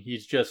money,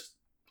 he's just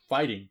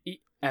fighting.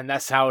 And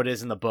that's how it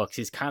is in the books.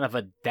 He's kind of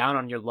a down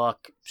on your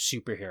luck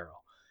superhero.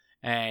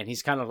 And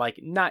he's kind of like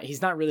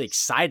he's not really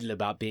excited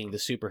about being the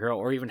superhero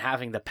or even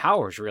having the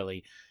powers,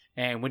 really.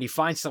 And when he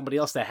finds somebody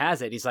else that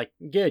has it, he's like,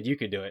 good, you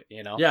can do it,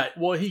 Yeah,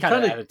 well, he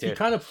kind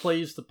of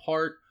plays the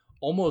part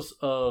almost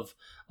of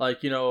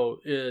like,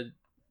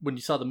 when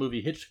you saw the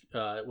movie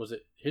was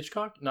it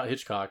Hitchcock? Not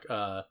Hitchcock.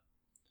 The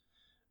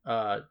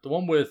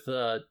one with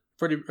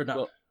Freddie or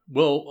not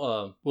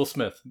Will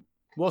Smith.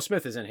 Will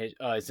Smith is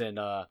in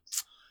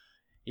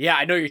yeah,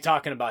 I know you're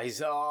talking about. He's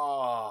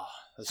a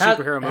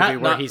superhero movie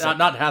where he's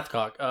not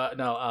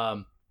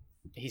Hathcock.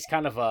 he's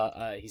kind of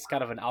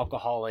an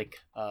alcoholic.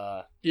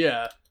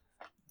 Yeah.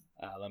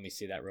 Let me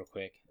see that real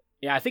quick.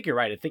 Yeah, I think you're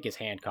right. I think it's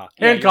Hancock.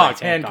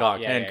 Hancock.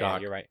 Yeah,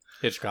 you're right.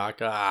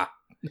 Hitchcock.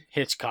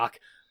 Hitchcock.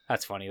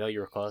 That's funny though.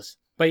 You were close.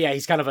 But yeah,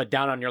 he's kind of a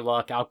down on your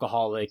luck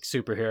alcoholic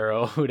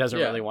superhero who doesn't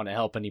really want to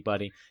help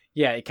anybody.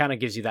 Yeah, it kind of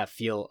gives you that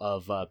feel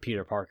of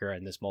Peter Parker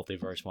in this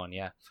multiverse one.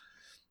 Yeah.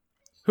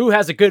 Who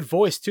has a good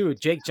voice too?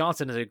 Jake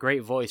Johnson is a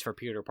great voice for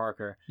Peter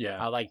Parker. Yeah,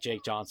 I like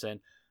Jake Johnson.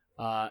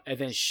 And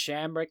then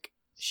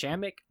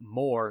Shamik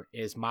Moore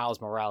is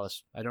Miles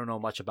Morales. I don't know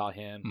much about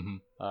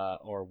him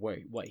or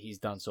what he's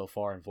done so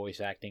far in voice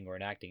acting or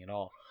in acting at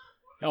all.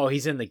 Oh,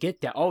 he's in the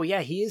Get Down. Oh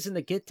yeah, he is in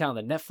the Get Down,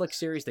 the Netflix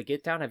series, The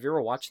Get Down. Have you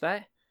ever watched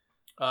that?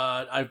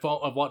 I've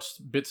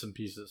watched bits and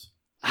pieces.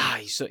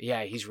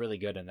 He's really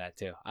good in that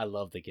too. I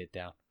love The Get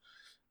Down.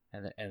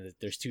 And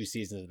there's 2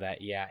 seasons of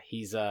that. Yeah,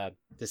 he's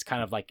this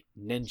kind of like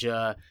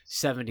ninja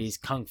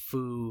 70s kung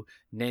fu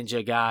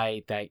ninja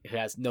guy that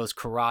knows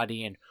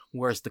karate and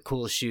wears the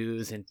cool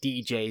shoes and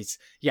DJs.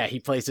 Yeah, he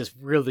plays this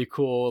really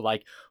cool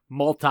like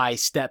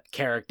multi-step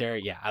character.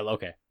 Yeah, I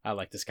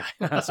like this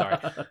guy. Sorry,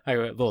 I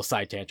got a little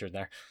side tangent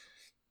there.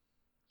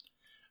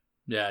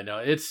 Yeah, no,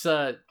 it's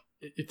the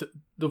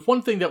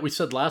one thing that we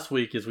said last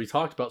week is we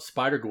talked about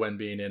Spider-Gwen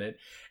being in it,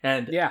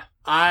 and yeah,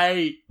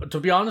 to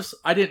be honest,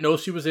 I didn't know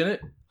she was in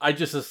it. I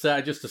just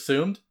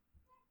assumed.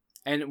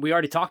 And we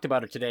already talked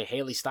about her today.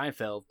 Haley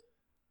Steinfeld,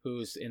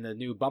 who's in the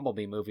new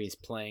Bumblebee movie, is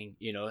playing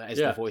as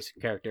the voice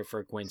character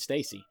for Gwen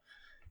Stacy,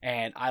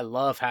 and I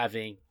love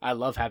having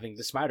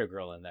the Spider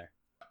Girl in there.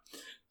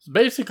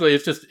 Basically,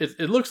 it's just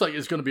it looks like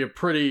it's going to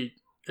be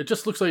It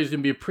just looks like it's going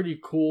to be a pretty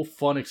cool,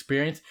 fun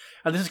experience,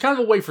 and this is kind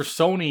of a way for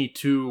Sony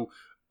to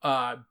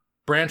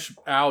branch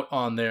out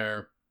on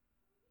their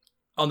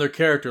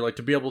character, like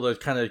to be able to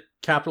kind of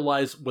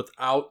capitalize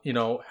without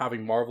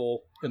having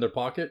Marvel in their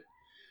pocket.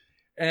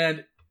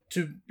 And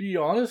to be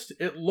honest,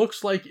 it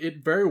looks like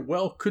it very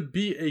well could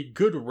be a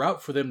good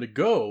route for them to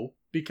go,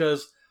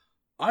 because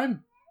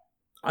I'm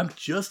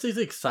just as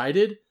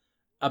excited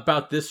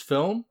about this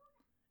film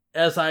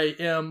as I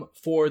am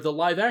for the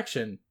live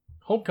action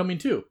Homecoming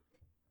 2.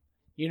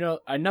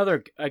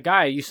 A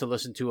guy I used to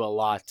listen to a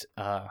lot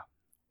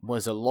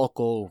was a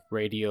local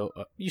radio,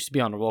 used to be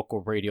on a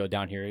local radio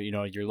down here,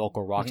 your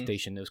local rock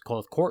station. It was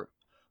called Court,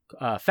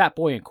 Fat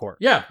Boy and Court.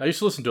 Yeah, I used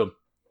to listen to them.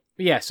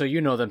 Yeah, so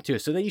you know them too.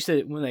 So they used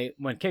to,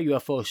 when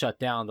KUFO shut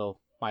down,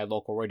 my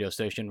local radio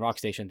station, rock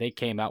station, they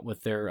came out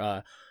with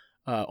their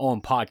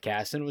own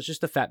podcast, and it was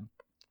just a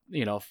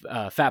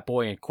Fat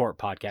Boy and Court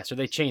podcast, or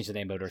they changed the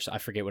name of it, or I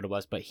forget what it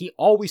was, but he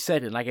always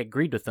said, and I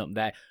agreed with him,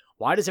 that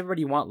why does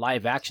everybody want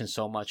live action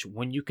so much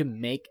when you can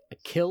make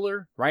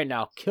killer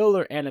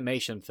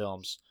animation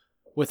films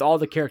with all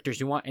the characters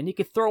you want, and you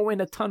could throw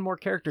in a ton more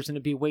characters and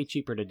it'd be way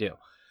cheaper to do.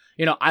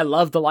 I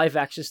love the live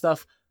action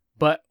stuff,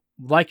 but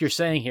like you're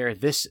saying here,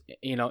 this,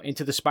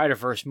 Into the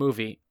Spider-Verse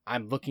movie,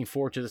 I'm looking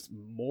forward to this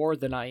more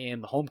than I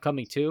am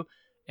Homecoming 2.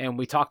 And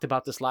we talked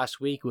about this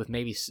last week with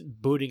maybe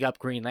booting up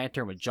Green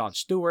Lantern with Jon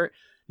Stewart.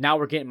 Now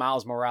we're getting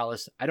Miles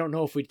Morales. I don't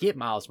know if we'd get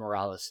Miles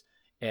Morales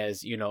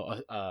as,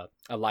 a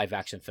live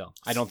action film.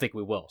 I don't think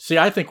we will. See,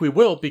 I think we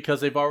will,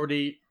 because they've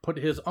already put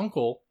his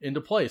uncle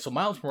into play. So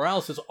Miles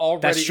Morales is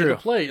already into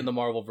play in the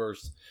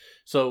Marvel-verse.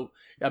 So,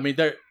 I mean,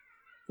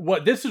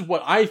 this is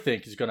what I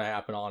think is going to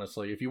happen,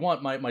 honestly. If you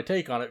want my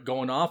take on it,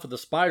 going off of the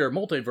Spider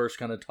multiverse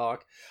kind of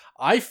talk,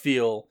 I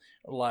feel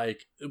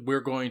like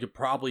we're going to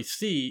probably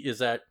see is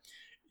that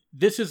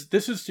this is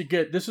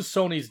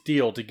Sony's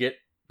deal to get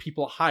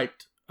people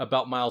hyped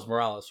about Miles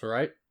Morales, all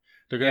right?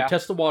 They're going to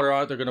test the water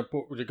on it. They're going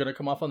to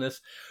come off on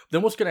this.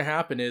 Then what's going to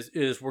happen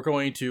is we're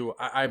going to,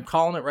 I'm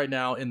calling it right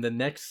now, in the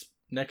next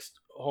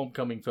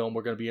Homecoming film,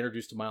 we're going to be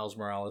introduced to Miles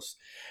Morales.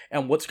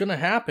 And what's going to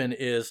happen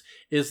is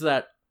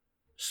that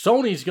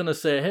Sony's going to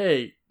say,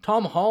 hey,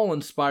 Tom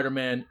Holland's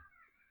Spider-Man,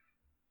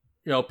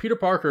 Peter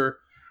Parker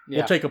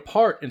will take a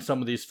part in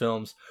some of these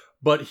films,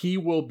 but he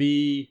will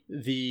be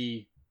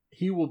the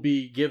he will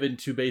be given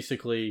to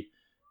basically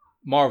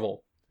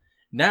Marvel.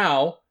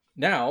 Now,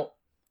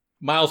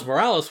 Miles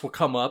Morales will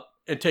come up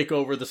and take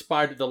over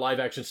the live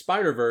action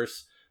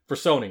Spider-Verse for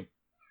Sony.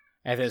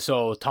 And then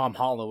so Tom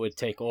Holland would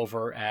take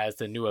over as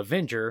the new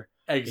Avenger.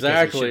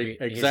 Exactly.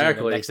 He's in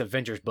the next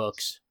Avengers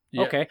books.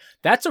 Yeah. Okay,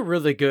 that's a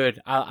really good.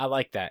 I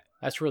like that.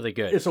 That's really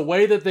good. It's a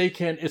way that they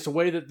can. It's a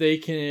way that they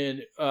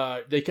can.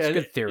 It's a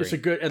good theory. It's a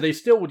good, and they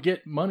still would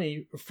get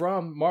money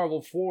from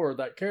Marvel for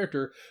that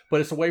character,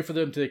 but it's a way for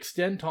them to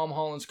extend Tom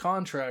Holland's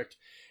contract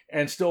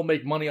and still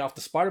make money off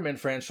the Spider-Man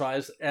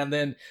franchise. And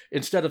then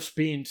instead of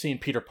seeing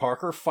Peter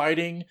Parker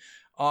fighting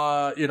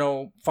or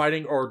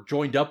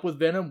joined up with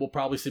Venom, we'll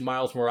probably see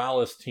Miles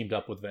Morales teamed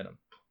up with Venom.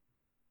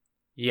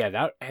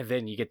 Yeah, and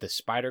then you get the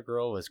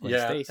Spider-Girl as Gwen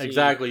Stacy.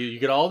 Exactly. You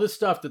get all this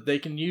stuff that they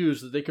can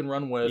use, that they can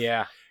run with.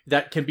 Yeah.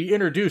 That can be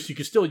introduced. You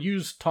can still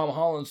use Tom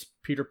Holland's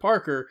Peter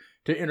Parker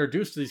to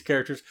introduce to these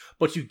characters,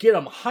 but you get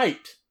them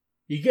hyped.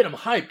 You get them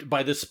hyped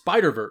by this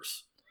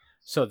Spider-Verse.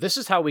 So this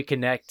is how we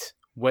connect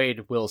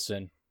Wade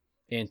Wilson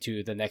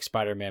into the next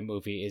Spider-Man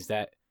movie, is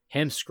that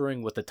him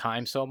screwing with the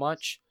time so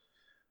much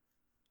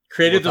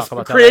created the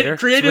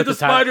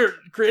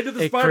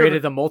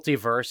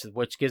multiverse,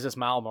 which gives us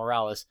Miles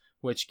Morales,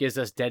 which gives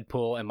us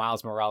Deadpool and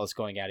Miles Morales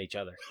going at each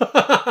other.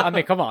 I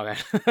mean, come on, man.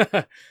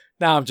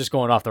 Now I'm just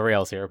going off the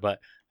rails here, but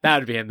that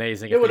would be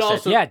amazing.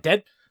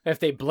 If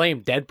they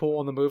blamed Deadpool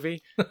in the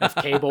movie, if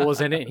Cable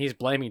was in it and he's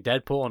blaming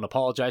Deadpool and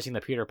apologizing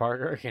to Peter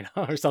Parker,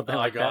 or something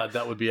like that. Oh my God,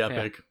 that would be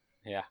epic.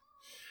 Yeah.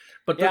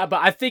 But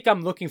I think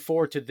I'm looking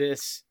forward to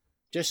this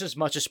just as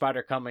much as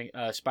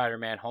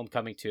Spider-Man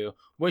Homecoming 2,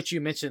 which you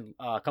mentioned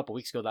a couple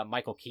weeks ago that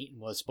Michael Keaton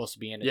was supposed to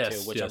be in it too,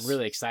 which I'm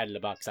really excited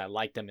about because I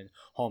liked him in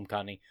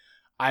Homecoming.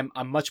 I'm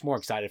much more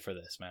excited for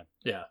this, man.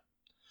 Yeah.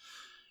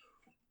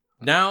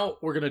 Now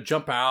we're going to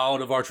jump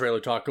out of our trailer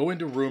talk, go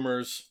into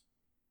rumors,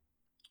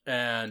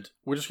 and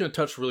we're just going to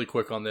touch really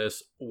quick on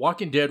this.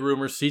 Walking Dead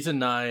rumors, Season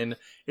 9.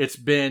 It's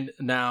been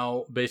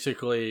now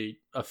basically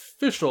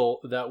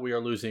official that we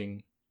are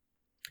losing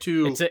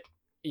to...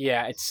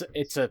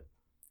 It's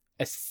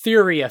a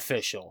theory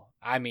official.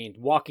 I mean,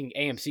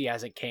 AMC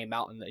hasn't came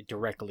out and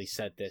directly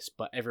said this,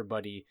 but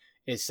everybody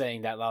is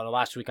saying that.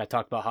 Last week I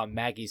talked about how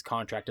Maggie's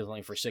contract is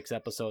only for 6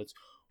 episodes.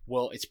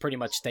 Well, it's pretty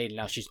much stated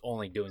now she's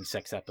only doing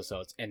 6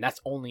 episodes, and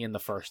that's only in the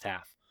first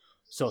half.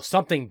 So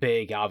something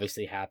big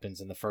obviously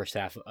happens in the first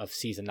half of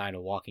Season 9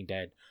 of Walking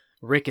Dead.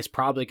 Rick is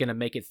probably going to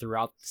make it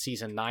throughout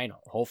Season 9,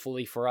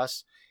 hopefully for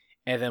us.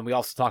 And then we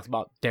also talked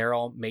about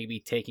Daryl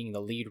maybe taking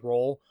the lead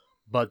role,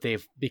 but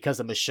because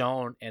of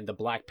Michonne and the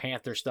Black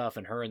Panther stuff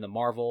and her in the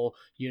Marvel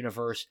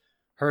universe,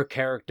 her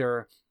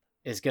character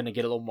is going to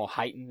get a little more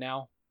heightened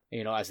now,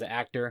 as the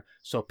actor.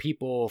 So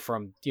people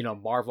from,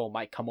 Marvel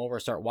might come over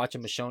and start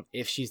watching Michonne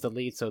if she's the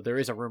lead. So there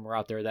is a rumor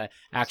out there that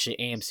actually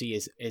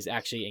AMC is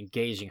actually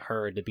engaging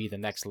her to be the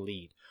next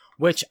lead,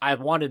 which I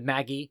wanted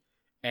Maggie,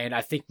 and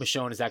I think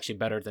Michonne is actually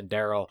better than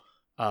Daryl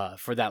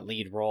for that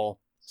lead role.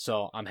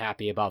 So I'm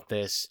happy about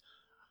this.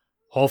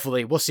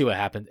 Hopefully, we'll see what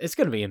happens. It's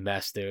going to be a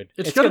mess, dude.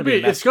 It's going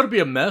to be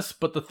a mess,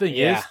 but the thing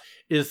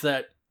is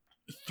that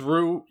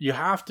you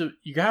have to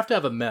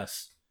have a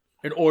mess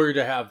in order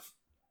to have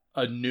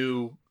a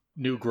new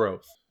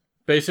growth.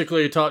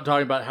 Basically,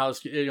 talking about how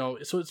it's,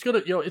 so it's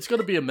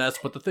gonna be a mess.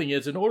 But the thing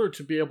is, in order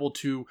to be able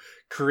to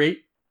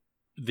create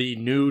the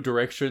new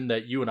direction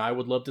that you and I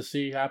would love to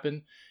see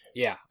happen,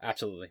 yeah,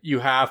 absolutely, you're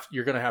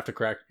gonna have to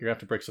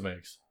break some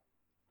eggs.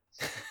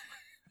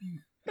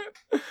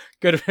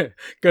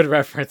 Good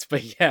reference,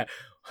 but yeah,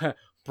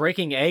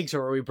 breaking eggs,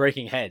 or are we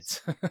breaking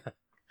heads?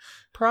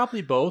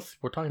 Probably both.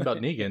 We're talking about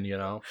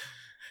Negan,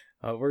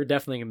 we're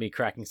definitely gonna be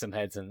cracking some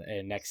heads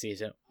in next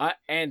season.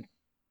 And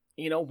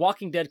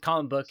Walking Dead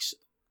comic books,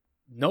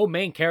 no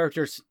main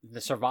characters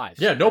survives.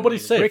 Yeah,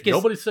 nobody's safe.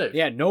 Nobody's safe.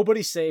 Yeah,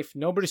 nobody's safe.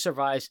 Nobody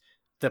survives.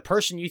 The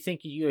person you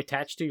think you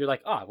attach to, you're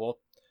like, well,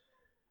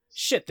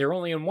 shit, they're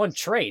only in one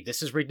trade.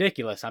 This is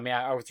ridiculous. I mean,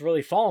 I was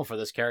really falling for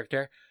this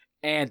character.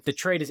 And the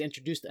trade has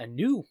introduced a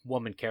new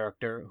woman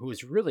character who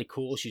is really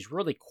cool. She's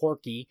really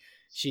quirky.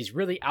 She's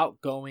really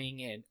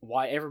outgoing, and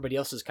why everybody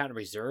else is kind of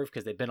reserved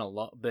because they've been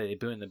alone. They've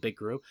been in the big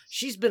group.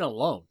 She's been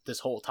alone this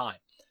whole time.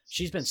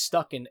 She's been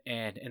stuck in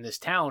this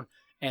town,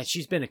 and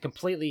she's been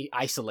completely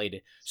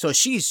isolated. So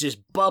she's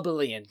just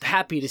bubbly and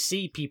happy to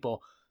see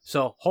people.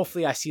 So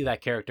hopefully I see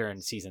that character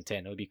in Season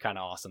 10. It would be kind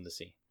of awesome to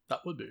see. That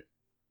would be.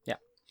 Yeah.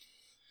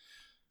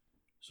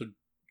 So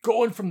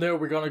going from there,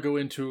 we're going to go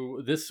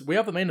into this. We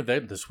have the main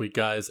event this week,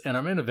 guys. And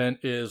our main event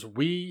is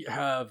we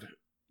had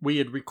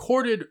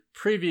recorded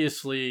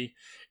previously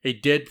a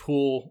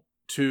Deadpool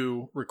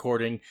 2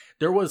 recording.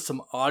 There was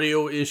some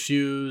audio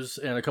issues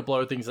and a couple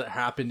other things that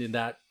happened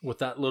with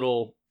that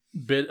little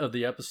bit of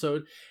the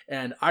episode.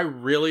 And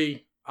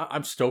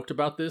I'm stoked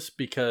about this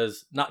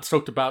because not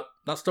stoked about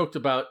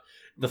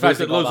the fact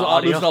that losing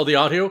all the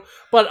audio,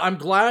 but I'm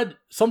glad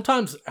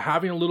sometimes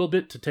having a little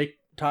bit to take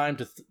time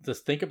to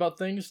think about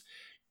things,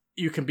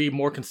 you can be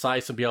more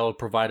concise and be able to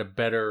provide a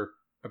better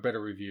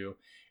review.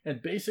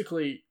 And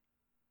basically,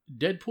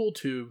 Deadpool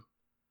 2,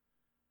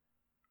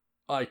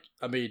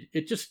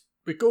 it just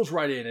it goes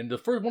right in. And the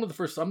first one of the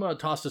first, I'm going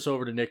to toss this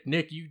over to Nick.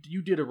 Nick,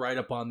 you did a write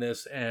up on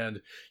this,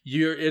 and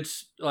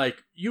it's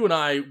like you and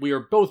I, we are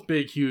both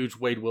big, huge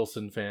Wade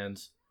Wilson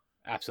fans.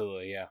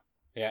 Absolutely, yeah,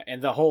 yeah.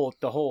 And the whole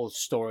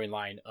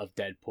storyline of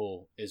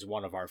Deadpool is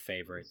one of our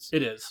favorites.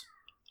 It is.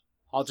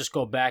 I'll just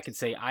go back and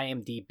say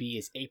IMDb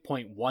is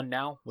 8.1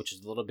 now, which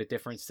is a little bit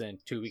different than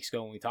 2 weeks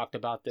ago when we talked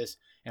about this.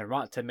 And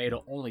Rotten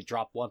Tomato only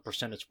dropped 1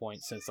 percentage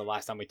point since the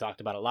last time we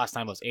talked about it. Last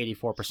time it was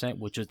 84%,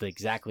 which was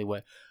exactly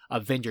what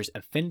Avengers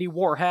Infinity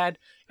War had.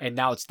 And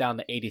now it's down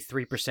to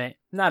 83%.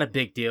 Not a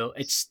big deal.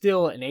 It's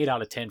still an 8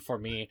 out of 10 for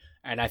me.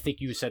 And I think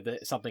you said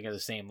something of the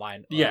same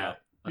line a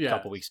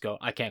couple weeks ago.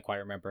 I can't quite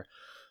remember.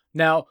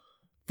 Now,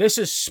 this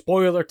is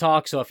spoiler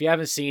talk, so if you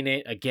haven't seen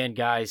it, again,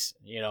 guys,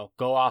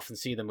 go off and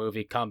see the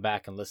movie, come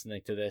back and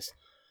listening to this.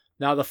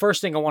 Now, the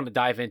first thing I want to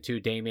dive into,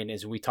 Damien,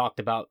 is we talked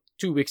about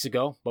 2 weeks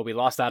ago, but we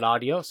lost that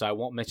audio, so I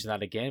won't mention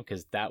that again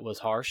because that was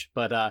harsh.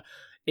 But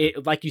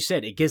it, like you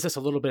said, it gives us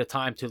a little bit of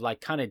time to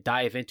like kind of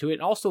dive into it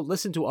and also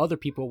listen to other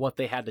people, what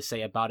they had to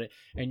say about it.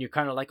 And you're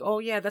kind of like, oh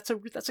yeah, that's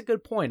a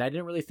good point. I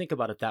didn't really think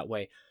about it that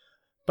way.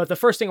 But the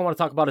first thing I want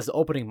to talk about is the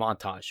opening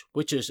montage,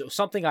 which is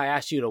something I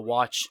asked you to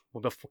watch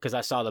because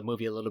I saw the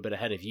movie a little bit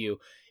ahead of you,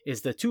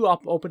 is the two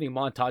opening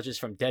montages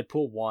from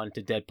Deadpool 1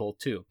 to Deadpool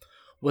 2.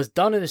 Was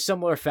done in a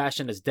similar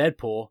fashion as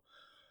Deadpool,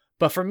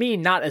 but for me,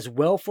 not as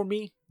well for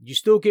me. You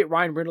still get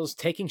Ryan Reynolds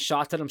taking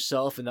shots at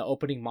himself in the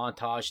opening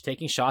montage,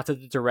 taking shots at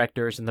the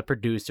directors and the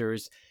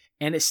producers,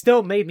 and it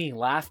still made me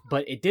laugh,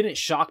 but it didn't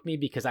shock me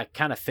because I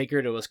kind of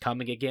figured it was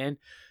coming again.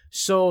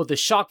 So the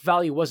shock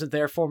value wasn't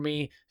there for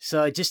me,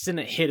 so it just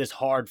didn't hit as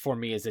hard for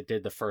me as it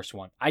did the first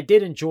one. I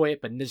did enjoy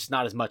it, but just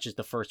not as much as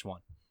the first one.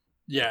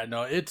 Yeah,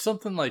 no, it's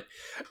something like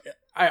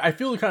I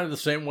feel kind of the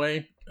same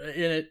way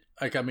in it.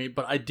 Like, I mean,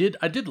 but I did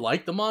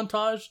like the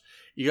montage.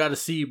 You got to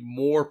see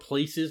more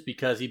places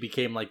because he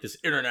became like this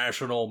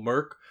international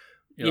merc.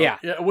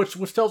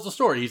 Which tells the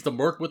story. He's the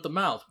merc with the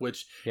mouth,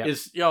 which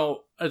is,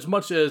 as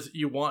much as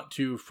you want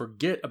to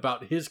forget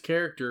about his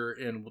character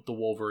in the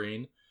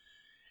Wolverine.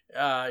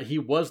 He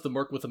was the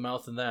merc with the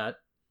mouth in that,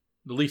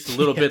 at least a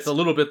little bit. The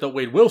little bit that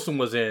Wade Wilson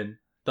was in,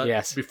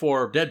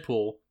 before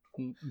Deadpool,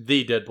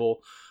 the Deadpool.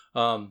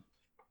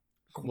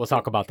 We'll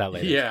talk about that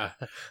later. Yeah,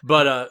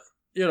 but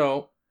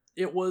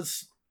it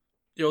was,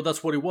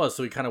 that's what he was.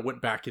 So he kind of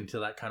went back into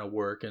that kind of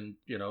work and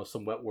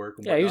some wet work.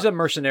 And he was a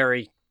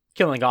mercenary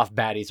killing off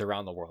baddies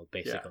around the world,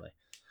 basically.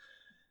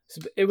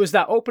 So it was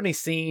that opening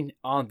scene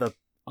on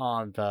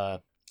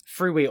the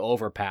freeway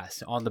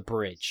overpass on the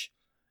bridge.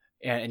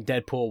 And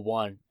Deadpool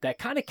 1 that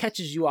kind of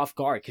catches you off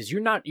guard because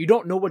you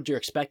don't know what you're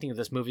expecting of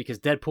this movie because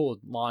Deadpool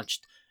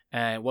launched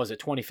was it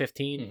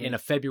 2015 in a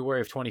February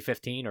of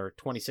 2015 or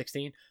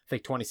 2016? I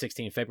think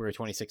 2016, February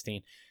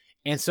 2016.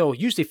 And so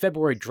usually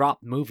February drop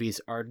movies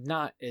are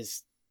not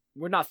as,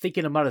 we're not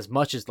thinking about as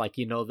much as like,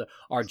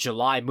 our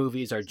July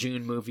movies, our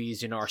June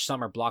movies, our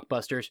summer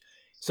blockbusters.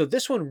 So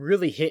this one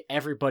really hit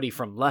everybody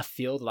from left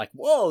field, like,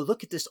 whoa,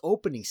 look at this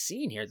opening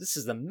scene here. This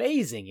is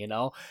amazing,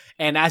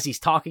 And as he's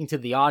talking to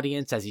the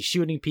audience, as he's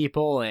shooting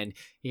people, and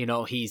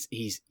he's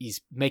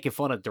making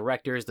fun of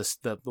directors,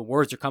 the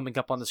words are coming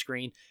up on the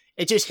screen.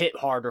 It just hit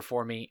harder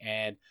for me,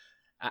 and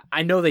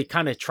I know they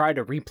kind of tried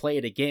to replay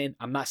it again.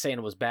 I'm not saying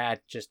it was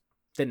bad, just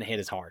didn't hit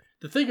as hard.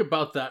 The thing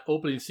about that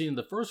opening scene,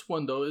 the first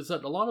one though, is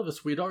that a lot of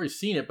us we'd already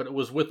seen it, but it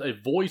was with a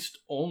voiced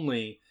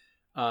only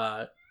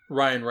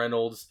Ryan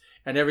Reynolds.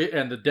 And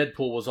the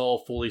Deadpool was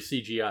all fully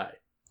CGI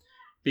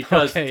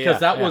because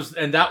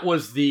that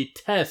was the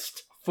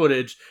test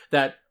footage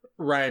that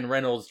Ryan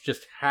Reynolds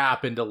just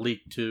happened to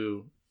leak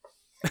to.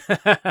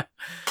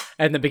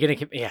 And the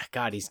beginning,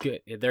 God, he's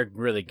good. They're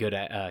really good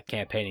at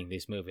campaigning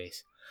these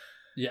movies.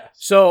 Yeah.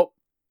 So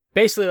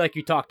basically, like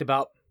you talked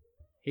about,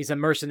 he's a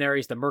mercenary,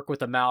 he's the merc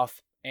with the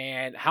mouth,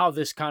 and how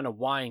this kind of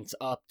winds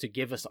up to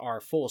give us our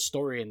full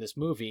story in this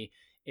movie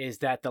is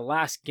that the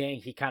last gang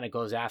he kind of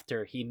goes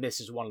after, he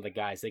misses one of the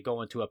guys. They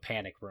go into a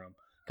panic room,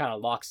 kind of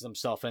locks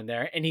himself in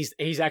there, and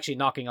he's actually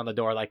knocking on the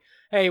door like,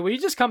 hey, will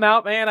you just come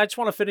out, man? I just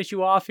want to finish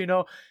you off,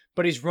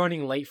 But he's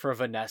running late for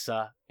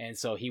Vanessa, and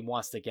so he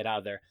wants to get out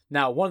of there.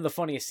 Now, one of the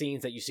funniest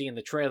scenes that you see in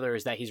the trailer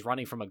is that he's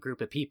running from a group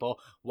of people.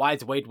 Why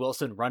is Wade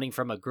Wilson running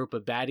from a group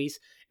of baddies?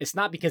 It's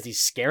not because he's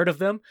scared of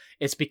them.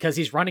 It's because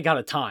he's running out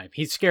of time.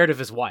 He's scared of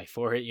his wife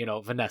or,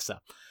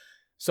 Vanessa.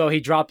 So he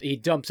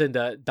jumps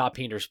into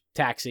Doppinder's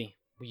taxi.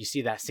 You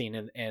see that scene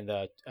in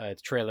the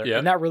trailer,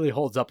 and that really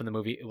holds up in the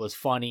movie. It was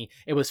funny.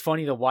 It was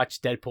funny to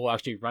watch Deadpool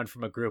actually run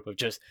from a group of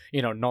just,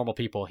 normal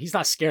people. He's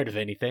not scared of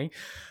anything.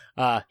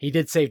 He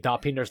did save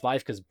Doppinder's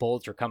life because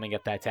bullets were coming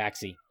at that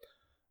taxi.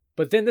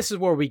 But then this is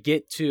where we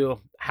get to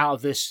how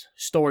this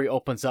story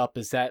opens up,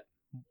 is that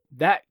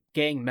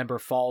gang member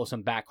follows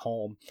him back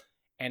home.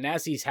 And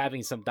as he's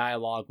having some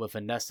dialogue with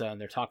Vanessa, and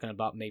they're talking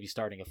about maybe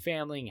starting a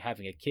family and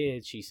having a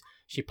kid,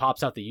 she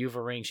pops out the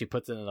Uva ring, she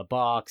puts it in a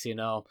box,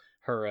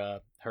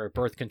 her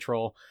birth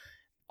control.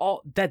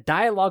 All that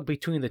dialogue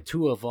between the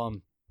two of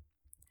them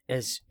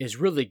is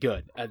really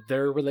good.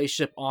 Their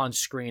relationship on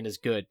screen is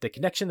good. The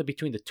connection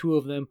between the two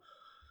of them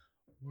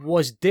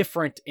was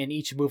different in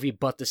each movie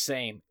but the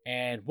same.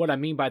 And what I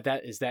mean by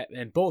that is that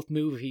in both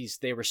movies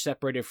they were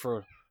separated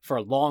for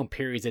long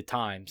periods of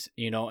times.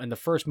 You know, in the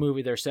first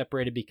movie they're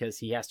separated because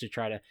he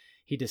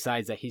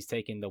decides that he's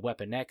taking the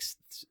Weapon X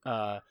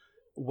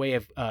way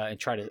of and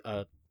try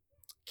to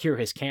cure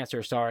his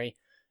cancer,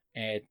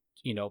 and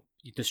you know,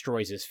 he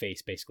destroys his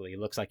face basically. It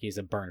looks like he's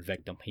a burn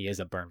victim. He is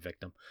a burn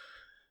victim.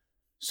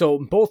 So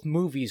in both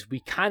movies, we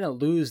kind of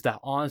lose the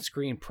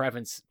on-screen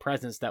presence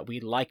that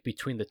we like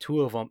between the two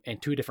of them in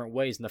two different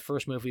ways. In the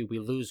first movie, we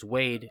lose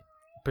Wade,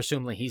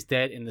 presumably he's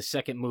dead. In the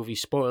second movie,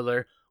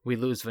 spoiler, we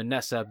lose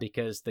Vanessa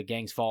because the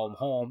gangs follow him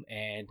home,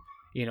 and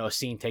you know, a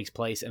scene takes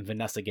place and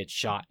Vanessa gets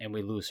shot, and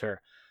we lose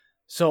her.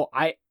 So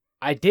I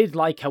did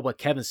like how what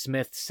Kevin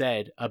Smith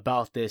said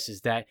about this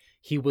is that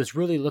he was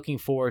really looking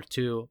forward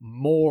to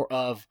more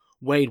of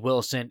Wade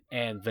Wilson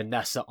and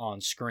Vanessa on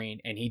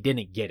screen, and he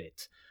didn't get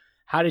it.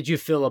 How did you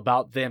feel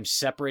about them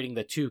separating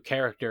the two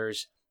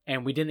characters,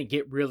 and we didn't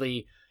get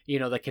really, you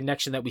know, the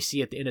connection that we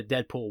see at the end of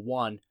Deadpool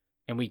 1,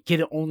 and we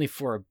get it only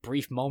for a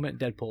brief moment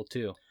in Deadpool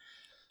 2?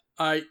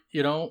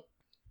 You know,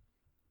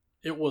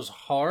 it was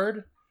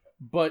hard,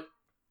 but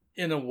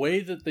in a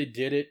way that they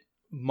did it,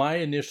 my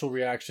initial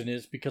reaction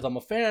is, because I'm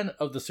a fan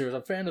of the series,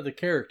 I'm a fan of the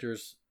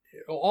characters,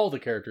 all the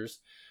characters,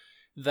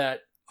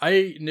 that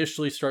I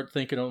initially start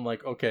thinking, I'm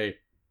like, okay,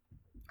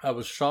 I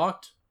was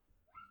shocked,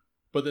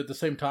 but at the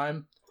same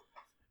time,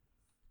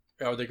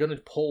 are they going to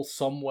pull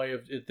some way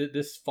of it?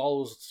 This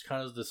follows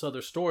kind of this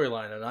other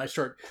storyline,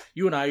 and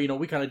you and I, you know,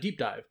 we kind of deep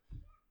dive.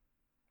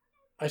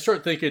 I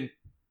start thinking,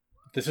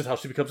 this is how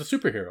she becomes a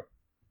superhero.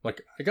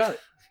 Like, I got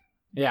it.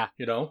 Yeah.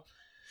 You know?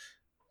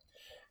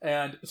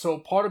 And so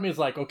part of me is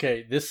like,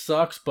 okay, this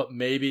sucks, but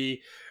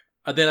maybe.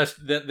 And then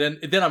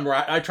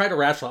I try to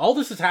rationalize. All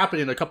this is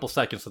happening in a couple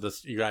seconds of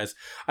this, you guys.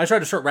 I try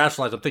to start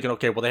rationalizing. I'm thinking,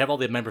 okay, well, they have all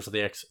the members of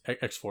the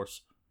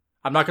X-Force.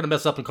 I'm not going to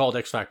mess up and call it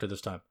X Factor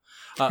this time.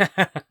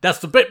 That's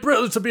the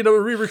brilliance of being able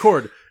to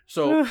re-record.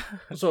 So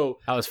that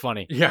was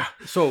funny. Yeah.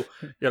 So,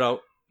 you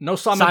know, no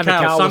Simon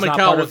Cowell. Simon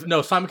Cowell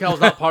is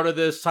not part of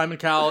this. Simon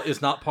Cowell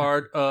is not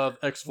part of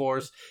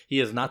X-Force. He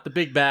is not the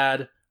big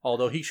bad,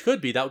 although he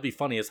should be. That would be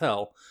funny as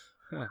hell.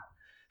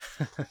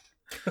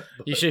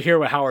 You should hear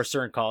what Howard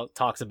Stern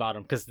talks about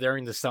him, because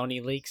during the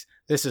Sony leaks,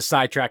 this is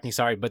sidetracking,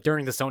 sorry, but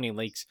during the Sony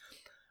leaks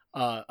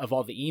of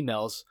all the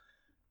emails,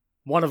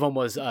 one of them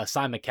was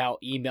Simon Cowell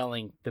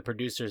emailing the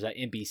producers at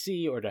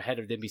NBC or the head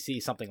of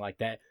NBC, something like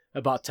that,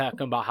 about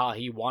talking about how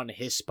he wanted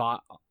his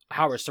spot,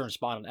 Howard Stern's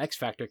spot on X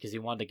Factor, because he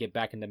wanted to get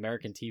back into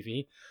American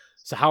TV.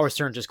 So Howard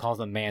Stern just calls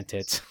them man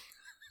tits.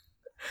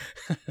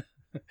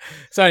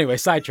 So anyway,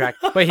 sidetrack.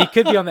 But he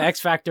could be on the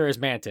X Factor as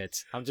man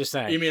tits. I'm just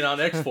saying. You mean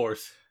on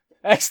X-Force?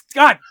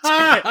 God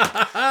damn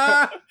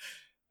it.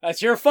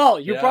 That's your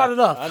fault. You brought it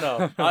up.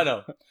 I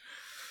know.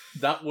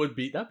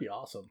 That'd be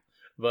awesome.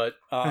 But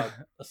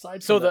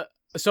aside from that,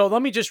 so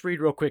let me just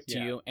read real quick to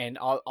you, and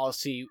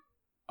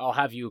I'll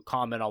have you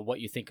comment on what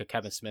you think of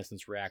Kevin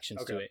Smith's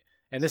reactions to it.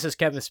 And this is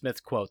Kevin Smith's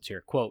quotes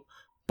here. Quote,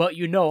 "But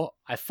you know,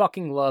 I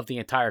fucking love the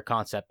entire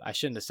concept." I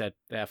shouldn't have said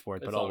the F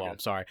word, but oh well, I'm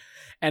sorry.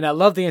 "And I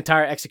love the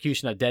entire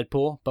execution of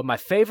Deadpool, but my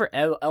favorite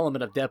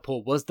element of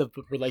Deadpool was the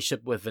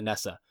relationship with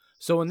Vanessa.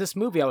 So in this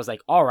movie, I was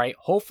like, all right,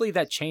 hopefully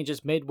that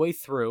changes midway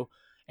through."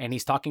 And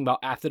he's talking about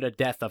after the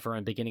death of her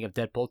in the beginning of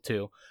Deadpool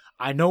 2.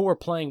 "I know we're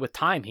playing with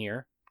time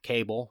here,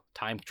 cable,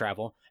 time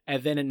travel,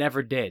 and then it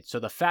never did. So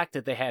the fact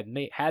that they had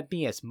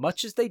me as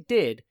much as they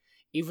did,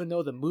 even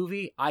though the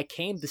movie I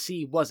came to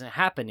see wasn't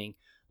happening,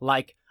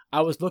 like,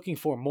 I was looking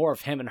for more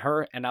of him and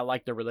her, and I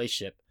liked the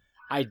relationship.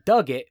 I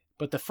dug it,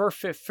 but the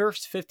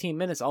first 15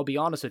 minutes, I'll be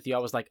honest with you, I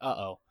was like,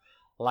 uh-oh.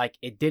 Like,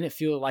 it didn't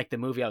feel like the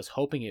movie I was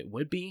hoping it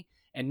would be.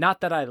 And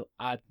not that I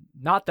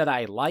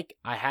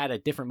had a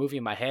different movie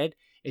in my head.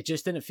 It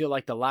just didn't feel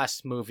like the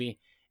last movie.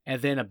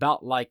 And then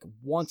about like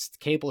once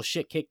cable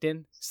shit kicked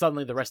in,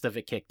 suddenly the rest of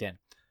it kicked in."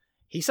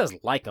 He says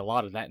like a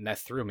lot of that, and that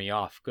threw me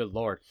off. Good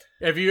Lord.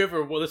 Have you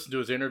ever listened to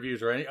his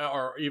interviews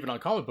or even on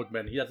Comic Book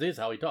Men? That is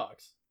how he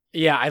talks.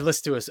 Yeah, I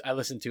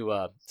listened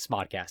to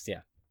Smodcast,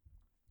 yeah.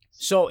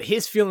 So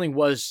his feeling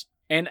was,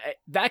 and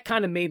that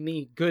kind of made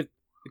me good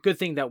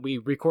thing that we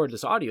recorded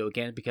this audio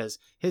again, because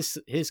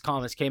his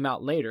comments came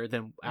out later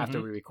than after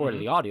we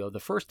recorded the audio, the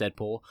first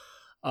Deadpool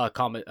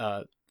comment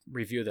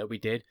review that we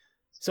did.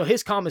 So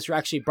his comments were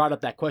actually brought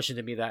up that question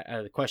to me, that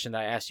the question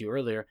that I asked you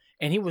earlier,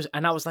 and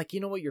I was like, you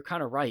know what, you're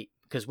kind of right,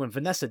 because when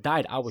Vanessa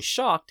died, I was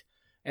shocked,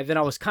 and then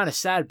I was kind of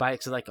sad by it,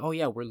 because like, oh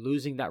yeah, we're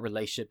losing that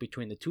relationship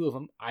between the two of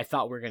them. I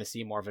thought we were going to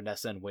see more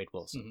Vanessa and Wade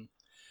Wilson.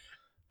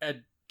 Mm-hmm.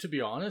 And to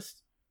be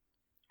honest,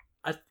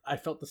 I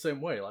felt the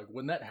same way. Like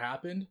when that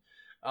happened,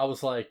 I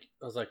was like,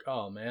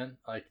 oh man,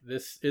 like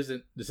this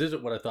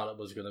isn't what I thought it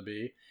was going to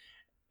be,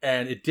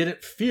 and it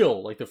didn't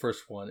feel like the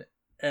first one.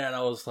 And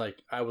I was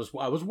like, I was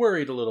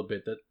worried a little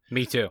bit that.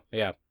 Me too.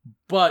 Yeah.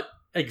 But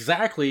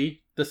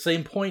exactly the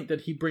same point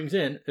that he brings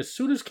in, as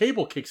soon as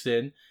Cable kicks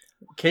in,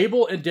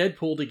 Cable and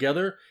Deadpool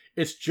together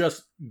it's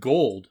just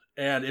gold.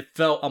 And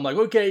I'm like,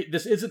 okay,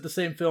 this isn't the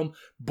same film,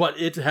 but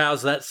it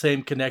has that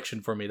same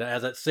connection for me. That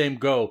has that same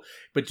go.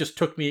 But just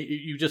took me,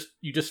 you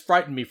just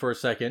frightened me for a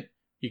second.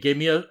 You gave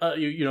me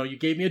you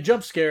gave me a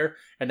jump scare,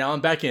 and now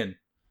I'm back in.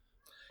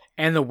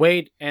 And the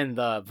Wade and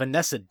the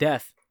Vanessa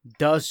death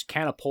does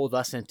catapult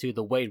us into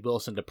the Wade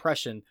Wilson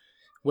depression,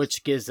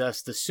 which gives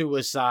us the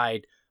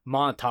suicide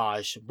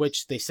montage,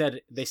 which they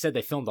said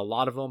they filmed a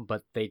lot of them,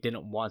 but they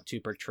didn't want to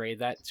portray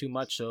that too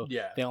much, so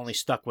they only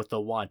stuck with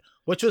the one,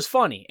 which was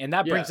funny. And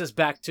that brings us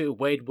back to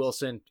Wade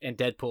Wilson and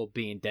Deadpool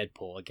being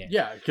Deadpool again.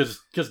 Yeah, because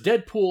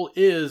Deadpool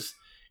is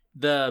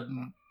the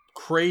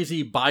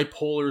crazy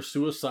bipolar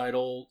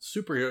suicidal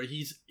superhero.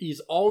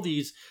 He's all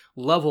these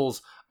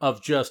levels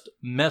of just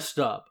messed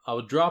up. I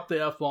would drop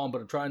the F-bomb,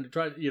 but I'm trying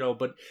to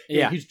but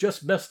he's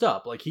just messed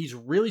up. Like, he's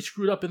really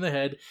screwed up in the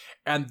head,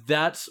 and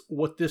that's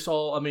what this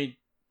all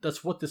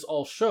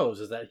shows,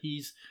 is that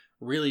he's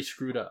really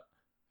screwed up.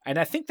 And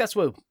I think that's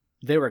what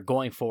they were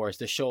going for, is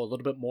to show a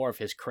little bit more of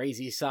his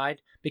crazy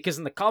side, because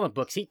in the comic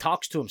books, he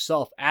talks to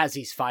himself as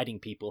he's fighting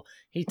people.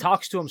 He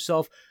talks to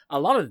himself. A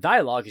lot of the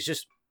dialogue is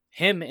just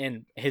him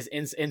and his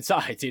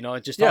insides,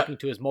 just talking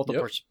to his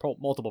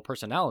multiple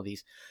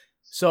personalities.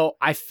 So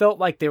I felt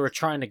like they were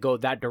trying to go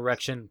that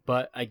direction.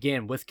 But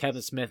again, with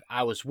Kevin Smith,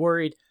 I was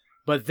worried.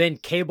 But then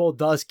Cable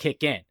does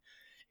kick in.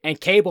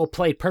 And Cable,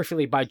 played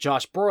perfectly by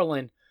Josh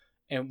Brolin,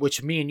 and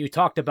which me and you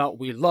talked about,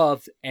 we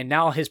loved. And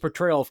now his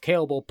portrayal of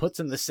Cable puts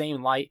in the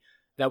same light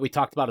that we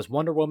talked about as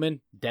Wonder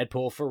Woman,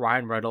 Deadpool for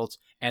Ryan Reynolds,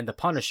 and The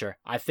Punisher.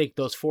 I think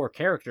those 4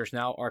 characters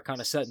now are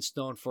kind of set in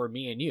stone for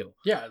me and you.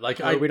 Yeah,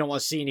 we don't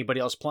want to see anybody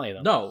else play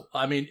them. No,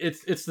 I mean,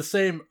 it's the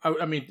same.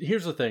 I mean,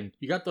 here's the thing.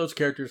 You got those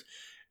characters,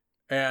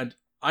 and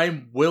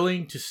I'm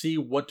willing to see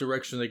what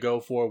direction they go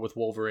for with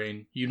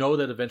Wolverine. You know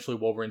that eventually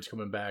Wolverine's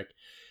coming back.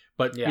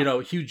 But,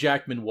 Hugh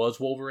Jackman was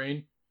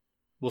Wolverine.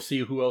 We'll see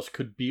who else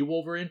could be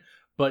Wolverine.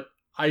 But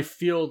I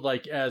feel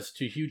like, as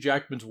to Hugh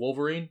Jackman's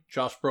Wolverine,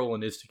 Josh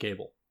Brolin is to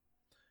Cable.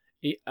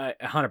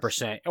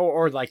 100%.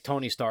 Or like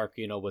Tony Stark,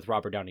 with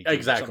Robert Downey Jr.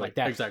 Exactly. Something like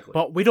that. Exactly.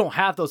 But we don't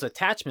have those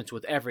attachments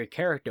with every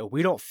character.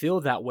 We don't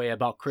feel that way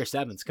about Chris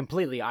Evans.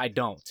 Completely, I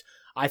don't.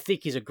 I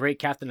think he's a great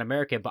Captain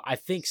America, but I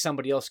think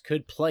somebody else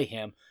could play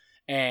him.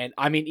 And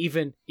I mean,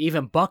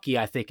 even Bucky,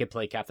 I think, could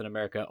play Captain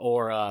America,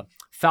 or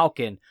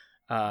Falcon.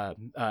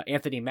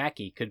 Anthony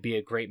Mackie could be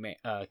a great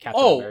Captain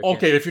America. Oh,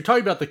 okay. If you're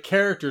talking about the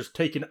characters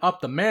taking up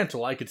the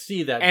mantle, I could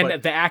see that.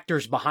 And the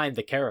actors behind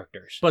the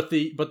characters. But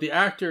the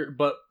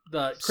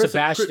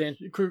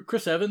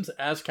Chris Evans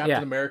as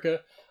Captain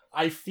America,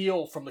 I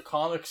feel, from the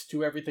comics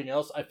to everything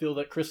else, I feel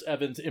that Chris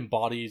Evans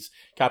embodies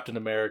Captain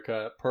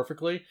America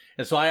perfectly.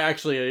 And so I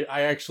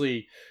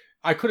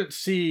couldn't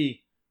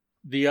see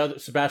the other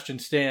Sebastian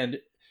Stan.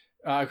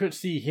 I couldn't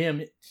see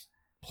him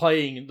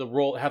playing the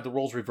role, have the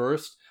roles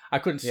reversed. I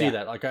couldn't see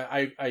that. Like,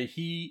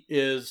 he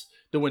is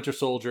the Winter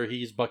Soldier.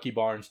 He's Bucky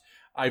Barnes.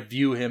 I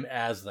view him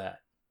as that.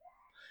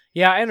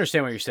 Yeah, I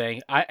understand what you're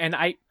saying.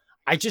 I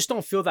just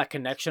don't feel that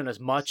connection as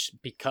much,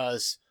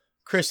 because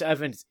Chris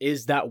Evans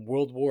is that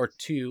World War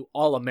II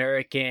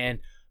All-American,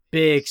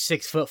 big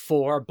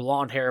 6'4",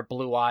 blonde hair,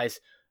 blue eyes,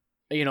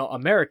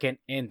 American,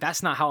 and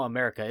that's not how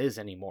America is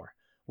anymore.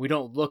 We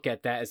don't look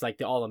at that as like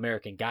the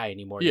All-American guy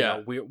anymore.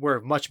 Yeah.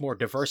 We're much more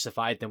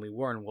diversified than we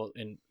were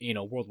in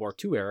World War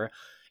II era.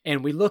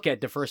 And we look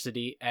at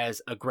diversity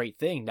as a great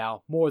thing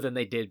now, more than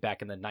they did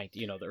back in the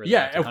the early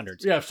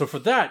 1900s. So for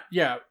that,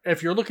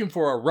 if you're looking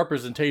for a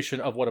representation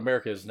of what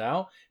America is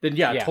now, then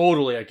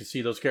totally, I could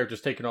see those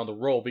characters taking on the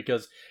role,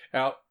 because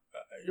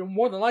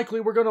more than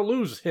likely we're going to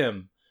lose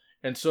him,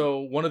 and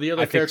so one of the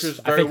other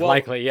characters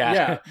likely,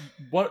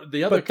 what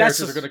the other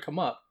characters are going to come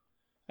up.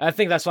 I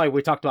think that's why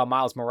we talked about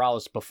Miles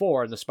Morales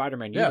before in the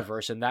Spider-Man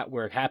universe, and that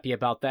we're happy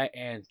about that.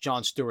 And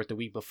Jon Stewart the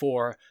week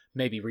before,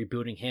 maybe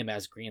rebooting him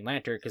as Green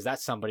Lantern, because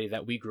that's somebody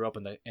that we grew up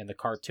in the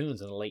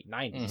cartoons in the late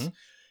 90s.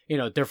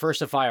 Mm-hmm.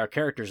 Diversify our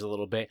characters a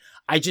little bit.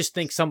 I just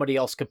think somebody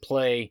else could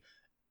play.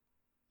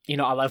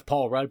 I love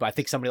Paul Rudd, but I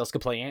think somebody else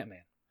could play Ant-Man.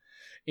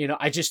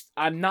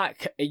 I'm not.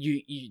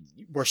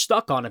 We're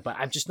stuck on it, but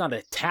I'm just not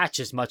attached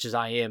as much as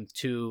I am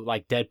to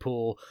like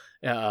Deadpool,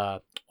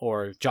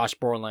 or Josh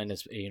Brolin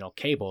as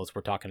Cable, as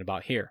we're talking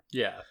about here.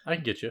 Yeah, I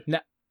can get you.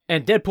 Now,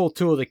 and Deadpool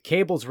 2, the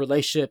Cable's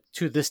relationship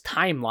to this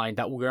timeline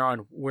that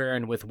we're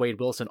in with Wade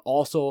Wilson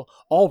also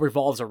all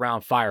revolves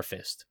around Fire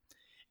Fist,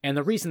 and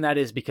the reason that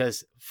is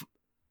because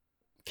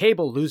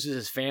Cable loses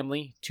his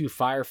family to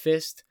Fire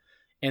Fist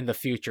in the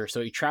future,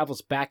 so he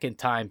travels back in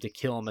time to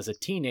kill him as a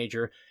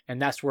teenager, and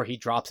that's where he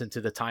drops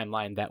into the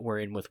timeline that we're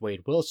in with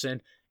Wade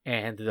Wilson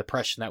and the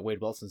depression that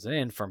Wade Wilson's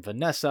in from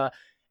Vanessa,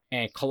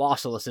 and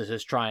Colossus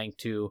is trying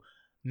to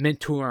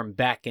mentor him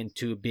back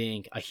into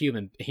being a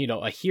human,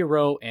 a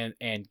hero,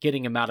 and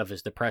getting him out of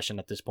his depression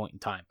at this point in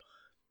time.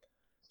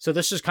 So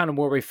this is kind of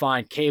where we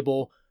find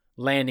Cable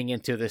landing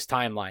into this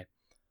timeline.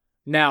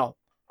 Now,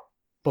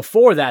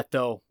 before that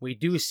though, we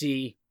do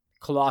see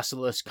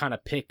Colossus kind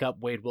of pick up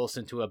Wade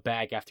Wilson to a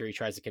bag after he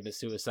tries to commit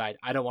suicide.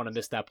 I don't want to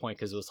miss that point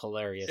because it was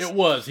hilarious. It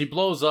was. He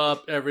blows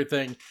up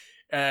everything.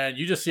 and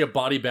you just see a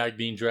body bag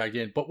being dragged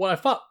in. But what I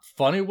thought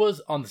funny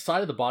was on the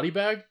side of the body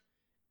bag,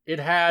 it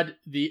had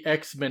the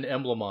X-Men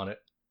emblem on it.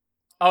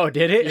 Oh,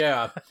 did it?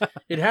 Yeah.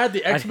 It had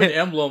the X-Men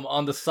emblem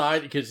on the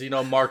side because,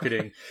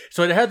 marketing.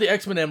 So it had the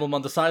X-Men emblem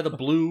on the side of the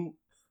blue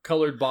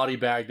colored body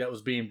bag that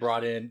was being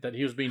brought in, that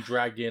he was being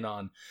dragged in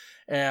on.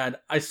 And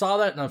I saw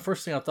that, and the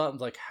first thing I thought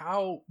was like,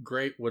 how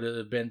great would it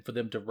have been for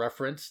them to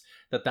reference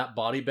that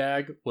body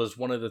bag was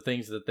one of the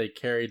things that they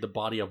carried the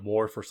body of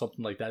Morph or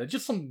something like that. It's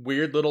just some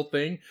weird little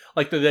thing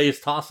like that they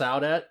just toss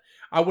out at.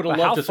 I would have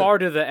loved to. How far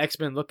do the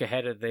X-Men look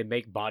ahead if they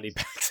make body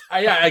bags?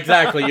 Yeah,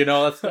 exactly. I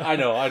know.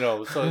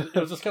 So it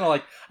was just kind of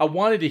like I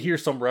wanted to hear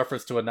some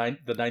reference to the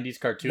 '90s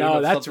cartoon.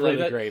 No, that's really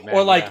like great, man.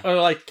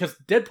 Or because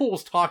Deadpool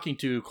was talking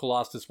to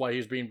Colossus while he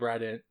was being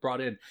brought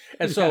in,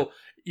 and so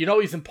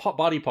he's in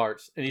body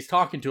parts and he's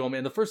talking to him,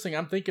 and the first thing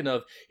I'm thinking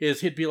of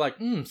is he'd be like,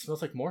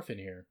 "Smells like Morph in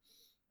here."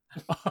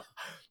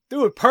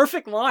 Dude,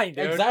 perfect line,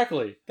 dude.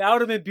 Exactly. That would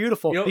have been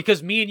beautiful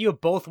because me and you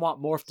both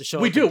want Morph to show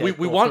up. We do.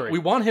 We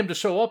want him to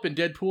show up in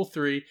Deadpool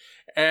 3,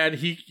 and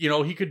he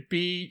could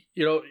be,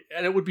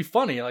 and it would be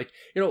funny. Like,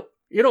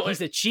 he's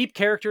a cheap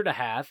character to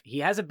have. He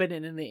hasn't been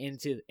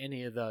into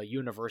any of the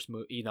universe.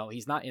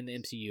 He's not in the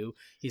MCU.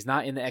 He's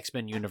not in the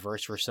X-Men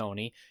universe for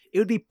Sony. It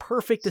would be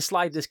perfect to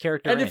slide this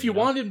character in. And if you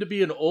want him to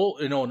be an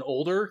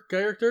older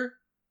character,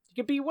 he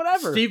could be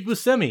whatever. Steve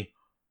Buscemi.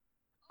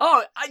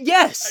 Oh,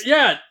 yes.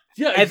 Yeah.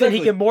 Yeah, exactly. And then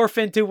he can morph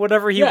into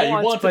whatever he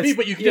wants. To be,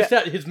 but you can just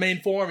have his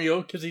main form,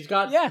 because he's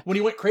got. Yeah. When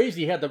he went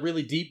crazy, he had the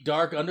really deep,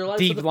 dark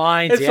underlines, deep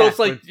lines. And so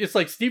it's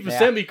like Steve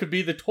Buscemi could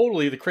be the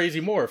crazy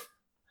Morph.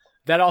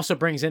 That also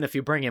brings in, if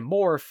you bring in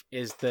Morph,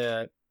 is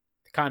the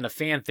kind of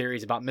fan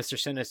theories about Mr.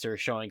 Sinister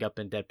showing up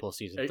in Deadpool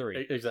season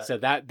 3. Exactly. So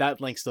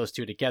that links those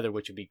two together,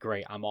 which would be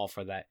great. I'm all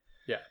for that.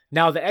 Yeah.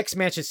 Now the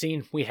X-Mansion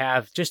scene, we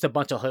have just a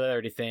bunch of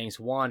hilarity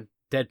things. One,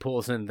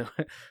 Deadpool's in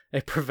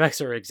a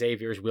Professor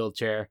Xavier's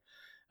wheelchair.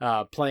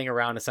 Playing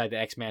around inside the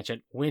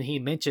X-Mansion when he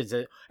mentions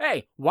it.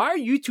 Hey, why are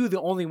you two the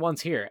only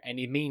ones here? And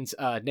he means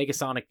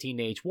Negasonic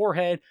Teenage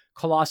Warhead,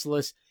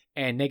 Colossus,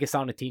 and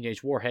Negasonic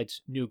Teenage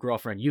Warhead's new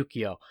girlfriend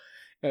Yukio.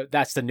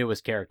 That's the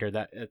newest character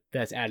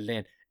that's added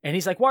in. And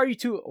he's like, why are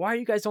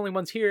you guys the only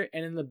ones here?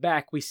 And in the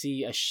back we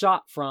see a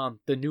shot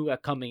from the new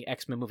upcoming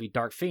X-Men movie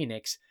Dark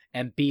Phoenix,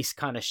 and Beast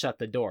kind of shut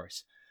the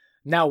doors.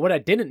 Now what I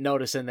didn't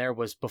notice in there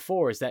is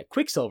that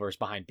Quicksilver is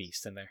behind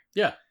Beast in there.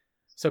 Yeah.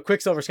 So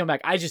Quicksilver's come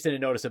back. I just didn't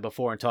notice it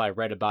before until I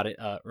read about it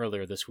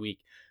earlier this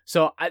week.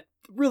 So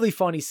really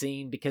funny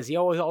scene because he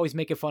always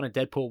making fun of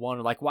Deadpool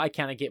 1. Like, why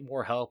can't I get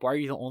more help? Why are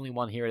you the only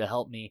one here to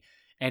help me?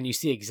 And you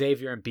see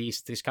Xavier and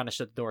Beast just kind of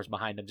shut the doors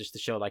behind him just to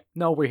show like,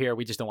 no, we're here.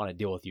 We just don't want to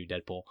deal with you,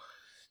 Deadpool.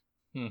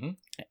 Mm-hmm.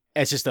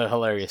 It's just a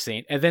hilarious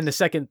scene. And then the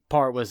second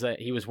part was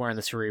that he was wearing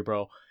the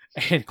Cerebro.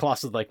 And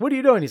Colossus was like, what are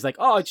you doing? He's like,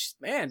 oh,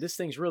 this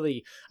thing's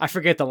really... I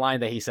forget the line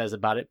that he says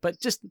about it,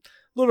 but just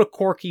little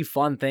quirky,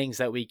 fun things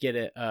that we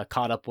get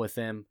caught up with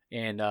him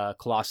in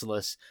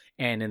Colossus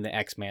and in the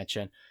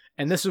X-Mansion.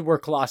 And this is where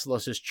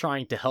Colossus is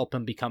trying to help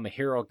him become a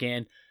hero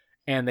again.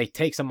 And they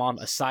takes him on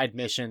a side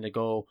mission to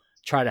go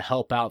try to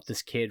help out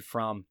this kid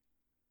from...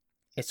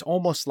 It's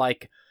almost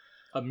like...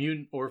 A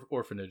mutant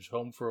orphanage,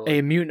 home for...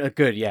 A mutant...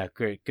 Good.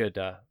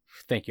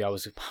 Thank you.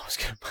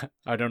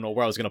 I don't know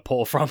where I was gonna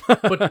pull from.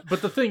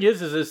 but the thing is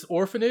this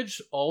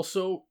orphanage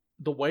also,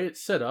 the way it's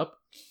set up,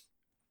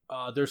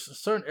 there's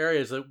certain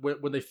areas that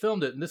when they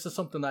filmed it, and this is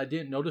something I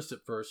didn't notice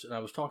at first, and I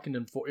was talking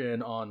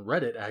on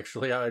Reddit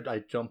actually.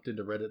 I jumped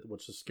into Reddit,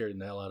 which is scaring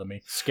the hell out of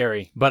me.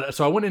 Scary. But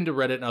so I went into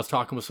Reddit and I was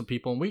talking with some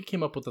people, and we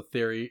came up with a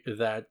theory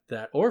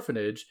that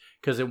orphanage,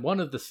 because in one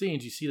of the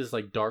scenes you see this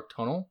like dark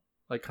tunnel,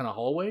 like kind of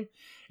hallway,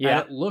 and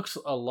it looks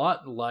a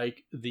lot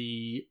like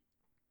the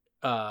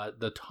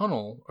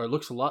tunnel, or it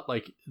looks a lot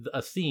like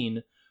a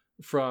scene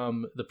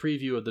from the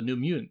preview of the New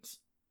Mutants.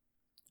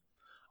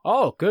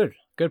 Oh, good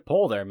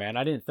poll there, man.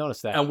 I didn't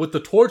notice that. And with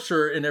the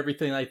torture and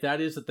everything like that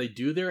is that they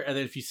do there, and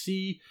then if you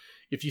see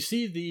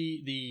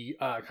the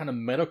kind of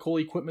medical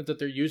equipment that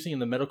they're using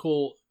and the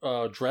medical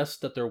dress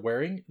that they're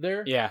wearing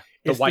there,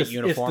 the white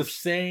uniform, it's the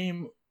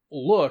same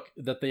look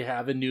that they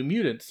have in New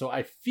Mutants. So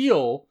I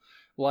feel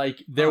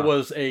like we are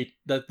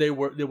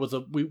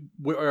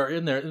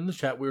in there in the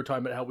chat. We were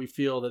talking about how we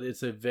feel that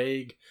it's a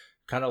vague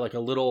kind of like a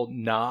little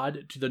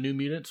nod to the New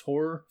Mutants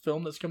horror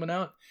film that's coming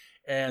out,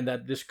 and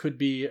that this could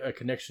be a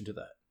connection to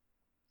that.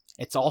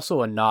 It's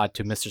also a nod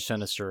to Mr.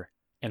 Sinister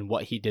and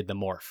what he did to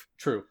Morph.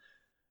 True.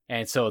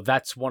 And so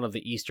that's one of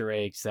the Easter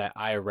eggs that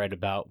I read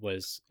about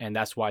and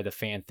that's why the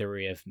fan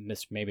theory of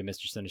maybe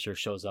Mr. Sinister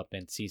shows up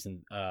in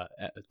season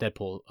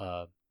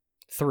Deadpool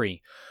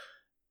 3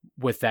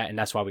 with that, and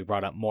that's why we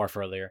brought up Morph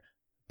earlier.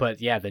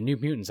 But yeah, the New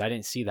Mutants, I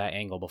didn't see that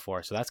angle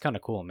before, so that's kind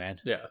of cool, man.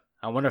 Yeah.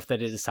 I wonder if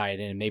that is tied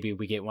in, and maybe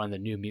we get one of the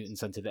New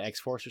Mutants into the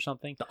X-Force or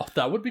something. Oh,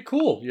 that would be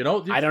cool,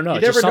 I don't know,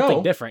 just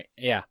something different.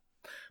 Yeah.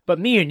 But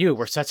me and you,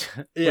 we're such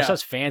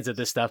fans of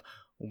this stuff.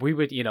 We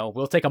would,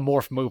 we'll take a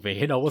Morph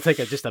movie, we'll take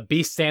just a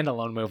Beast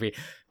standalone movie.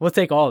 We'll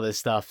take all this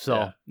stuff.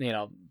 So,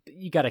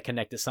 you got to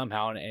connect it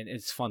somehow, and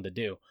it's fun to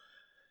do.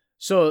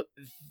 So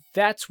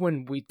that's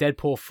when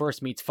Deadpool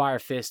first meets Fire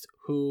Fist,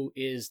 who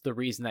is the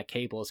reason that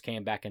Cable has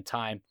came back in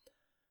time.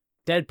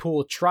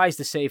 Deadpool tries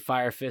to save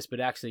Fire Fist, but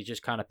actually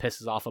just kind of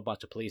pisses off a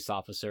bunch of police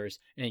officers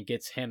and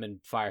gets him and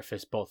Fire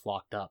Fist both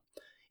locked up.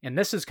 And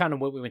this is kind of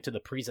what we went to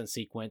the prison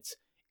sequence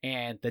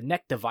and the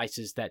neck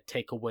devices that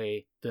take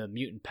away the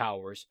mutant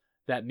powers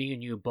that me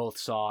and you both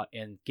saw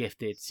in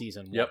Gifted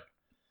Season 1. Yep.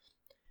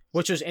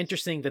 Which was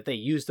interesting that they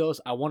used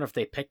those. I wonder if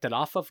they picked it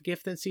off of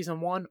Gifted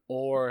Season 1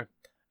 or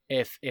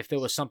if there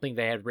was something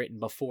they had written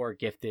before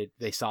Gifted,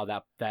 they saw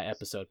that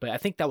episode. But I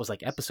think that was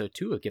like episode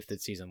 2 of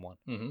Gifted Season 1.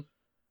 Mm-hmm.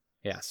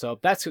 Yeah, so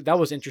that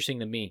was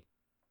interesting to me.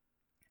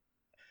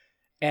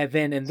 And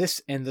then in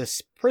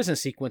this prison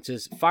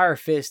sequences, Fire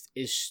Fist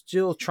is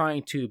still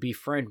trying to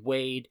befriend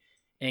Wade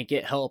and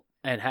get help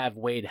and have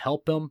Wade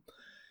help him.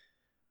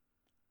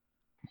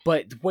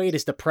 But Wade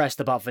is depressed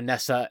about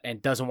Vanessa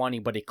and doesn't want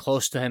anybody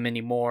close to him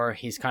anymore.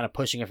 He's kind of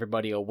pushing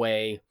everybody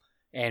away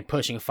and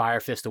pushing Fire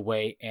Fist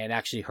away and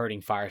actually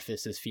hurting Fire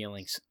Fist's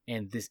feelings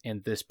in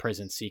this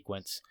prison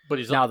sequence. But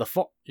he's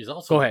also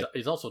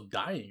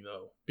dying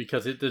though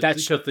because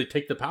because they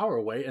take the power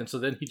away, and so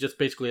then he just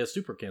basically has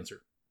super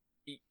cancer.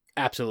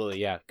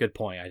 Absolutely, yeah, good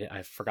point.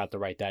 I forgot to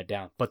write that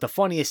down. But the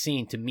funniest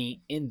scene to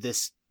me in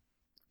this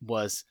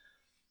was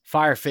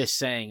Fire Fist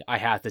saying, "I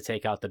have to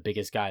take out the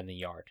biggest guy in the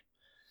yard,"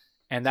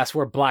 and that's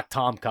where Black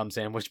Tom comes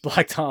in, which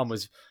Black Tom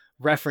was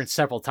referenced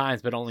several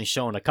times but only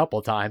shown a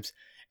couple times.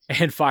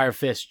 And Fire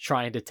Fist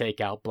trying to take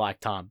out Black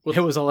Tom.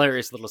 It was a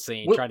hilarious little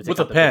scene. Trying to take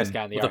out the biggest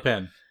guy in the yard. With a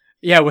pen.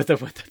 Yeah, with the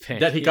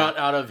pen. That he got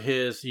out of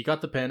his... He got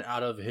the pen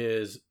out of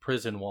his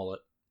prison wallet.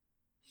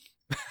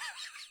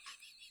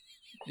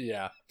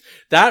 Yeah.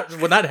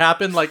 When that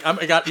happened, like,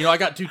 I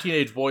got 2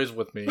 teenage boys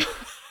with me.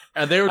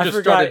 And they were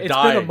just started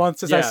dying. It's been a month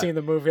since I've seen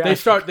the movie. They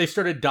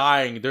started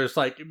dying. There's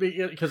like...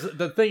 Because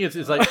the thing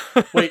is like...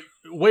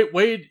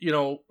 Wade,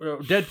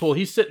 Deadpool,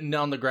 he's sitting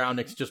on the ground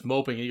next, just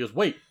moping. And he goes,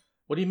 wait.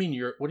 What do you mean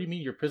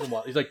your prison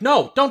wallet? He's like,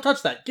 no, don't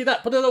touch that. Get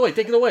that. Put it away.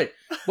 Take it away.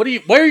 Where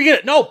are you getting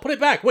it? No, put it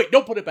back. Wait,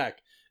 don't put it back.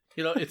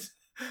 It's.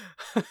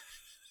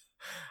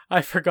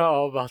 I forgot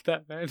all about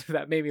that, man.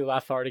 That made me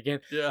laugh hard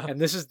again. Yeah.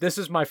 And this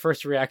is my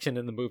first reaction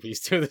in the movies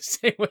too, the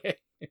same way.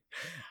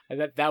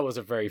 And that was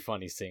a very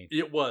funny scene.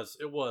 It was,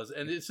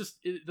 and it's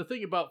just the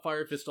thing about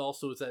Fire Fist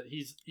also is that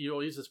he's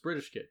this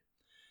British kid,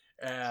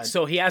 and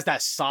so he has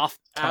that soft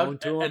tone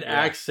to him, an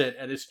accent,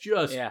 and it's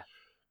just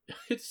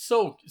It's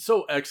so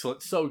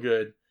excellent, so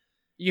good.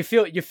 You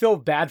feel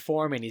bad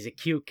for him, and he's a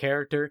cute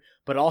character,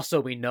 but also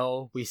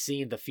we've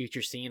seen the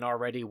future scene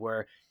already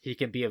where he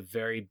can be a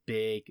very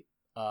big,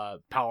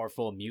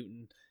 powerful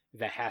mutant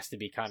that has to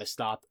be kind of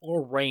stopped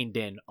or reined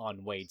in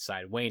on Wade's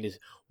side.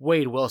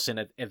 Wade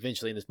Wilson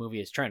eventually in this movie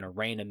is trying to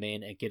rein him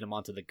in and get him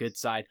onto the good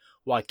side,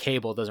 while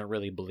Cable doesn't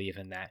really believe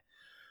in that.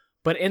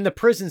 But in the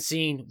prison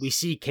scene, we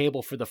see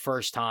Cable for the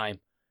first time.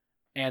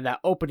 And that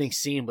opening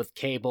scene with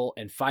Cable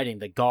and fighting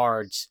the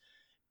guards,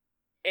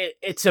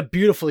 it's a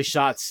beautifully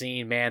shot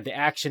scene, man. The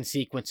action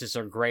sequences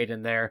are great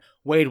in there.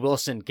 Wade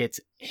Wilson gets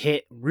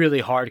hit really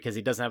hard because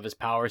he doesn't have his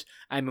powers.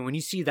 I mean, when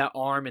you see that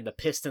arm and the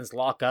pistons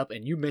lock up,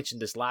 and you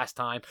mentioned this last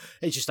time,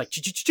 it's just like,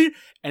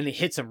 and it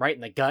hits him right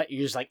in the gut.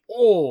 You're just like,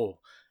 oh,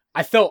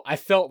 I felt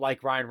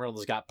like Ryan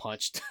Reynolds got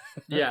punched.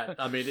 Yeah,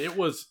 I mean, it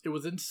was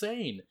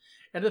insane.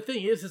 And the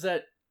thing is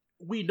that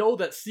we know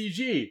that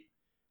CG.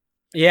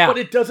 Yeah. But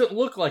it doesn't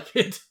look like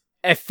it.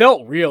 It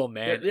felt real,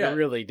 man. Yeah. It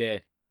really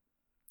did.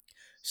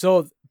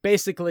 So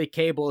basically,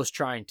 Cable is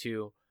trying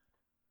to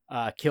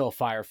kill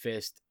Fire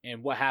Fist.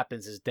 And what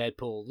happens is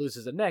Deadpool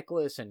loses a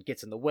necklace and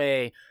gets in the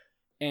way.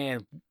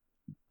 And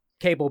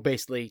Cable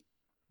basically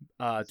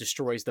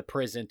destroys the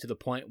prison to the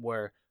point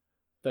where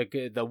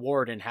the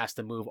warden has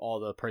to move all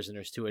the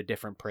prisoners to a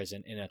different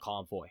prison in a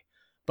convoy.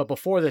 But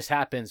before this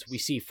happens, we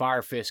see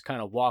Fire Fist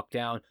kind of walk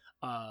down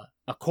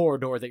a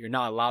corridor that you're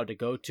not allowed to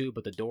go to,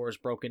 but the door is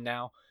broken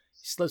now. He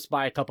slips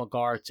by a couple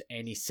guards,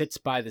 and he sits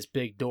by this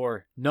big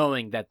door,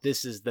 knowing that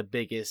this is the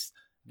biggest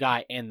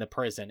guy in the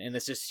prison, and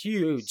it's this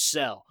huge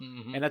cell.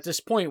 Mm-hmm. And at this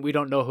point, we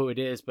don't know who it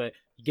is, but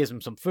he gives him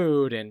some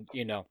food, and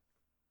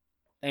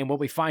and what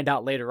we find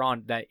out later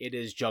on, that it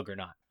is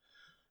Juggernaut.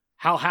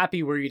 How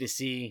happy were you to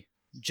see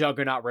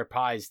Juggernaut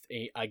reprised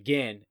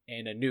again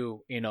in a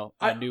new,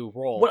 new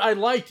role? What I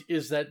liked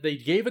is that they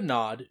gave a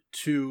nod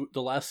to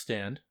The Last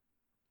Stand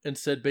and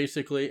said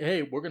basically,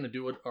 hey, we're going to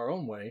do it our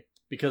own way,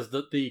 because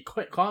the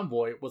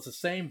convoy was the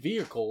same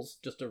vehicles,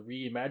 just a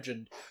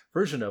reimagined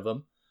version of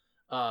them,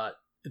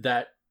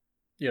 that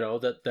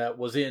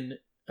was in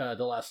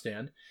The Last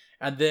Stand.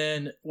 And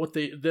then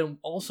then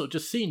also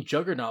just seeing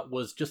Juggernaut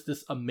was just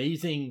this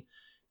amazing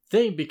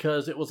thing,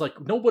 because it was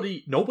like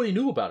nobody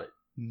knew about it.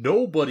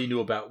 Nobody knew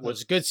about it.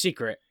 Was a good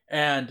secret.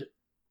 And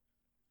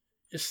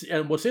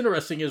what's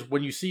interesting is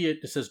when you see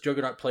it, it says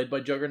Juggernaut played by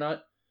Juggernaut.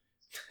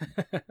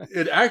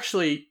 It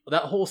actually,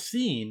 that whole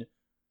scene,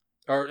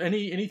 or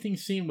anything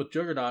seen with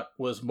Juggernaut,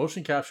 was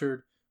motion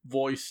captured,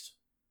 voiced,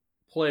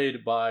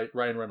 played by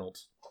Ryan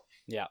Reynolds.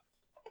 Yeah.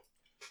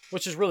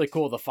 Which is really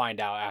cool to find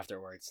out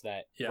afterwards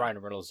that Ryan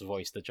Reynolds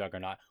voiced the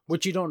Juggernaut,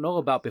 which you don't know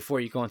about before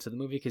you go into the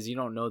movie because you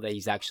don't know that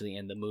he's actually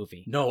in the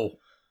movie. No.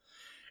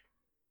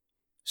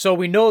 So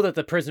we know that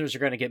the prisoners are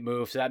going to get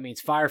moved. So that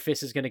means Fire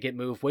Fist is going to get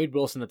moved. Wade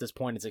Wilson at this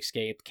point has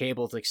escaped.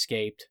 Cable's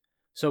escaped.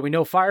 So we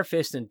know Fire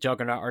Fist and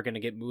Juggernaut are going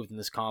to get moved in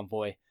this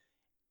convoy.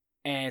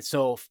 And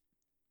so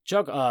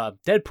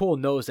Deadpool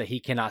knows that he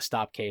cannot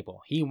stop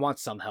Cable. He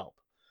wants some help.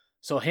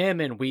 So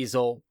him and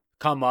Weasel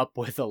come up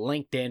with a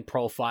LinkedIn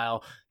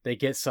profile. They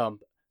get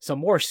some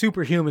more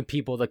superhuman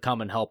people to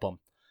come and help them.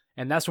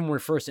 And that's when we're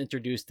first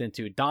introduced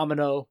into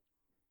Domino,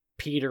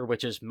 Peter,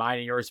 which is mine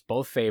and yours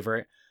both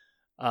favorite.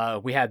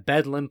 We had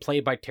Bedlam,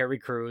 played by Terry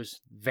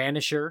Crews,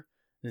 Vanisher,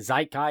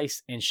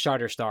 Zeitgeist, and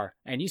Shatterstar.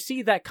 And you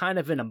see that kind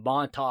of in a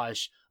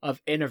montage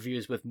of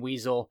interviews with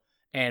Weasel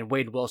and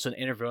Wade Wilson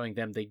interviewing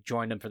them. They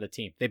join them for the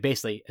team. They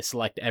basically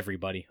select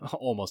everybody,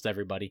 almost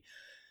everybody.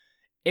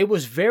 It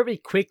was very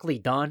quickly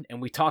done, and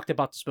we talked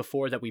about this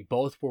before, that we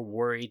both were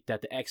worried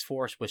that the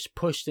X-Force was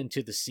pushed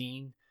into the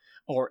scene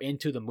or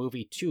into the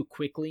movie too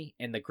quickly,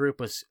 and the group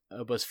was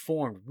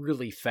formed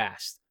really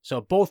fast.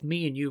 So both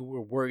me and you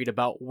were worried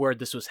about where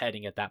this was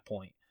heading at that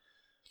point.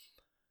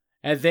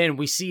 And then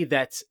we see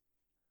that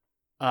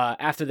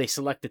after they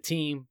select the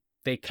team,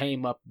 they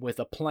came up with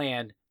a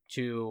plan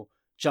to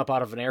jump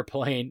out of an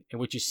airplane, in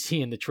which you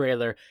see in the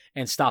trailer,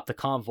 and stop the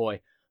convoy.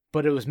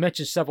 But it was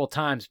mentioned several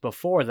times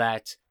before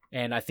that,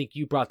 and I think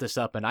you brought this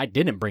up, and I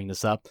didn't bring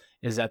this up,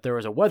 is that there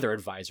was a weather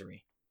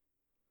advisory.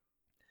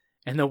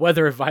 And the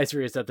weather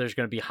advisory is that there's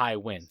going to be high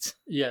winds.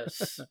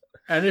 Yes.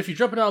 And if you're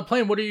jumping out of a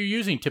plane, what are you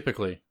using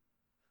typically?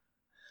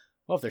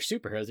 Well, if they're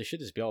superheroes, they should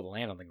just be able to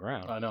land on the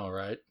ground. I know,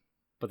 right?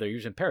 But they're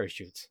using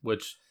parachutes.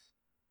 Which,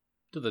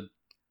 to the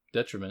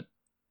detriment.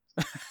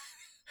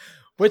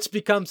 Which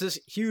becomes this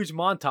huge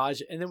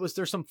montage, and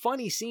there's some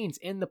funny scenes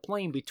in the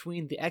plane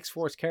between the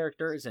X-Force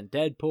characters and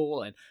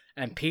Deadpool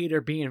and Peter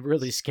being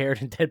really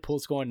scared, and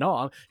Deadpool's going,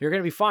 "No, you're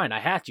gonna be fine. I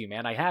had you,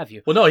 man. I have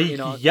you." Well, no, he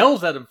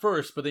yells at him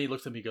first, but then he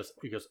looks at me.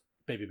 He goes,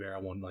 "Baby bear, I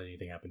won't let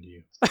anything happen to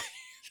you."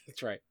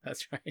 That's right.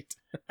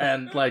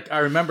 And I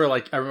remember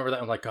that.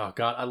 I'm like, oh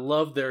god, I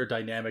love their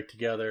dynamic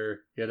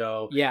together. You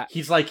know, yeah.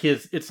 He's like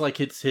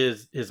it's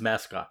his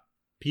mascot.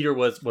 Peter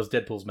was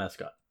Deadpool's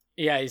mascot.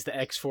 Yeah, he's the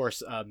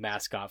X-Force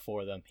mascot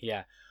for them.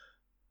 Yeah.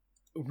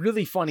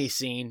 Really funny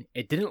scene.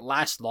 It didn't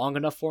last long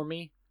enough for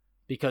me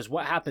because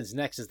what happens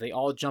next is they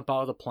all jump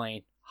out of the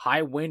plane,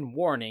 high wind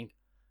warning,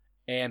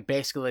 and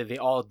basically they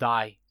all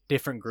die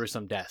different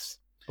gruesome deaths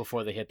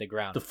before they hit the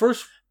ground. The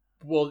first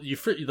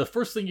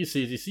thing you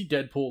see is you see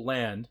Deadpool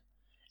land,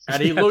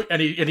 and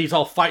he's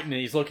all fighting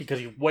and he's looking because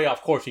he's way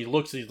off course. He's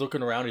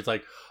looking around. He's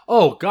like,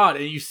 oh god!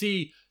 And you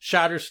see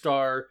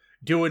Shatterstar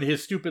doing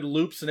his stupid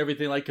loops and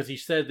everything, because he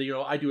said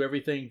that, I do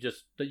everything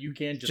just that you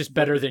can just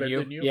better than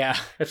you. Yeah.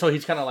 And so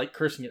he's kind of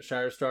cursing at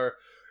Shatterstar,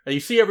 and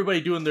you see everybody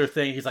doing their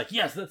thing. He's like,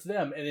 yes, that's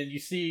them. And then you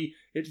see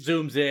it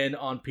zooms in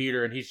on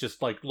Peter, and he's just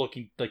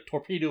looking,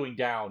 torpedoing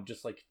down,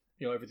 just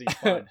everything's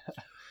fine.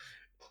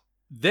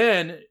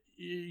 Then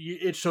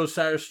it shows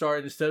Shatterstar,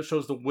 and instead it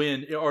shows the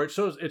wind, or it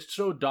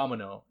showed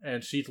Domino,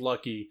 and she's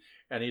lucky,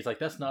 and he's like,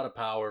 that's not a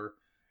power.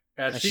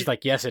 And she's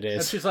like, yes, it is.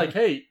 And she's like,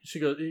 hey, he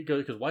goes,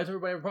 why is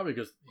everybody having a problem?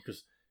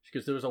 She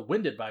goes, there was a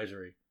wind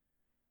advisory.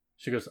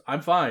 She goes,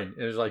 I'm fine.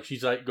 And it's like,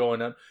 she's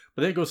going up.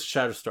 But then it goes to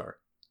Shatterstar.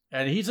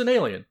 And he's an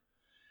alien.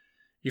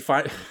 You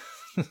find...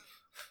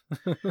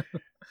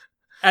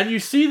 and you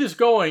see this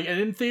going, and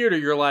in theater,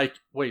 you're like,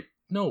 wait,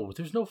 no,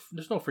 there's no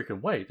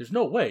freaking way. There's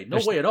no way. No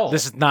way at all.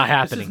 This is not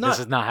happening. This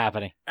is not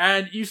happening.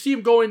 And you see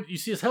him going, you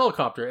see his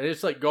helicopter, and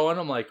it's going,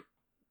 I'm like,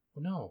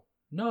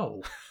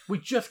 no, we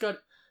just got...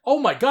 Oh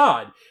my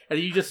god! And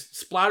you just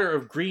splatter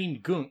of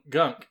green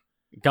gunk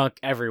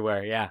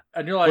everywhere, yeah.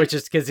 And you're like, which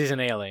is because he's an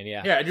alien,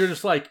 yeah. Yeah, and you're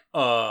just like,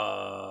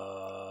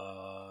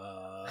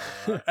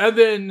 And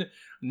then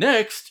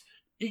next,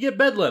 you get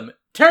Bedlam.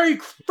 Terry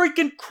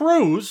freaking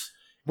Crews.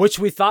 Which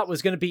we thought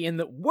was going to be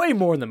way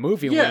more in the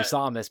movie when we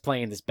saw him as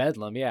playing this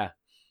Bedlam, yeah.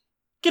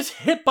 Gets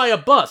hit by a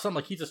bus. I'm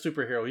like, he's a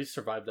superhero. He's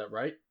survived that,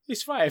 right? He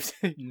survived.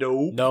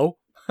 No.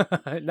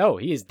 No,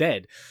 he is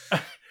dead.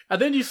 And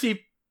then you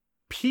see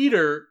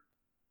Peter...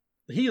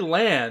 He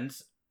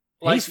lands.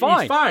 He's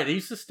fine. He's fine.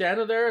 He's just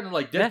standing there, and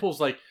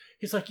Deadpool's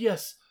he's like,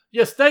 yes,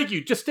 thank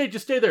you. Just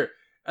stay there.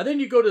 And then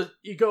you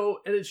go,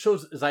 and it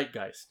shows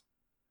Zeitgeist.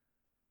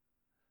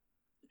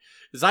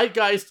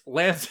 Zeitgeist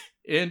lands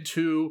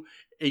into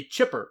a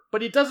chipper,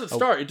 but it doesn't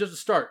start. It doesn't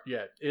start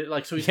yet.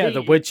 So he's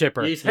the wood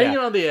chipper. He's hanging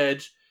on the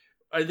edge,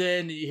 and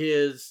then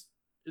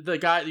the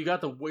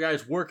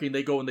guys working.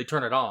 They go and they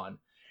turn it on,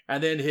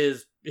 and then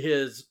his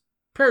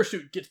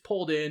parachute gets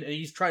pulled in, and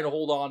he's trying to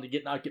hold on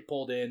to not get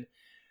pulled in.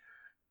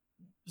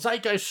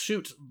 Zeitgeist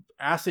shoots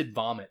acid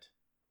vomit.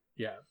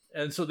 Yeah.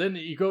 And so then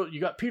you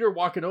got Peter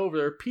walking over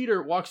there.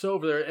 Peter walks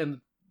over there,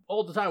 and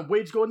all the time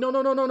Wade's going,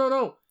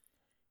 no.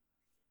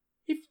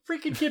 He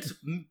freaking gets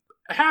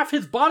half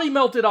his body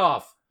melted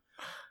off.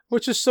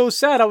 Which is so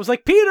sad. I was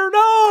like, Peter, no!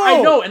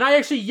 I know, and I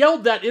actually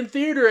yelled that in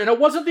theater, and I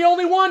wasn't the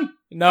only one.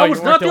 No, I was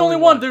you weren't not the only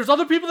one. one. There's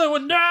other people that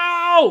went,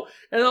 no!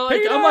 And I'm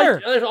like,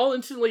 Peter! all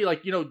instantly,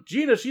 like,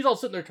 Gina, she's all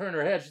sitting there turning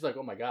her head. She's like,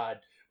 oh my God.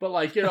 But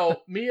like,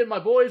 me and my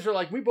boys are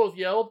like, we both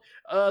yelled.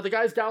 The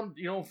guys down,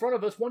 in front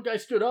of us, one guy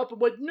stood up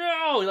and went,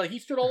 no! Like, he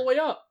stood all the way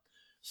up.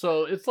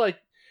 So it's like.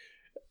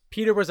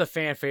 Peter was a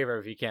fan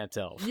favorite, if you can't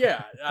tell.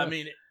 Yeah, I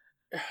mean,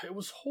 it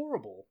was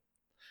horrible.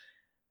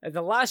 And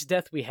the last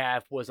death we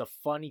have was a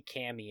funny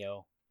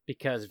cameo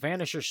because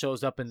Vanisher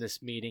shows up in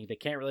this meeting. They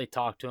can't really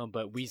talk to him,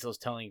 but Weasel's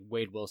telling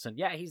Wade Wilson,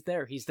 yeah, he's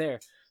there.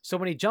 So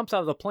when he jumps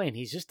out of the plane,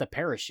 he's just a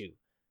parachute.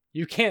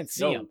 You can't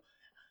see him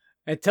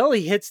until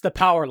he hits the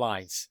power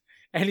lines.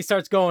 And he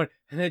starts going,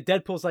 and then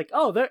Deadpool's like,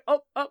 oh, there, oh.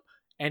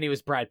 And he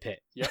was Brad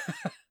Pitt. Yep.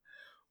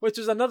 Which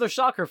was another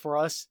shocker for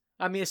us.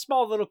 I mean, a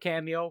small little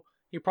cameo.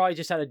 He probably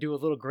just had to do a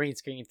little green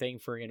screen thing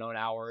for, an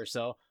hour or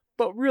so.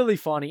 But really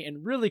funny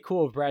and really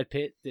cool of Brad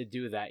Pitt to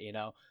do that,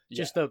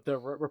 Just to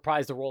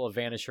reprise the role of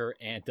Vanisher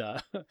and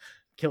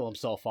kill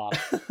himself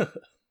off.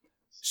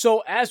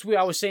 So as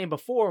I was saying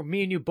before,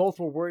 me and you both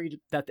were worried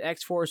that the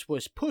X-Force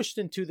was pushed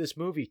into this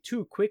movie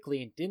too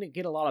quickly and didn't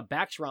get a lot of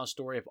background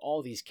story of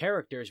all these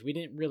characters. We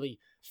didn't really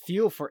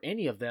feel for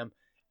any of them.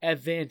 And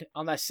then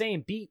on that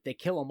same beat, they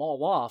kill them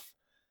all off.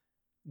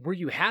 Were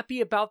you happy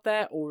about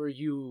that, or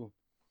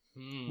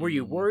were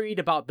you worried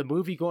about the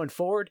movie going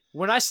forward?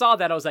 When I saw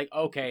that, I was like,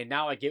 okay,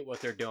 now I get what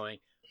they're doing.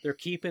 They're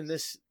keeping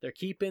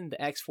the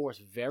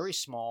X-Force very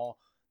small.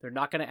 They're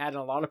not going to add in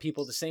a lot of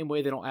people the same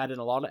way they don't add in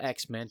a lot of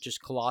X-Men,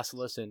 just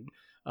Colossus and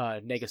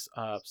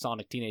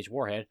Sonic Teenage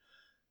Warhead.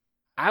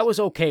 I was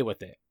okay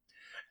with it.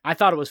 I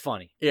thought it was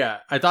funny. Yeah,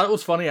 I thought it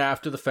was funny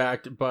after the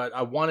fact, but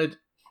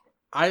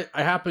I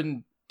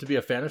happen to be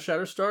a fan of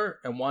Shatterstar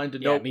and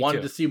wanted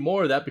to see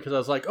more of that because I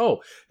was like,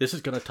 oh, this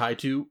is going to tie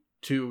to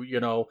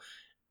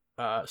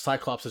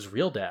Cyclops'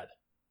 real dad.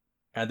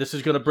 And this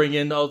is going to bring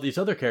in all these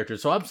other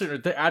characters. So I'm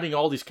sitting there adding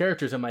all these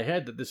characters in my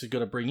head that this is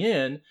going to bring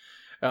in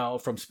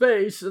from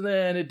space, and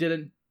then it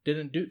didn't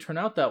turn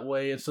out that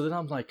way. And so then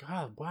I'm like,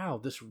 oh,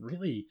 wow, this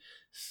really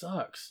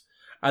sucks.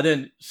 And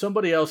then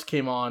somebody else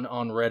came on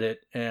Reddit,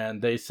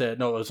 and they said,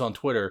 no, it was on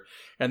Twitter,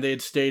 and they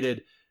had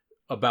stated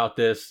about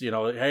this,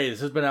 hey,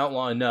 this has been out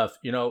long enough.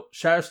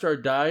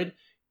 Shatterstar died.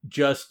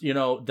 Just,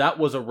 that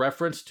was a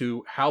reference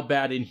to how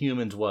bad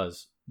Inhumans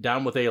was.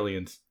 Down with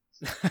aliens.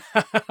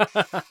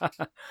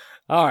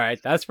 All right,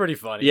 that's pretty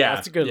funny. Yeah,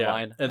 that's a good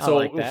line. And so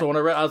when I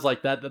read, I was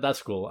like,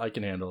 that's cool. I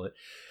can handle it.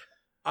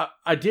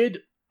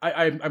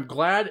 I'm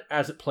glad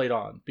as it played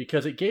on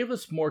because it gave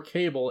us more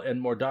Cable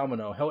and more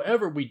Domino.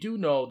 However, we do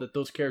know that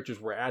those characters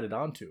were added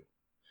onto,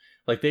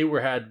 like they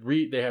had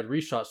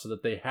reshots so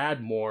that they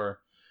had more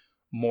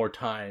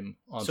time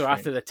on. So screen.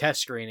 After the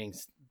test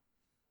screenings,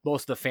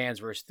 most of the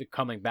fans were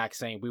coming back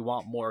saying we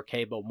want more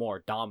Cable,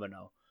 more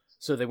Domino.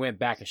 So they went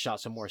back and shot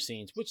some more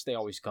scenes, which they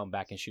always come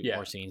back and shoot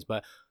more scenes.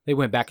 But they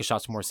went back and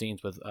shot some more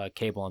scenes with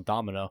Cable and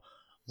Domino,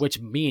 which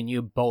me and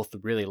you both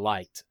really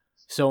liked.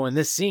 So in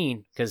this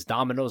scene, because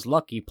Domino's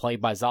Lucky,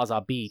 played by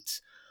Zaza Beetz,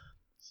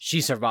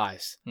 she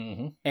survives.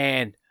 Mm-hmm.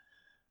 And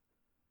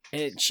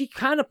she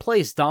kind of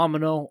plays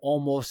Domino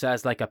almost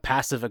as like a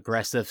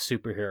passive-aggressive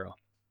superhero.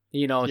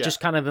 Just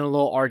kind of in a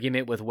little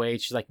argument with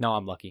Wade. She's like, no,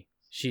 I'm lucky.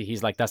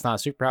 He's like, that's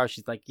not a superpower.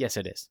 She's like, yes,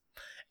 it is.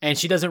 And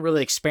she doesn't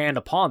really expand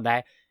upon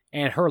that.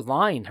 And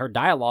her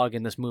dialogue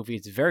in this movie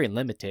is very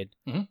limited.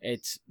 Mm-hmm.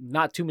 It's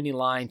not too many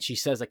lines. She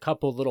says a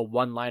couple little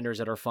one-liners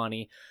that are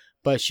funny,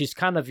 but she's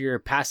kind of your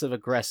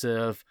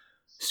passive-aggressive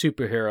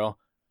superhero,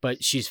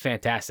 but she's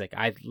fantastic.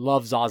 I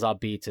love Zaza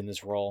Beetz in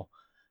this role.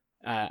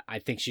 I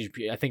think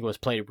it was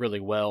played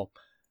really well.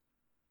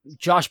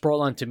 Josh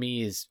Brolin to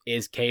me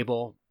is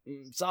Cable.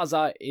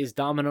 Zaza is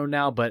Domino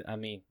now, but I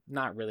mean,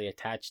 not really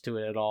attached to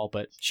it at all,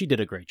 but she did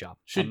a great job.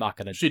 I'm not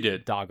going to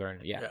dog her.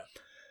 Yeah.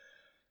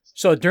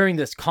 So during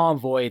this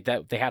convoy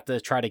that they have to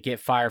try to get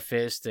Fire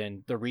Fist,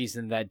 and the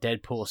reason that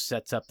Deadpool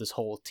sets up this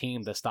whole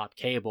team to stop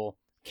Cable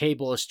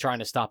is trying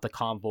to stop the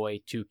convoy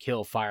to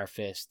kill Fire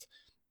Fist,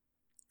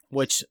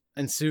 which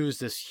ensues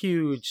this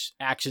huge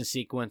action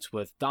sequence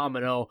with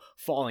Domino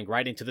falling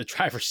right into the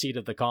driver's seat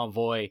of the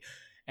convoy,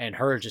 and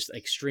her just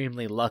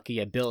extremely lucky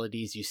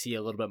abilities. You see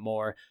a little bit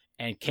more,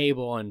 and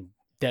Cable and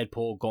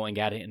Deadpool going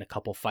at it in a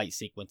couple fight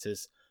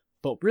sequences.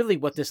 But really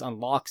what this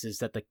unlocks is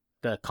that the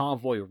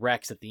convoy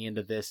wrecks at the end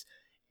of this,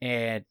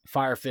 and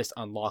Fire Fist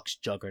unlocks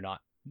Juggernaut,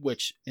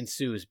 which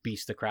ensues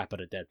beats the crap out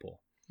of Deadpool.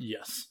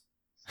 Yes.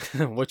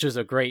 which is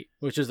a great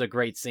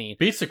scene.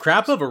 Beats the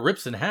crap out of or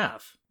rips in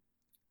half?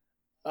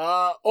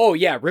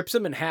 Rips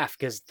him in half,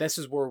 because this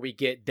is where we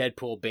get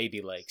Deadpool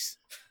baby legs.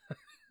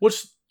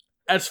 Which,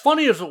 as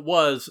funny as it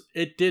was,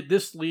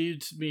 this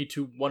leads me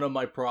to one of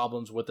my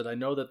problems with it. I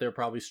know that they're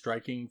probably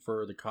striking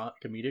for the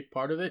comedic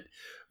part of it,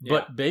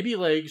 but baby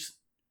legs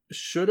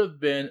should have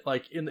been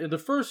like in the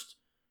first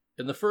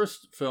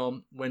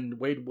film when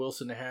Wade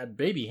Wilson had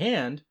baby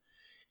hand.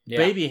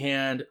 Baby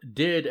hand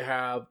did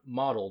have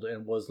mottled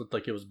and looked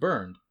like it was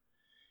burned.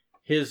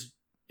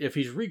 If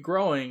he's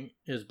regrowing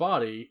his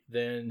body,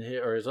 then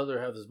his other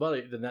half of his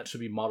body, then that should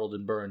be mottled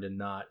and burned and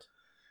not.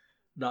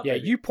 not Yeah,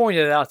 baby. you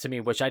pointed it out to me,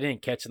 which I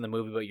didn't catch in the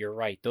movie, but you're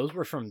right. Those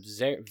were from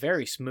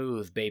very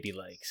smooth baby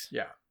legs.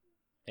 Yeah.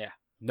 Yeah.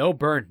 No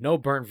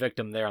burn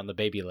victim there on the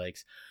baby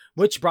legs.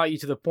 Which brought you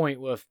to the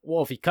point with,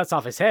 well, if he cuts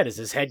off his head, does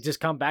his head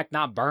just come back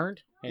not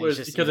burned? And Well, he's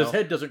just, because his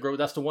head doesn't grow.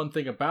 That's the one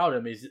thing about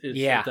him is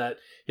that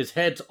his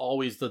head's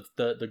always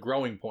the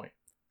growing point.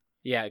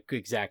 Yeah,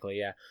 exactly,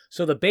 yeah.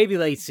 So the baby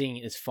leg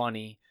scene is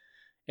funny.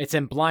 It's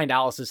in Blind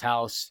Alice's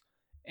house,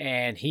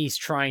 and he's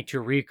trying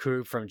to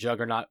recruit from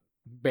Juggernaut,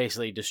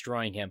 basically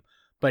destroying him.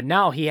 But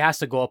now he has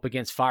to go up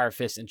against Fire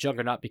Fist and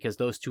Juggernaut because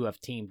those two have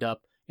teamed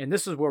up. And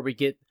this is where we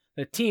get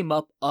the team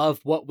up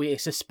of what we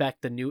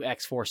suspect the new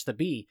X-Force to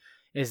be.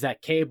 Is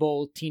that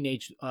Cable,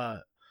 Teenage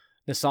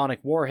Negasonic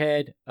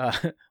Warhead,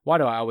 why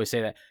do I always say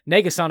that?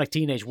 Negasonic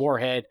Teenage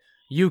Warhead,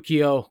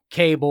 Yukio,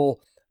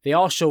 Cable, they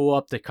all show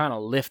up to kind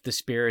of lift the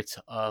spirits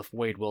of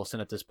Wade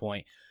Wilson at this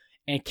point.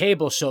 And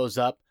Cable shows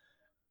up,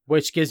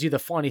 which gives you the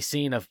funny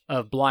scene of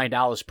Blind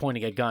Alice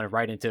pointing a gun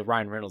right into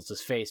Ryan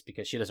Reynolds' face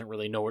because she doesn't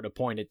really know where to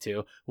point it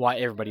to, while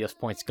everybody else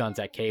points guns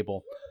at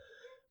Cable.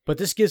 But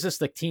this gives us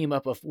the team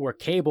up of where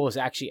Cable is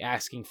actually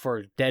asking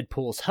for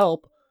Deadpool's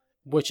help,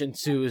 which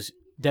ensues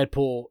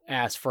Deadpool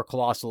asks for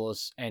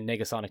Colossus and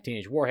Negasonic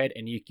Teenage Warhead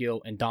and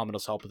Yukio and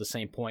Domino's help at the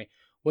same point,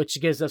 which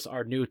gives us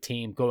our new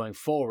team going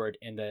forward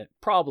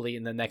probably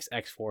in the next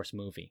X-Force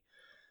movie.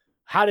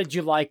 How did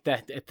you like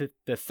that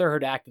the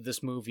third act of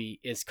this movie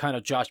is kind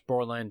of Josh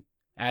Brolin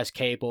as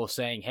Cable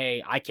saying,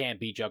 hey, I can't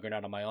beat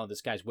Juggernaut on my own.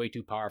 This guy's way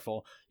too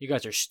powerful. You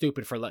guys are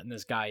stupid for letting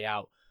this guy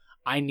out.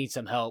 I need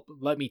some help.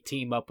 Let me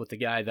team up with the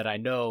guy that I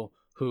know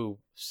who,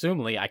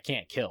 assumingly, I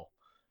can't kill.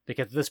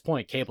 Because at this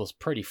point, Cable's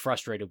pretty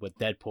frustrated with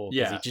Deadpool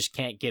because he just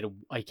can't get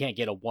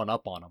a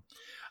one-up on him.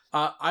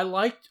 I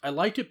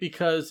liked it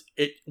because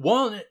it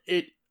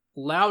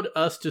allowed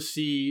us to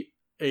see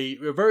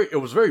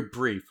it was very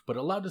brief, but it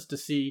allowed us to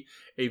see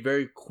a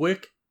very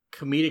quick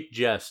comedic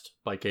jest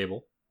by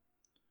Cable.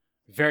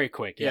 Very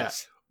quick,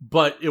 yes. Yeah.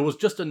 But it was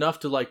just enough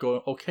to like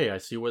go, okay, I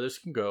see where this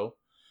can go.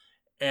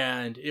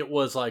 And it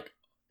was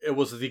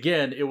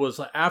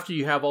after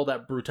you have all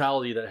that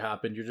brutality that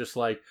happened, you're just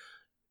like,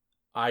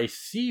 I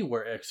see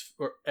where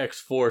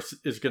X-Force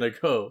is gonna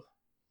go.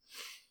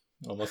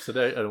 Almost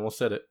today, I almost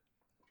said it.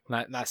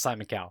 Not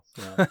Simon Cowell.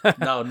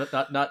 No,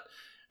 not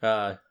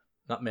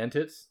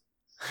Mantits.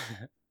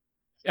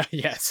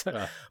 Yes,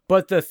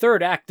 but the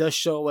third act does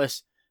show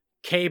us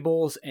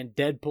Cable's and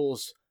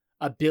Deadpool's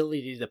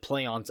ability to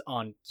play on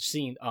the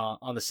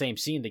same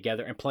scene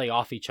together and play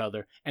off each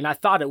other, and I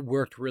thought it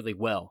worked really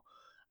well.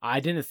 I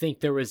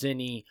think Josh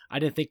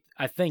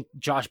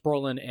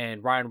Brolin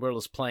and Ryan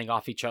Reynolds playing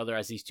off each other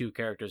as these two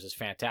characters is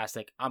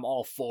fantastic. I'm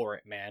all for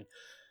it, man.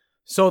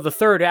 So the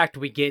third act,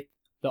 we get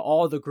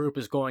all the group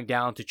is going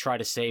down to try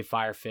to save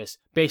Fire Fist.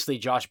 Basically,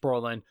 Josh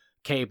Brolin,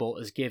 Cable,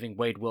 is giving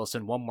Wade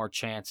Wilson one more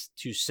chance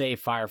to save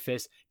Fire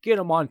Fist, get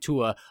him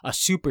onto a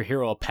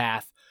superhero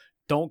path.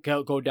 Don't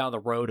go down the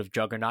road of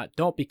Juggernaut.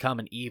 Don't become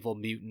an evil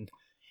mutant.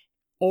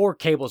 Or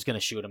Cable's going to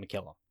shoot him and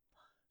kill him.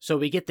 So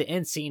we get the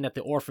end scene at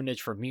the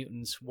orphanage for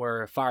mutants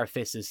where Fire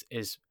Fist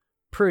is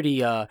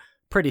pretty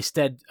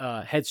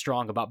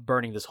headstrong about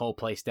burning this whole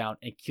place down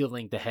and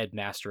killing the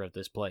headmaster of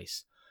this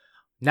place.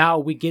 Now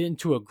we get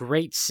into a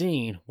great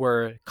scene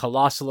where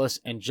Colossus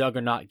and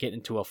Juggernaut get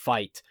into a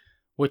fight,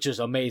 which is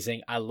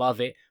amazing. I love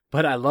it.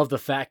 But I love the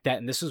fact that,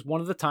 and this is one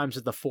of the times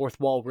that the fourth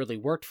wall really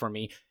worked for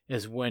me,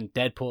 is when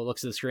Deadpool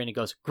looks at the screen and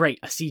goes, great,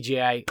 a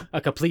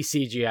complete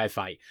CGI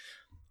fight.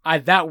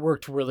 That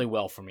worked really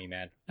well for me,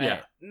 man.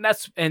 Yeah.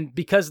 And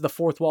because the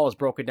fourth wall is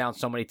broken down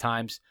so many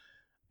times,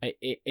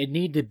 it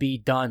needed to be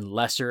done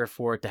lesser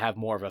for it to have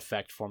more of an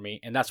effect for me.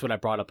 And that's what I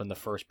brought up in the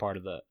first part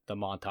of the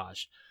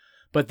montage.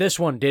 But this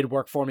one did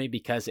work for me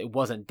because it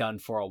wasn't done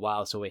for a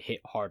while, so it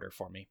hit harder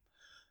for me.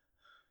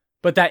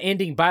 But that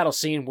ending battle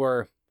scene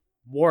where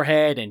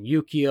Warhead and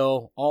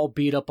Yukio all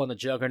beat up on the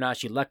Juggernaut,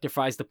 she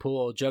electrifies the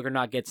pool,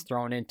 Juggernaut gets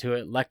thrown into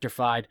it,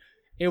 electrified.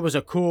 It was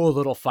a cool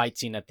little fight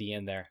scene at the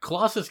end there.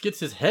 Colossus gets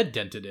his head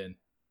dented in.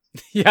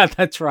 Yeah,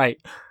 that's right.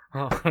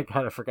 Oh my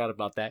god, I forgot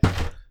about that.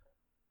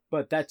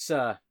 But that's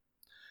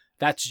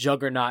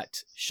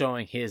Juggernaut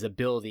showing his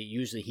ability.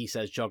 Usually he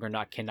says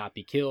Juggernaut cannot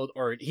be killed,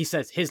 or he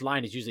says his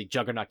line is usually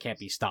Juggernaut can't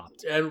be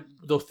stopped. And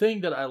the thing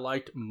that I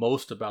liked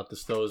most about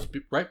this, though, is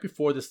right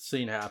before this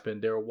scene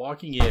happened, they were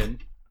walking in,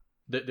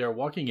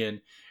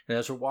 and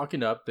as they're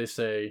walking up, they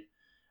say,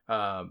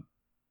 as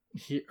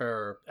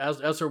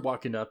they're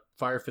walking up,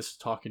 Fire Fist is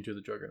talking to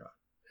the Juggernaut,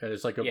 and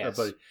it's like a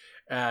buddy,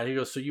 and he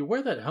goes, "So you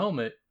wear that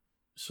helmet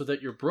so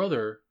that your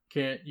brother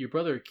can't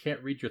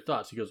read your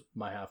thoughts?" He goes,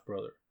 "My half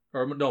brother,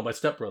 or no, my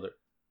step brother."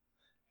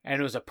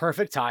 And it was a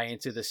perfect tie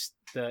into the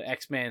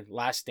X-Men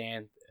Last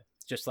Stand,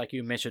 just like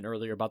you mentioned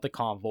earlier about the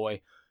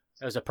convoy.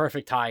 It was a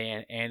perfect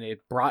tie-in, and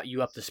it brought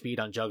you up to speed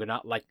on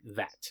Juggernaut like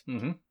that.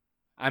 Mm-hmm.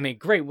 I mean,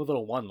 great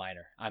little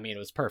one-liner. I mean, it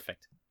was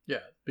perfect. Yeah,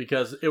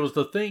 because it was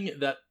the thing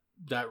that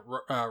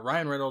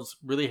Ryan Reynolds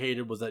really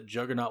hated was that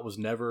Juggernaut was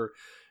never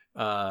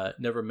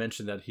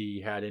mentioned that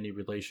he had any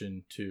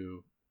relation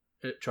to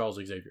Charles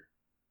Xavier.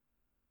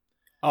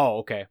 Oh,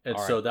 okay. And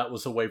so that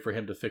was a way for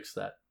him to fix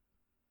that.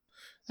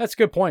 That's a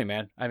good point,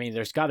 man. I mean,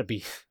 there's got to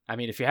be. I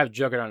mean, if you have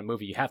Juggernaut in a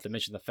movie, you have to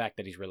mention the fact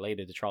that he's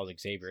related to Charles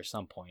Xavier at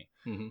some point.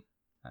 Mm-hmm.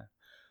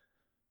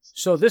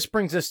 So this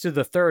brings us to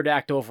the third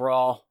act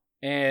overall,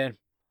 and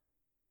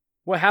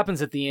what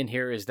happens at the end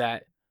here is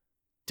that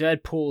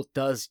Deadpool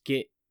does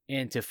get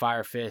into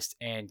Fire Fist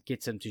and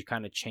gets him to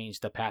kind of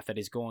change the path that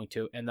he's going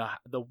to, and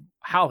the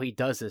how he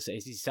does this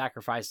is he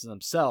sacrifices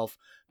himself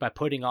by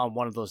putting on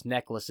one of those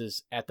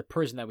necklaces at the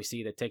prison that we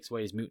see that takes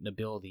away his mutant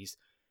abilities.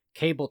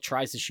 Cable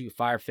tries to shoot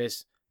Fire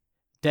Fist.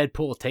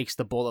 Deadpool takes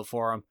the bullet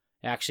for him.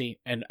 Actually,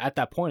 and at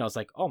that point, I was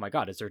like, oh my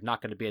God, is there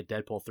not going to be a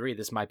Deadpool 3?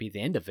 This might be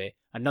the end of it.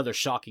 Another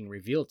shocking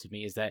reveal to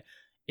me is that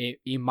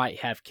he might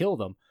have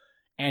killed him.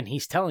 And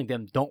he's telling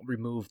them, don't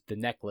remove the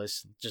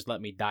necklace. Just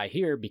let me die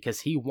here,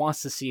 because he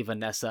wants to see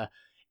Vanessa.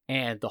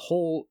 And the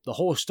whole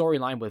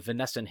storyline with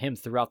Vanessa and him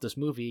throughout this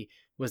movie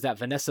was that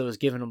Vanessa was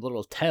giving him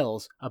little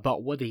tells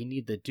about what he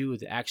needed to do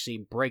to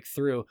actually break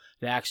through,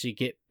 to actually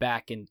get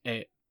back and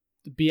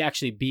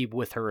be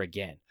with her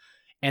again.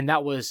 And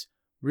that was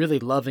really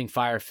loving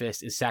Fire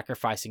Fist, is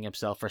sacrificing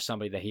himself for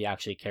somebody that he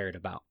actually cared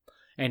about.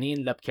 And he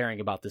ended up caring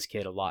about this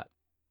kid a lot.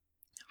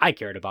 I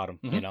cared about him,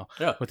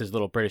 with his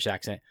little British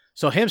accent.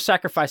 So him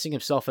sacrificing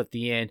himself at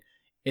the end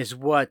is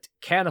what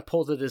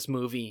catapulted this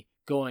movie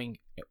going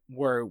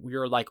where we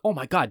were like, oh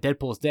my God,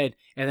 Deadpool's dead.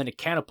 And then it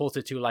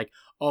catapulted to like,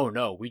 oh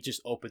no, we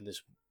just opened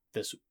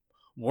this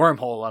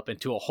wormhole up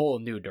into a whole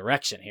new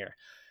direction here.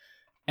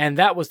 And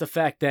that was the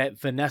fact that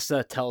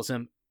Vanessa tells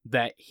him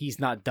that he's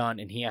not done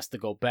and he has to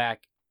go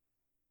back.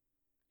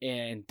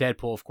 And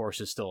Deadpool, of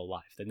course, is still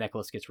alive. The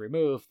necklace gets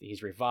removed.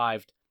 He's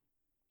revived.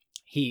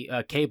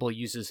 Cable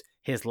uses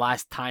his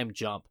last time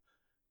jump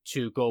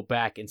to go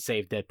back and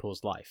save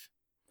Deadpool's life.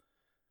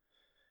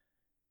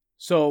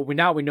 So we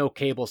know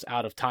Cable's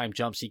out of time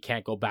jumps. He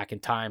can't go back in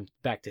time,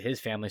 back to his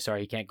family.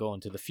 Sorry, he can't go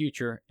into the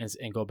future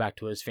and go back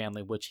to his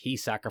family, which he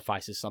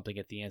sacrifices something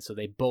at the end. So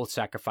they both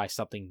sacrifice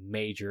something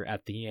major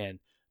at the end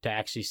to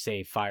actually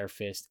save Fire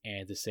Fist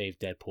and to save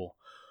Deadpool,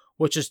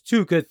 which is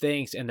two good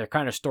things, and they're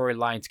kind of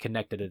storylines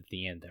connected at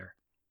the end there.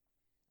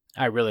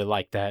 I really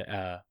like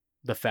that,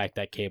 the fact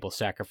that Cable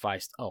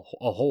sacrificed a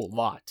whole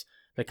lot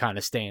to kind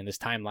of stay in this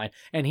timeline.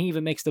 And he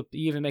even makes the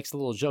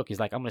little joke. He's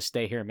like, I'm going to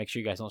stay here and make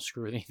sure you guys don't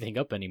screw anything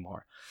up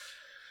anymore.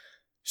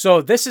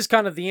 So this is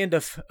kind of the end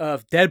of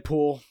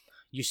Deadpool.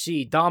 You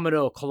see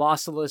Domino,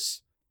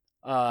 Colossalus,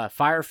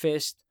 Fire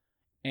Fist,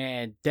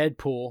 and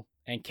Deadpool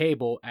and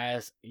Cable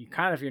as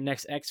kind of your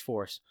next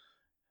X-Force.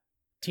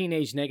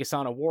 Teenage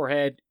Negasonic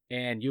Warhead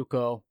and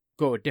Yuko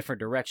go a different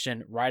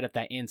direction right at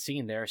that end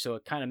scene there. So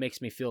it kind of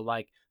makes me feel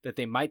like that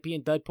they might be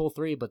in Deadpool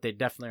 3, but they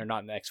definitely are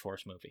not in the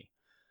X-Force movie.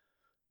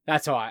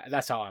 That's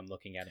how I'm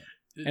looking at it.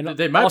 And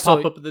they might also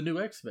pop up in the new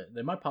X-Men.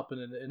 They might pop in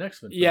an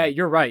X-Men film. Yeah,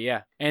 you're right,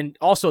 yeah. And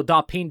also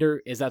Dopinder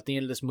is at the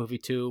end of this movie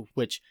too,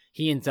 which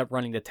he ends up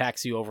running the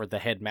taxi over the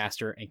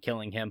headmaster and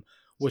killing him,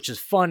 which is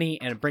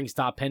funny, and it brings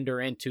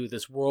Dopinder into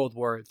this world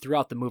where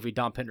throughout the movie,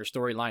 Dopinder's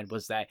storyline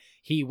was that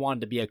he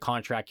wanted to be a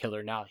contract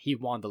killer. Now he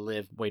wanted to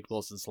live Wade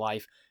Wilson's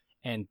life,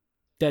 and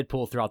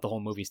Deadpool throughout the whole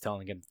movie is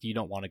telling him, you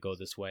don't want to go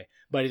this way,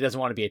 but he doesn't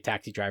want to be a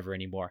taxi driver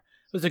anymore.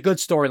 It was a good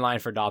storyline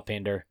for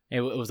Dopinder.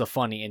 It was a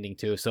funny ending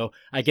too. So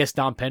I guess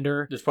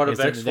Dopinder is part of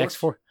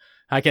X-Force.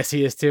 I guess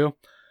he is too.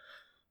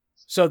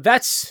 So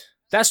that's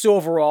the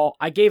overall.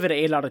 I gave it an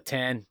 8 out of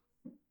 10.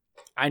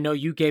 I know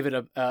you gave it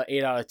a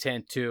 8 out of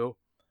 10 too.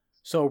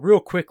 So real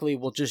quickly,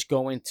 we'll just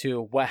go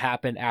into what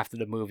happened after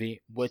the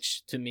movie,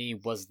 which to me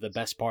was the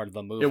best part of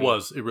the movie. It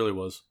was. It really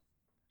was.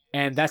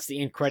 And that's the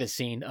end credit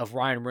scene of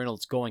Ryan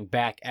Reynolds going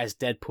back as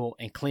Deadpool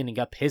and cleaning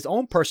up his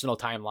own personal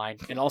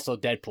timeline and also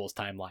Deadpool's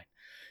timeline.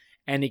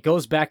 And he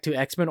goes back to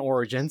X-Men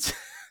Origins,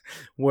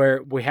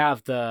 where we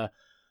actually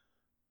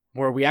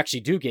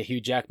do get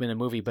Hugh Jackman in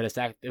the movie, but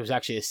it was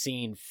actually a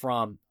scene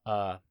from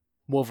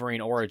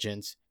Wolverine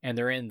Origins, and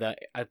they're in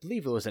I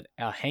believe it was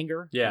a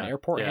hangar, an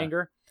airport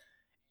hangar,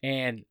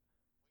 and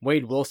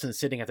Wade Wilson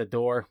sitting at the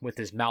door with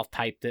his mouth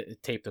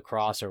taped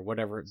across or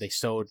whatever, they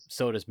sewed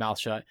his mouth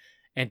shut,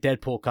 and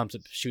Deadpool comes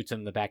and shoots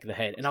him in the back of the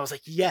head, and I was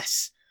like,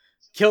 yes,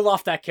 killed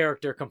off that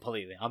character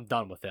completely. I'm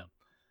done with him.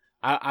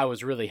 I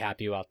was really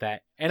happy about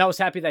that. And I was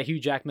happy that Hugh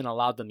Jackman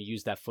allowed them to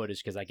use that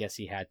footage because I guess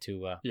he had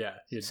to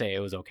say it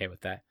was okay with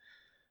that.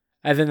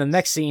 And then the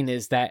next scene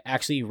is that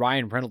actually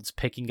Ryan Reynolds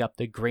picking up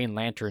the Green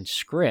Lantern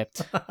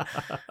script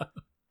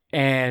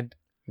and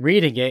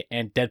reading it,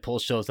 and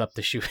Deadpool shows up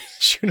to shoot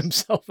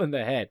himself in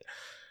the head.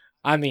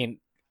 I mean,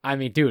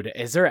 dude,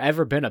 has there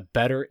ever been a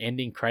better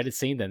ending credit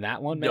scene than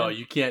that one, man? No,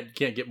 you can't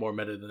get more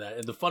meta than that.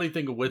 And the funny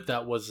thing with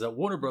that was that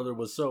Warner Brother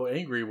was so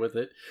angry with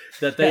it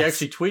that they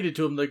actually tweeted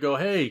to him. They go,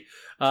 "Hey,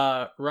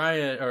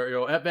 Ryan,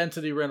 or at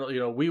Anthony Reynolds,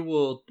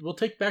 we'll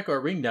take back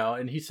our ring now."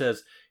 And he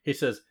says,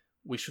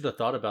 "We should have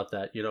thought about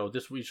that.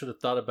 We should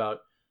have thought about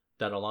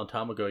that a long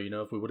time ago.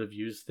 If we would have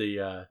used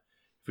the."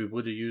 If we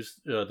would have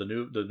used the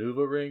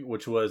Nuva ring,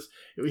 which was,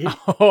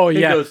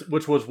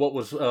 which was what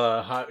was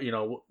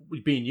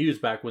being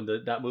used back when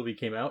that movie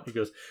came out. He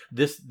goes,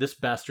 this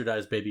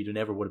bastardized baby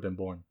never would have been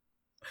born.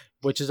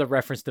 which is a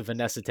reference to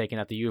Vanessa taking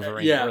out the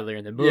Uberine Yeah. earlier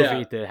in the movie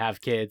Yeah. to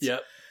have kids.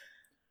 Yep.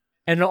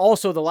 And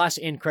also the last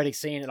end credit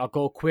scene, and I'll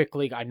go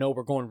quickly. I know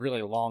we're going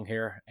really long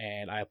here,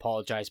 and I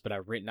apologize, but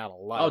I've written out a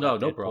lot. Oh,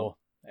 about no Deadpool. problem.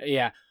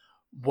 Yeah,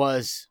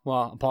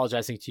 I'm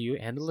apologizing to you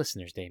and the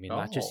listeners, Damien,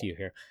 not just you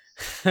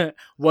here.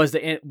 was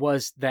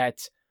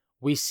that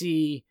we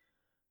see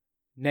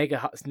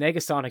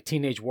Negasonic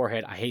Teenage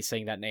Warhead, I hate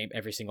saying that name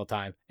every single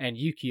time, and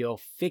Yukio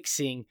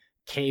fixing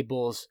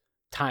Cable's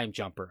time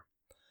jumper.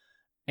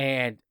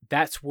 And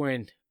that's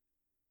when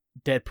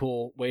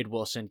Deadpool, Wade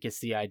Wilson, gets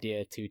the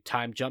idea to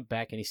time jump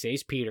back, and he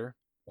saves Peter.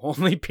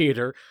 Only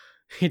Peter.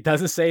 He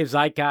doesn't save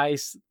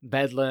Zeitgeist,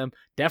 Bedlam,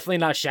 definitely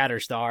not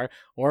Shatterstar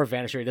or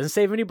Vanisher. He doesn't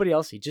save anybody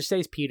else. He just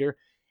saves Peter,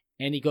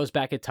 and he goes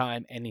back in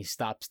time, and he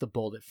stops the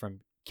bullet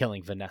from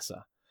killing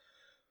Vanessa.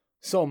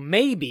 So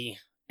maybe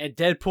at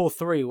Deadpool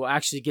 3, we'll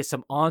actually get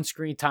some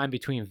on-screen time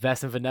between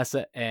Vess and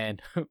Vanessa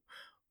and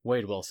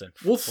Wade Wilson.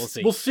 We'll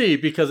see. We'll see,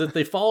 because if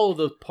they follow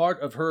the part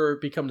of her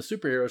becoming a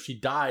superhero, she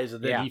dies,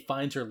 and then he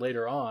finds her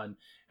later on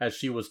as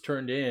she was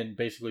turned in,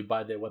 basically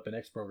by the Weapon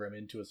X program,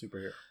 into a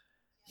superhero.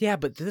 Yeah,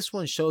 but this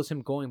one shows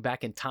him going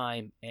back in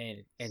time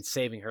and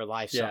saving her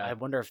life. So I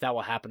wonder if that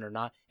will happen or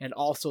not. And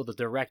also the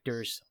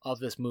directors of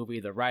this movie,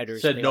 the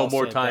writers, said no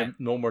more time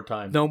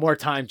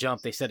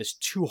jump. They said it's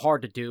too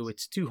hard to do.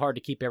 It's too hard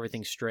to keep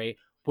everything straight,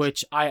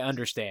 which I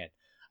understand.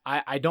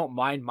 I don't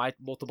mind my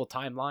multiple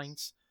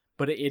timelines,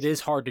 but it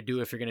is hard to do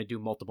if you're going to do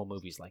multiple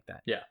movies like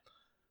that. Yeah.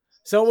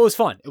 So it was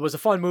fun. It was a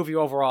fun movie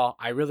overall.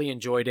 I really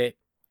enjoyed it.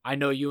 I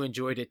know you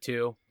enjoyed it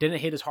too. Didn't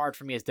hit as hard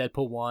for me as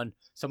Deadpool 1.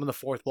 Some of the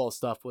fourth wall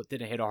stuff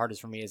didn't hit as hard as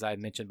for me as I had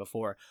mentioned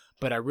before.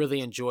 But I really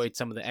enjoyed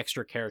some of the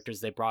extra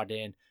characters they brought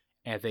in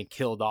and then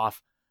killed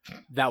off.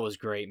 That was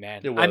great,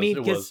 man. I mean,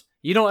 because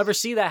you don't ever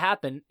see that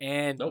happen.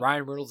 And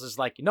Ryan Reynolds is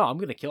like, no, I'm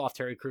going to kill off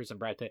Terry Crews and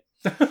Brad Pitt.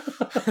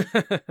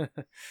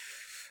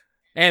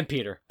 And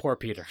Peter. Poor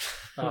Peter.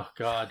 Oh,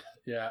 God.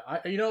 Yeah.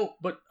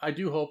 But I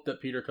do hope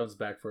that Peter comes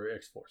back for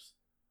X-Force.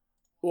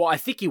 Well, I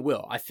think he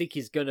will. I think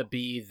he's going to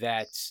be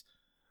that...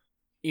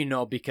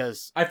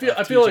 because I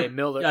feel like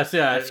Miller,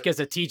 because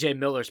of TJ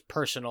Miller's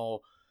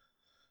personal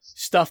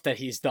stuff that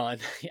he's done.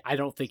 I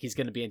don't think he's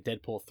going to be in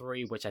Deadpool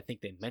 3, which I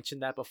think they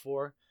mentioned that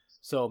before.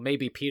 So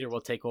maybe Peter will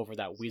take over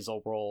that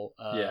Weasel role,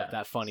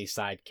 that funny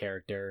side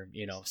character,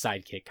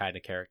 sidekick kind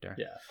of character.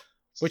 Yeah,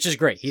 which is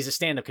great. He's a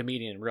stand-up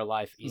comedian in real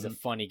life. He's a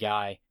funny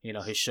guy.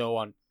 His show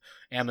on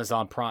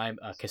Amazon Prime,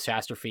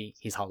 Catastrophe.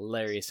 He's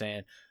hilarious,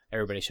 and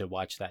everybody should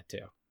watch that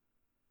too.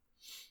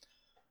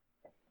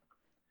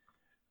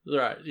 All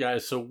right,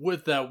 guys. So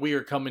with that, we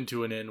are coming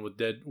to an end with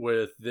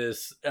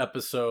this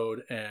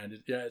episode, and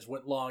it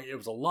went long. It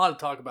was a lot of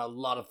talk about a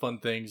lot of fun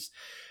things.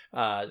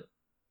 I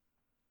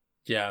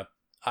can't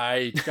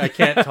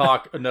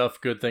talk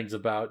enough good things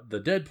about the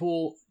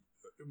Deadpool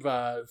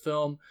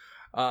film.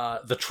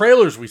 The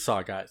trailers we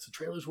saw, guys. The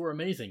trailers were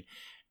amazing.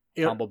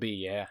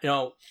 Bumblebee, yeah.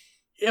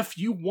 If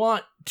you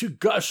want to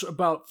gush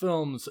about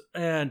films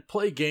and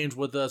play games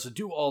with us and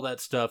do all that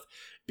stuff,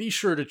 be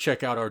sure to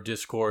check out our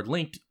Discord,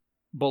 linked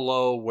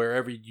below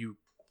wherever you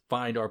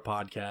find our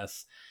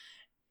podcasts.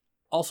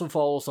 Also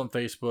follow us on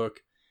Facebook.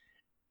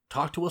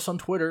 Talk to us on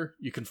Twitter.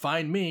 You can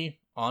find me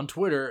on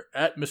Twitter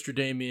at Mr.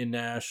 Damian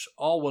Nash,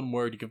 all one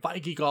word. You can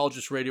find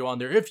Geekologist Radio on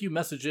there. If you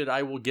message it,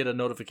 I will get a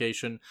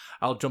notification.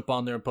 I'll jump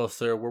on there and post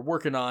there. We're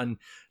working on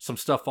some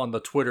stuff on the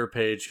Twitter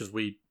page because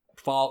we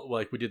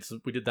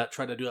did that,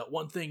 trying to do that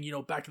one thing,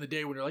 back in the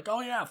day when you're like,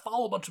 oh yeah,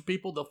 follow a bunch of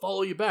people, they'll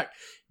follow you back.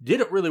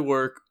 Didn't really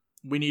work.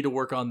 We need to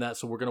work on that,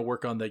 so we're going to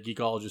work on the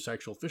Geekologist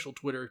actual official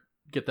Twitter,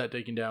 get that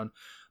taken down.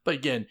 But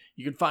again,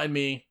 you can find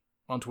me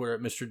on Twitter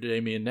at Mr.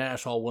 Damian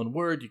Nash, all one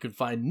word. You can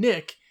find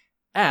Nick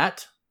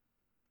at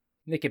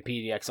Nick and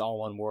PDX, all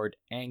one word.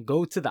 And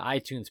go to the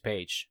iTunes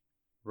page.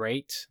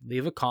 Rate,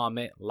 leave a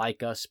comment,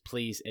 like us,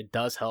 please. It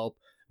does help.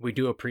 We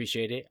do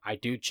appreciate it. I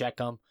do check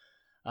them.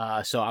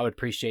 So I would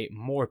appreciate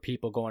more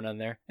people going on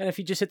there. And if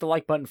you just hit the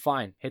like button,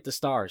 fine. Hit the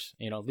stars.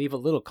 Leave a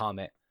little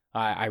comment.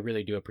 I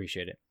really do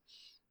appreciate it.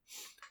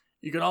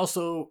 You can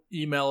also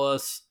email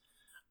us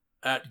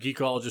at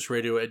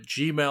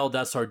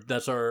geekologistradio@gmail.com.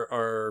 That's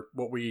our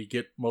what we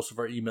get most of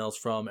our emails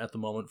from at the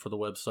moment for the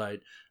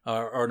website,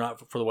 or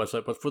not for the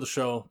website, but for the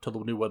show till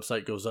the new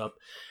website goes up.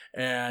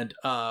 And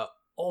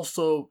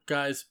also,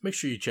 guys, make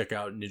sure you check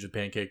out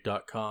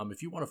ninjapancake.com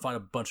if you want to find a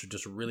bunch of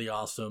just really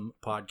awesome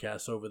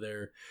podcasts over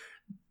there.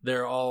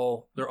 They're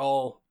all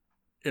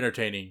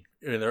entertaining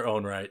in their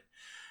own right.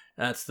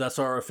 That's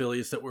our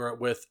affiliates that we're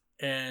with.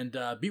 And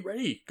be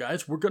ready,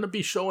 guys. We're going to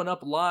be showing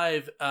up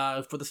live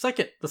for the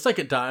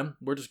second time.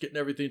 We're just getting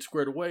everything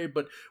squared away,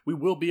 but we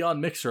will be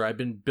on Mixer. I've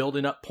been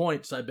building up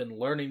points. I've been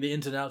learning the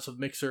ins and outs of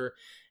Mixer,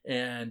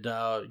 and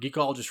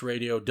Geekologist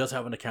Radio does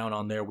have an account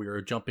on there. We are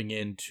jumping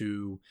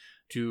into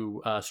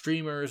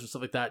streamers and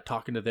stuff like that,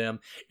 talking to them.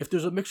 If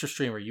there's a Mixer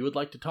streamer you would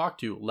like to talk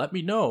to, let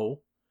me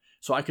know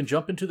so I can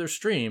jump into their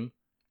stream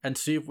and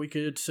see if we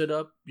could set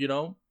up,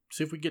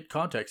 see if we get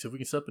contacts, if we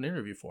can set up an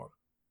interview for them.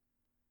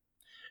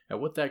 And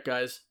with that,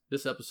 guys,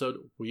 this episode,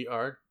 we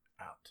are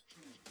out.